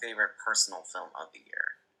like my favorite personal film of the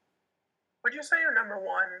year. Would you say your number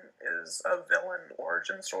one is a villain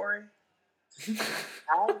origin story?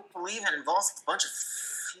 I believe it involves a bunch of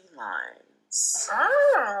felines.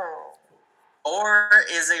 Oh. Or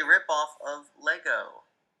is a ripoff of Lego.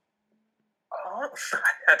 Oh,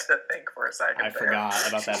 I had to think for a second. I forgot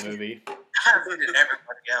about that movie. As did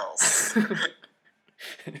everybody else.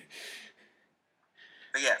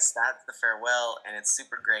 But yes, that's The Farewell, and it's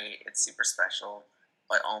super great. It's super special.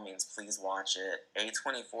 By all means, please watch it.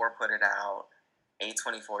 A24 put it out.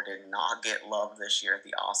 A24 did not get love this year at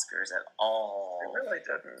the Oscars at all. It really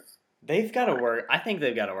didn't. They've got to work. I think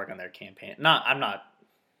they've got to work on their campaign. I'm not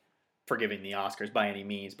forgiving the Oscars by any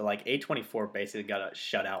means, but like A24 basically got a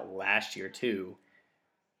shutout last year too,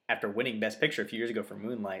 after winning Best Picture a few years ago for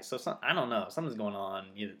Moonlight. So I don't know. Something's going on.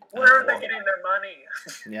 Where are they getting their money?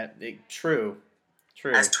 Yeah, true.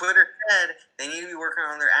 As Twitter said, they need to be working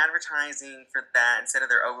on their advertising for that instead of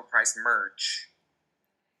their overpriced merch.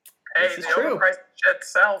 Hey, This is the true. overpriced shit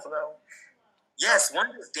sells though. Yes, one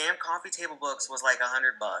of those damn coffee table books was like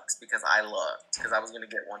 $100 because I looked, because I was going to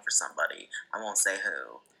get one for somebody. I won't say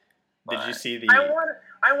who. Did you see the...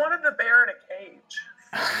 I wanted the bear in a cage.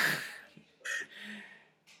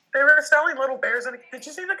 They were selling little bears in a... Did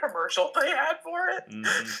you see the commercial they had for it?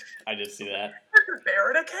 Mm-hmm. I did see that. The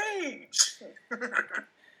bear in a cage.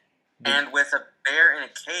 And with a bear in a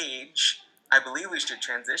cage, I believe we should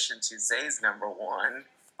transition to Zay's number one.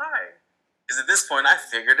 Hi. Because at this point, I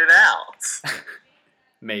figured it out.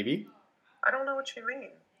 Maybe. I don't know what you mean.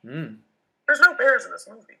 Mm. There's no bears in this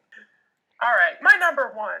movie. All right, my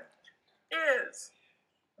number one is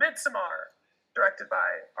Midsommar, directed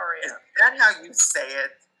by Ari Is Aster. that how you say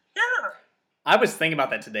it? Yeah. I was thinking about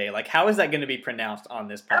that today. Like, how is that going to be pronounced on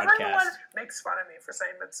this podcast? Everyone makes fun of me for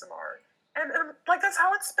saying Midsommar. And like, that's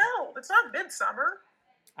how it's spelled. It's not Midsummer.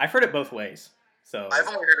 I've heard it both ways. So I've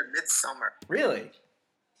only heard of Midsummer. Really?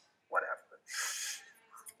 Whatever.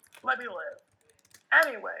 Let me live.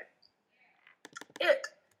 Anyway, it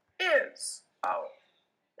is a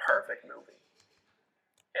perfect movie.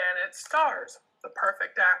 And it stars the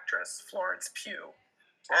perfect actress, Florence Pugh.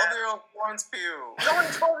 12-year-old Florence Pugh. She's only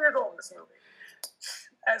 12 years old in this movie.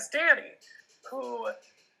 As Danny, who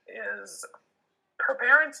is... Her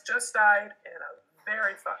parents just died in a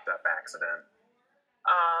very fucked up accident.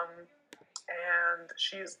 And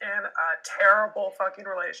she's in a terrible fucking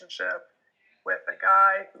relationship with a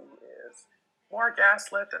guy who is more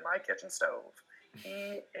gaslit than my kitchen stove.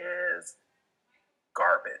 He is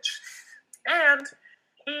garbage. And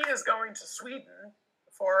he is going to Sweden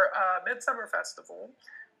for a Midsummer Festival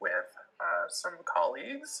with some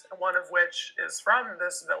colleagues, one of which is from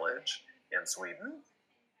this village in Sweden.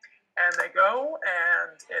 And they go,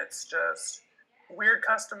 and it's just weird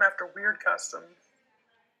custom after weird custom.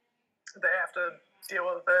 They have to deal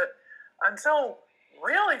with it until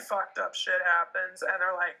really fucked up shit happens, and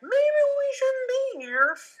they're like, maybe we shouldn't be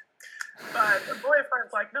here. But the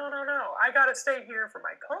boyfriend's like, no, I gotta stay here for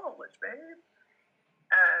my college, babe.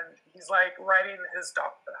 And he's like writing his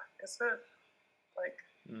is it? Like,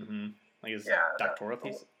 like his yeah, doctoral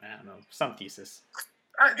thesis? I don't know, some thesis.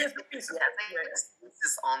 His thesis. This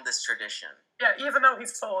is on this tradition. Yeah, even though he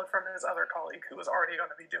stole it from his other colleague who was already going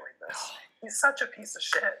to be doing this. He's such a piece of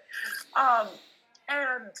shit.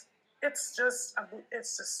 And it's just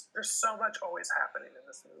there's so much always happening in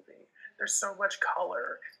this movie. There's so much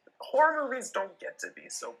color. Horror movies don't get to be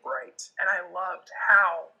so bright, and I loved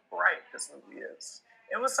how bright this movie is.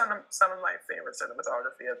 It was some of my favorite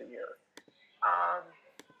cinematography of the year.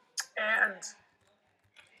 And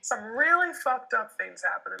some really fucked up things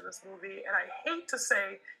happen in this movie, and I hate to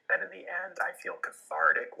say that in the end I feel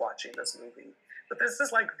cathartic watching this movie, but this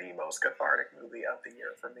is like the most cathartic movie of the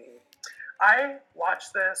year for me. I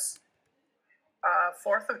watched this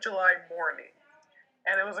 4th of July morning,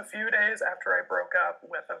 and it was a few days after I broke up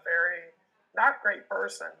with a very not great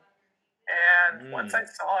person, and once I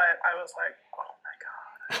saw it, I was like, oh my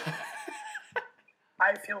God.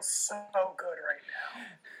 I feel so good right now.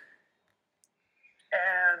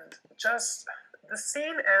 And just, the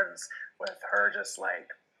scene ends with her just like,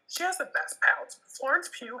 she has the best pouts. Florence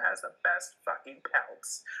Pugh has the best fucking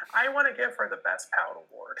pouts. I want to give her the best pout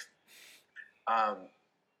award.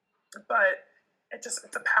 But it's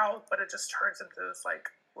a pout, but it just turns into this like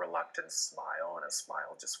reluctant smile, and a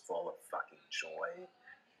smile just full of fucking joy.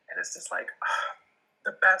 And it's just like,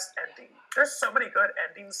 the best ending. There's so many good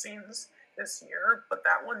ending scenes this year, but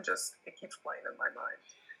that one just, it keeps playing in my mind.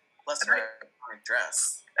 Plus her iconic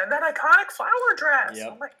dress. And that iconic flower dress. Yep.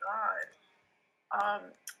 Oh my God.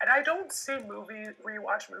 And I don't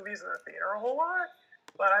rewatch movies in the theater a whole lot,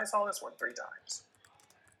 but I saw this one 3 times.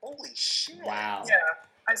 Holy shit. Wow. Yeah.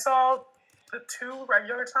 I saw the 2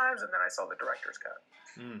 regular times, and then I saw the director's cut.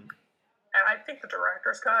 And I think the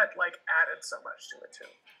director's cut like added so much to it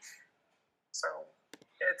too. So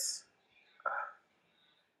it's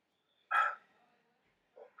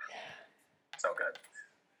so good.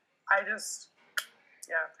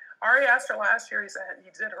 Ari Aster last year, he said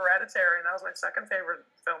he did Hereditary, and that was my second favorite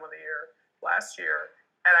film of the year last year,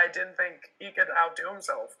 and I didn't think he could outdo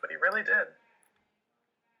himself, but he really did.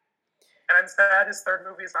 And instead, his third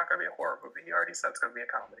movie is not going to be a horror movie. He already said it's going to be a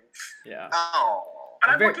comedy. Yeah. Oh.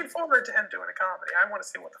 And I'm looking forward to him doing a comedy. I want to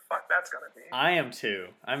see what the fuck that's going to be. I am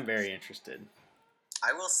too. I'm very interested.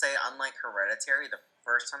 I will say, unlike Hereditary, the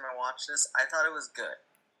first time I watched this, I thought it was good.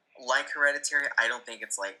 Like Hereditary, I don't think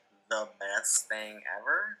it's like the best thing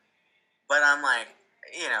ever. But I'm like,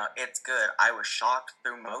 it's good. I was shocked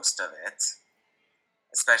through most of it.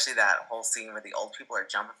 Especially that whole scene where the old people are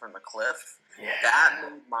jumping from the cliff. Yeah. That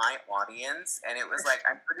made my audience, and it was like,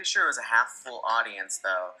 I'm pretty sure it was a half full audience,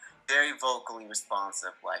 though. Very vocally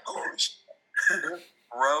responsive, like, holy shit.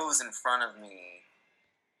 Rose in front of me,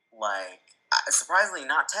 like, surprisingly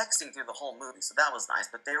not texting through the whole movie, so that was nice,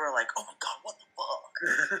 but they were like, oh my God, what the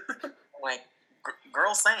fuck? Like,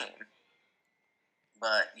 girl, same.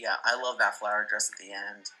 But yeah, I love that flower dress at the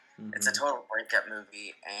end. Mm-hmm. It's a total breakup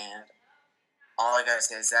movie, and all I gotta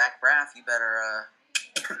say is, Zach Braff, you better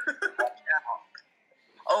watch out.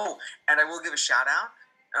 Oh, and I will give a shout out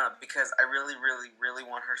because I really, really, really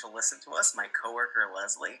want her to listen to us. My coworker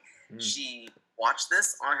Leslie, she watched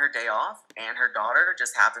this on her day off, and her daughter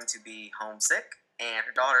just happened to be homesick, and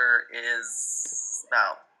her daughter is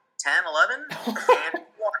about 10, 11, and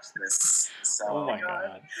watched this. So, oh my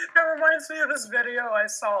God. That reminds me of this video I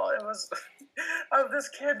saw. It was of this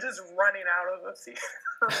kid just running out of the theater.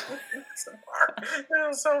 It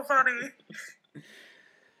was so funny.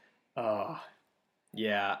 Oh,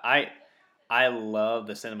 yeah. I love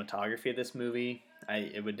the cinematography of this movie.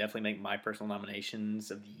 It would definitely make my personal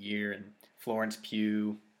nominations of the year. And Florence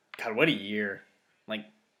Pugh, God, what a year! Like,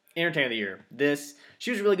 Entertainer of the Year.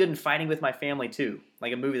 She was really good in Fighting with My Family too.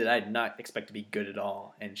 Like a movie that I did not expect to be good at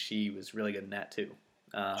all, and she was really good in that too.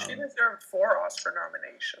 She deserved 4 Oscar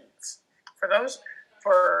nominations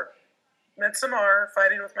for Midsommar,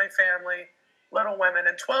 Fighting with My Family, Little Women,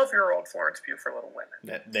 and 12-year-old Florence Pugh for Little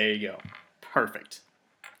Women. There you go. Perfect.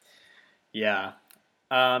 Yeah.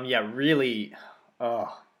 Really.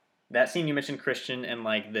 Oh, that scene you mentioned, Christian, and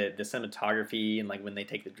like the cinematography and like when they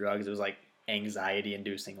take the drugs, it was like anxiety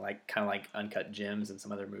inducing, like kind of like Uncut Gems and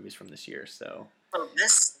some other movies from this year. So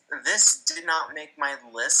this did not make my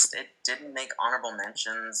list. It didn't make honorable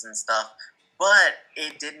mentions and stuff, but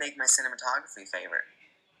it did make my cinematography favorite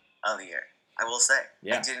of the year. I will say,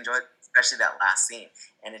 I did enjoy it, especially that last scene,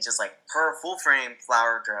 and it's just like her full frame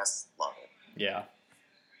flower dress. Love it. Yeah.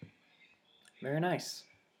 Very nice.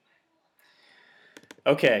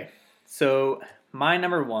 Okay, so my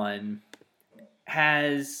number one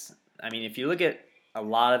has, if you look at a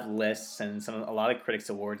lot of lists and a lot of critics'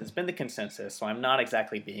 awards, it's been the consensus, so I'm not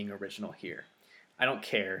exactly being original here. I don't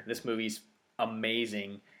care. This movie's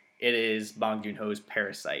amazing. It is Bong Joon-ho's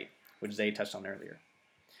Parasite, which Zay touched on earlier.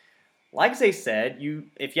 Like Zay said,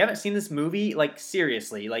 if you haven't seen this movie, like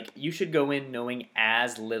seriously, like you should go in knowing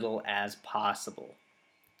as little as possible.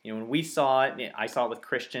 You know, when we saw it, I saw it with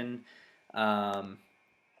Christian, and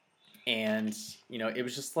you know, it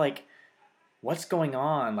was just like, what's going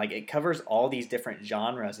on? Like, it covers all these different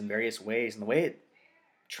genres in various ways, and the way it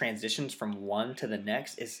transitions from one to the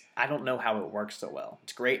next is, I don't know how it works so well.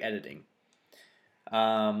 It's great editing.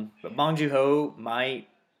 But Bong Joon-ho, my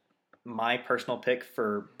personal pick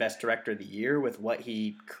for Best Director of the Year with what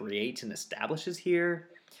he creates and establishes here.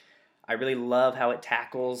 I really love how it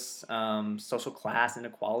tackles social class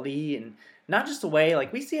inequality, and not just the way,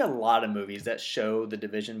 like, we see a lot of movies that show the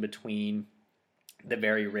division between the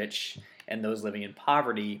very rich and those living in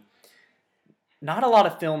poverty. Not a lot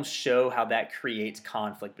of films show how that creates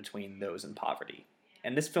conflict between those in poverty,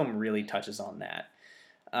 and this film really touches on that.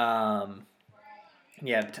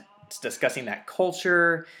 It's discussing that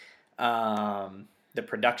culture. The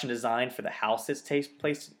production design for the house it takes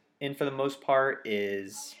place in, for the most part,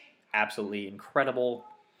 is absolutely incredible,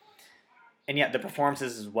 and yet the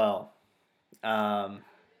performances as well. Song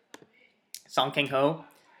Kang-ho,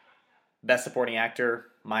 Best Supporting Actor,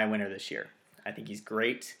 my winner this year. I think he's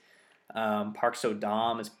great. Park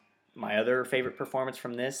So-dam is my other favorite performance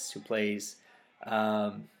from this, who plays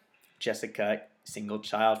Jessica, single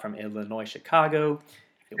child from Illinois, Chicago.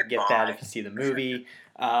 You'll get that if you see the movie.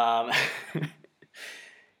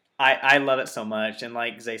 I love it so much, and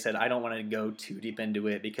like Zay said, I don't want to go too deep into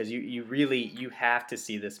it because you have to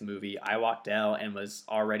see this movie. I walked out and was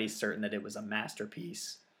already certain that it was a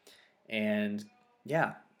masterpiece, and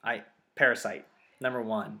yeah, Parasite, number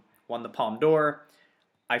one, won the Palme d'Or.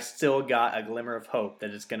 I've still got a glimmer of hope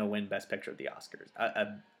that it's going to win Best Picture at the Oscars.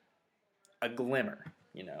 A glimmer,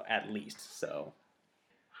 you know, at least. So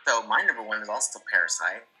my number one is also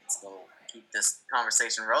Parasite. So keep this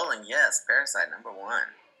conversation rolling. Yes, Parasite, number one.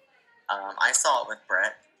 I saw it with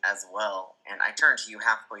Brett as well, and I turned to you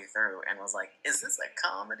halfway through and was like, is this a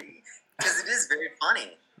comedy? Because it is very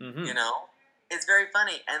funny, you know? It's very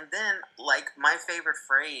funny. And then, like, my favorite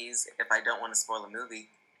phrase, if I don't want to spoil a movie,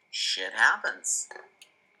 shit happens.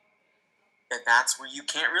 That's where you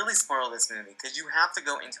can't really spoil this movie, because you have to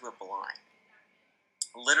go into it blind.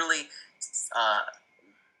 Literally,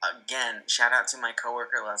 again, shout out to my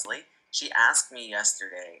coworker, Leslie. She asked me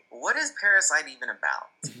yesterday, what is Parasite even about?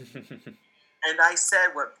 And I said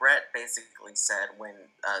what Brett basically said when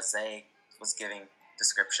Zay was giving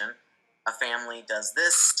description. A family does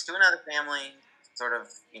this to another family, sort of,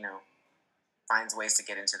 you know, finds ways to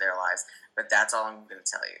get into their lives. But that's all I'm going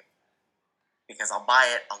to tell you. Because I'll buy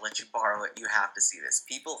it, I'll let you borrow it, you have to see this.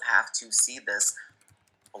 People have to see this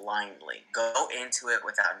blindly. Go into it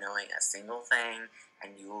without knowing a single thing,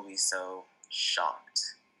 and you will be so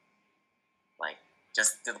shocked. Like,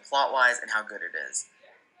 just through the plot-wise and how good it is.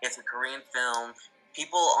 It's a Korean film.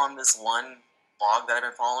 People on this one blog that I've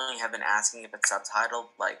been following have been asking if it's subtitled.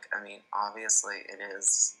 Like, I mean, obviously it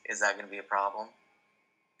is. Is that going to be a problem?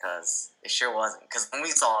 Because it sure wasn't. Because when we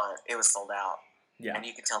saw it, it was sold out. Yeah. And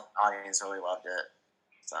you could tell the audience really loved it.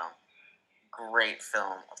 So, great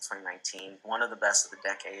film of 2019. One of the best of the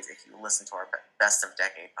decade if you listen to our Best of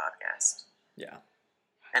Decade podcast. Yeah.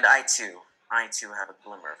 And I too have a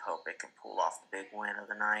glimmer of hope it can pull off the big win of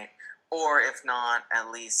the night. Or if not,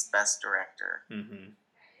 at least Best Director.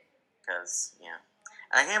 Because, yeah.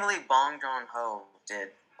 And I can't believe Bong Joon-ho did,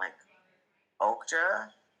 like, Okja,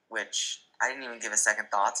 which I didn't even give a second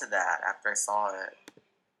thought to that after I saw it.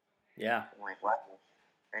 Yeah. I'm like, what?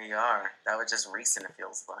 There you are. That was just recent, it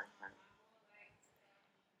feels like.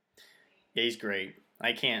 Yeah, he's great.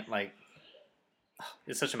 I can't, like,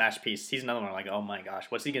 it's such a masterpiece. He's another one, like, oh my gosh,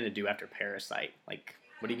 what's he going to do after Parasite? Like,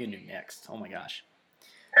 what are you going to do next? Oh my gosh.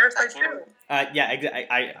 Parasite 2. Yeah,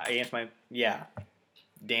 I answered my, yeah.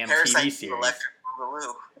 Damn Parasite TV series.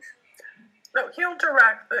 No, he'll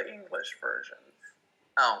direct the English version.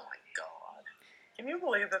 Oh my god. Can you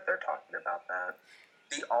believe that they're talking about that?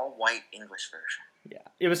 The all-white English version. Yeah.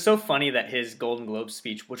 It was so funny that his Golden Globe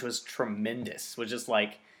speech, which was tremendous, was just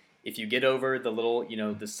like, if you get over the little, you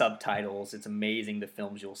know, the subtitles, it's amazing the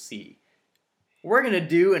films you'll see. We're going to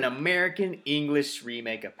do an American English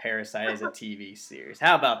remake of Parasite as a TV series.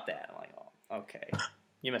 How about that? I'm like, oh, okay.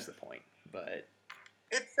 You missed the point, but...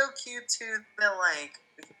 It's so cute, too, that, like,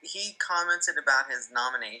 he commented about his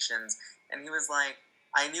nominations, and he was like,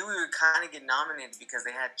 I knew we would kind of get nominated because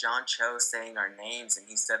they had John Cho saying our names, and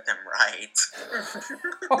he said them right.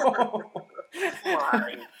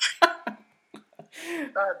 Why?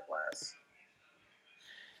 God bless.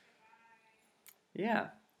 Yeah.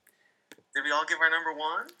 Did we all give our number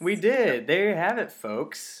one? We did. There you have it,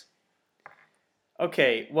 folks.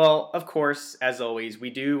 Okay, well, of course, as always, we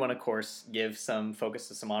do want to, of course, give some focus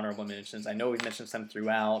to some honorable mentions. I know we've mentioned some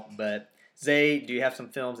throughout, but Zay, do you have some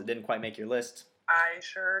films that didn't quite make your list? I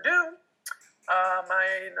sure do.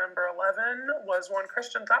 My number 11 was one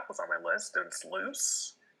Christian Top was on my list, and it's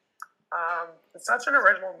Loose. It's such an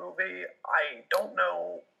original movie. I don't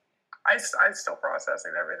know. I'm still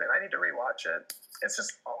processing everything. I need to rewatch it. It's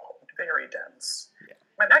just very dense. Yeah.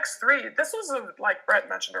 My next three, this was, like Brett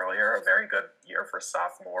mentioned earlier, a very good year for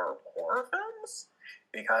sophomore horror films,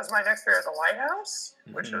 because my next three are The Lighthouse,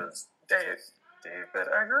 which is David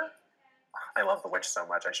Eggers. I love The Witch so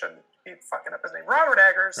much, I shouldn't be fucking up his name. Robert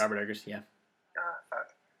Eggers. Yeah.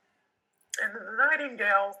 Fuck. And then The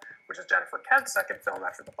Nightingale, which is Jennifer Kent's second film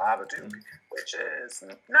after The Babadook, which is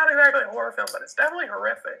not exactly a horror film, but it's definitely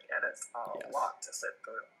horrific, and it's a lot to sit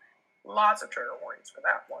through. Lots of trigger warnings for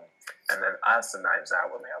that one. And then Us and Knives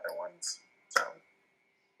Out were my other ones. So,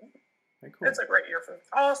 very cool. It's a great year for them.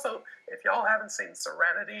 Also, if y'all haven't seen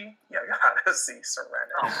Serenity, you gotta see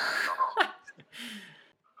Serenity.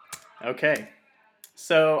 Okay.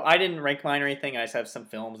 So I didn't rank mine or anything. I just have some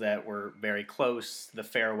films that were very close. The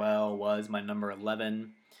Farewell was my number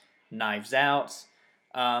 11. Knives Out.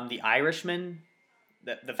 The Irishman.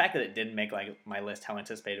 The fact that it didn't make like my list how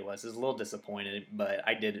anticipated it was is a little disappointed, but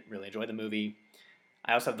I did really enjoy the movie.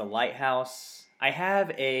 I also have The Lighthouse. I have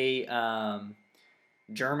a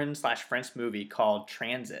German/French movie called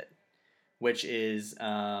Transit, which is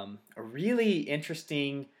a really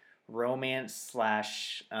interesting romance /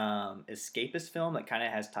 escapist film that kind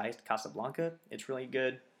of has ties to Casablanca. It's really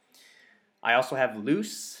good. I also have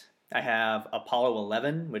Loose. I have Apollo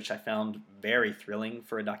 11, which I found very thrilling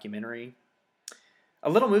for a documentary. A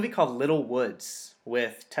little movie called Little Woods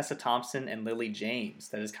with Tessa Thompson and Lily James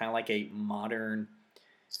that is kind of like a modern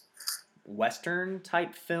Western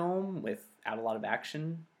type film without a lot of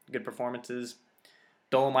action. Good performances.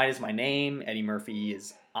 Dolomite Is My Name. Eddie Murphy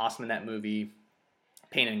is awesome in that movie.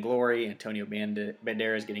 Pain and Glory. Antonio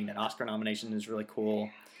Banderas getting that Oscar nomination is really cool.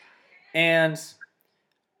 And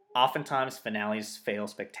oftentimes finales fail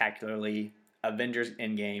spectacularly. Avengers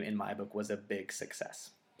Endgame, in my book, was a big success.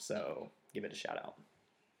 So give it a shout out.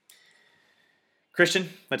 Christian,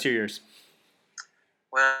 let's hear yours.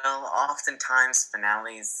 Well, oftentimes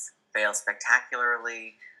finales fail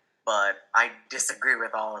spectacularly, but I disagree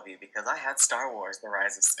with all of you because I had Star Wars: The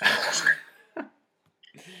Rise of Skywalker.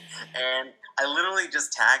 And I literally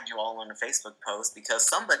just tagged you all on a Facebook post because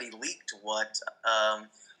somebody leaked what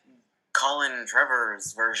Colin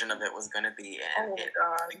Trevor's version of it was going to be, and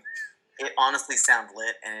it honestly sounds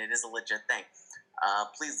lit, and it is a legit thing.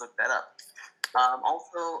 Please look that up.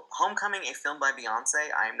 Also, Homecoming, a film by Beyonce.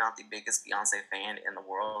 I am not the biggest Beyonce fan in the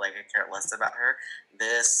world. I could care less about her.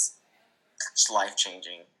 This is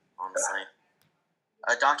life-changing, honestly.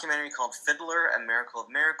 A documentary called Fiddler, A Miracle of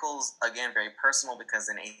Miracles. Again, very personal because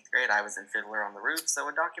in 8th grade I was in Fiddler on the Roof, so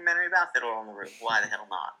a documentary about Fiddler on the Roof. Why the hell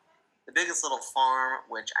not? The Biggest Little Farm,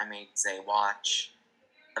 which I made Zay watch.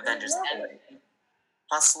 Avengers Endgame.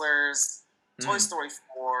 Hustlers. Toy Story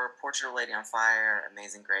 4, Portrait of a Lady on Fire,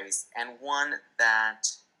 Amazing Grace, and one that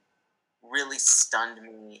really stunned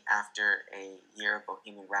me after a year of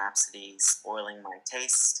Bohemian Rhapsody spoiling my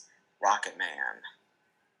taste, Rocket Man.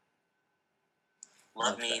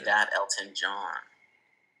 Love me that Elton John.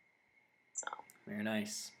 So very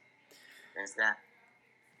nice. There's that.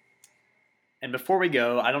 And before we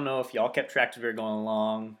go, I don't know if y'all kept track as we were going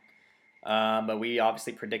along, but we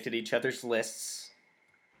obviously predicted each other's lists.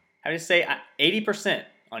 I would say 80%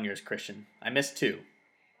 on yours, Christian. I missed two,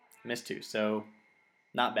 so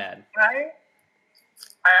not bad. I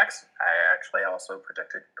actually also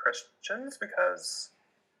predicted Christians because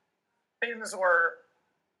things were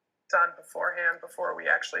done beforehand before we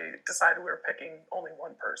actually decided we were picking only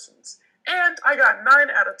one person's. And I got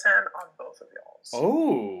 9 out of 10 on both of y'all's.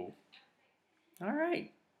 Oh. All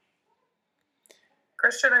right.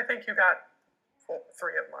 Christian, I think you got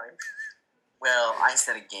 3 of mine. Well, I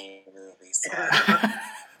said a game movie, so...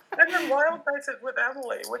 And then Wild Nights with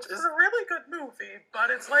Emily, which is a really good movie,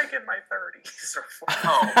 but it's like in my 30s or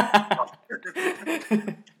 40s.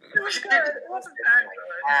 It was good. It wasn't that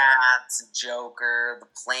good. Cats, Joker, the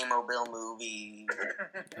Playmobil movie.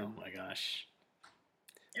 Oh my gosh.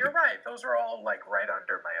 You're right. Those are all like right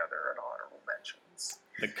under my other honorable mentions.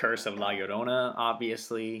 The Curse of La Llorona,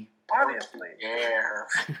 obviously. Obviously. Yeah.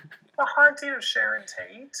 The Haunting of Sharon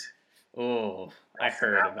Tate. Oh, I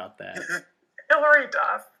heard about that. Hilary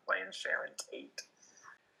Duff playing Sharon Tate.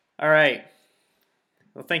 All right.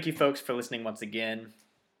 Well, thank you, folks, for listening once again.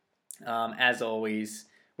 As always,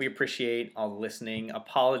 we appreciate all the listening.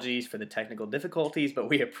 Apologies for the technical difficulties, but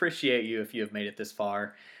we appreciate you if you have made it this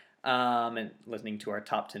far and listening to our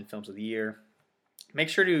top 10 films of the year. Make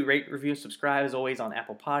sure to rate, review, and subscribe, as always, on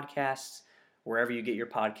Apple Podcasts wherever you get your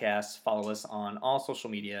podcasts. Follow us on all social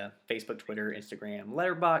media, Facebook, Twitter, Instagram,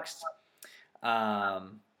 Letterboxd.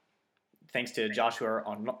 Thanks to Joshua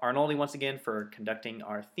Arnoldi once again for conducting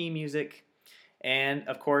our theme music. And,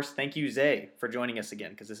 of course, thank you, Zay, for joining us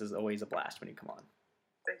again, because this is always a blast when you come on.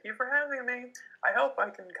 Thank you for having me. I hope I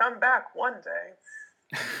can come back one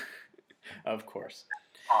day. Of course.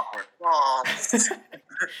 Awkward pause.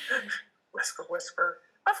 Whisper, whisper.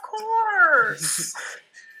 Of course.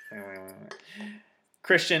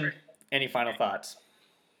 Christian, any final thoughts?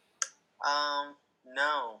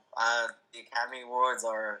 No. The Academy Awards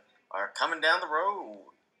are coming down the road.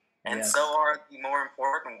 And Yes. so are the more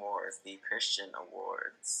important awards, the Christian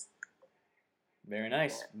Awards. Very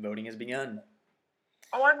nice. Voting has begun.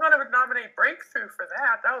 Oh, I'm going to nominate Breakthrough for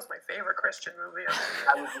that. That was my favorite Christian movie.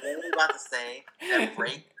 I was literally about to say that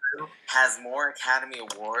Breakthrough has more Academy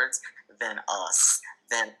Awards than us,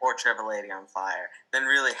 than Portrait of a Lady on Fire, than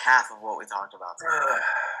really half of what we talked about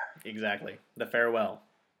today. Exactly. The farewell.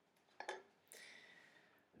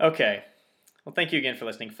 Okay. Well, thank you again for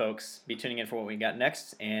listening, folks. Be tuning in for what we got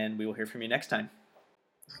next, and we will hear from you next time.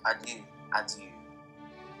 Adieu.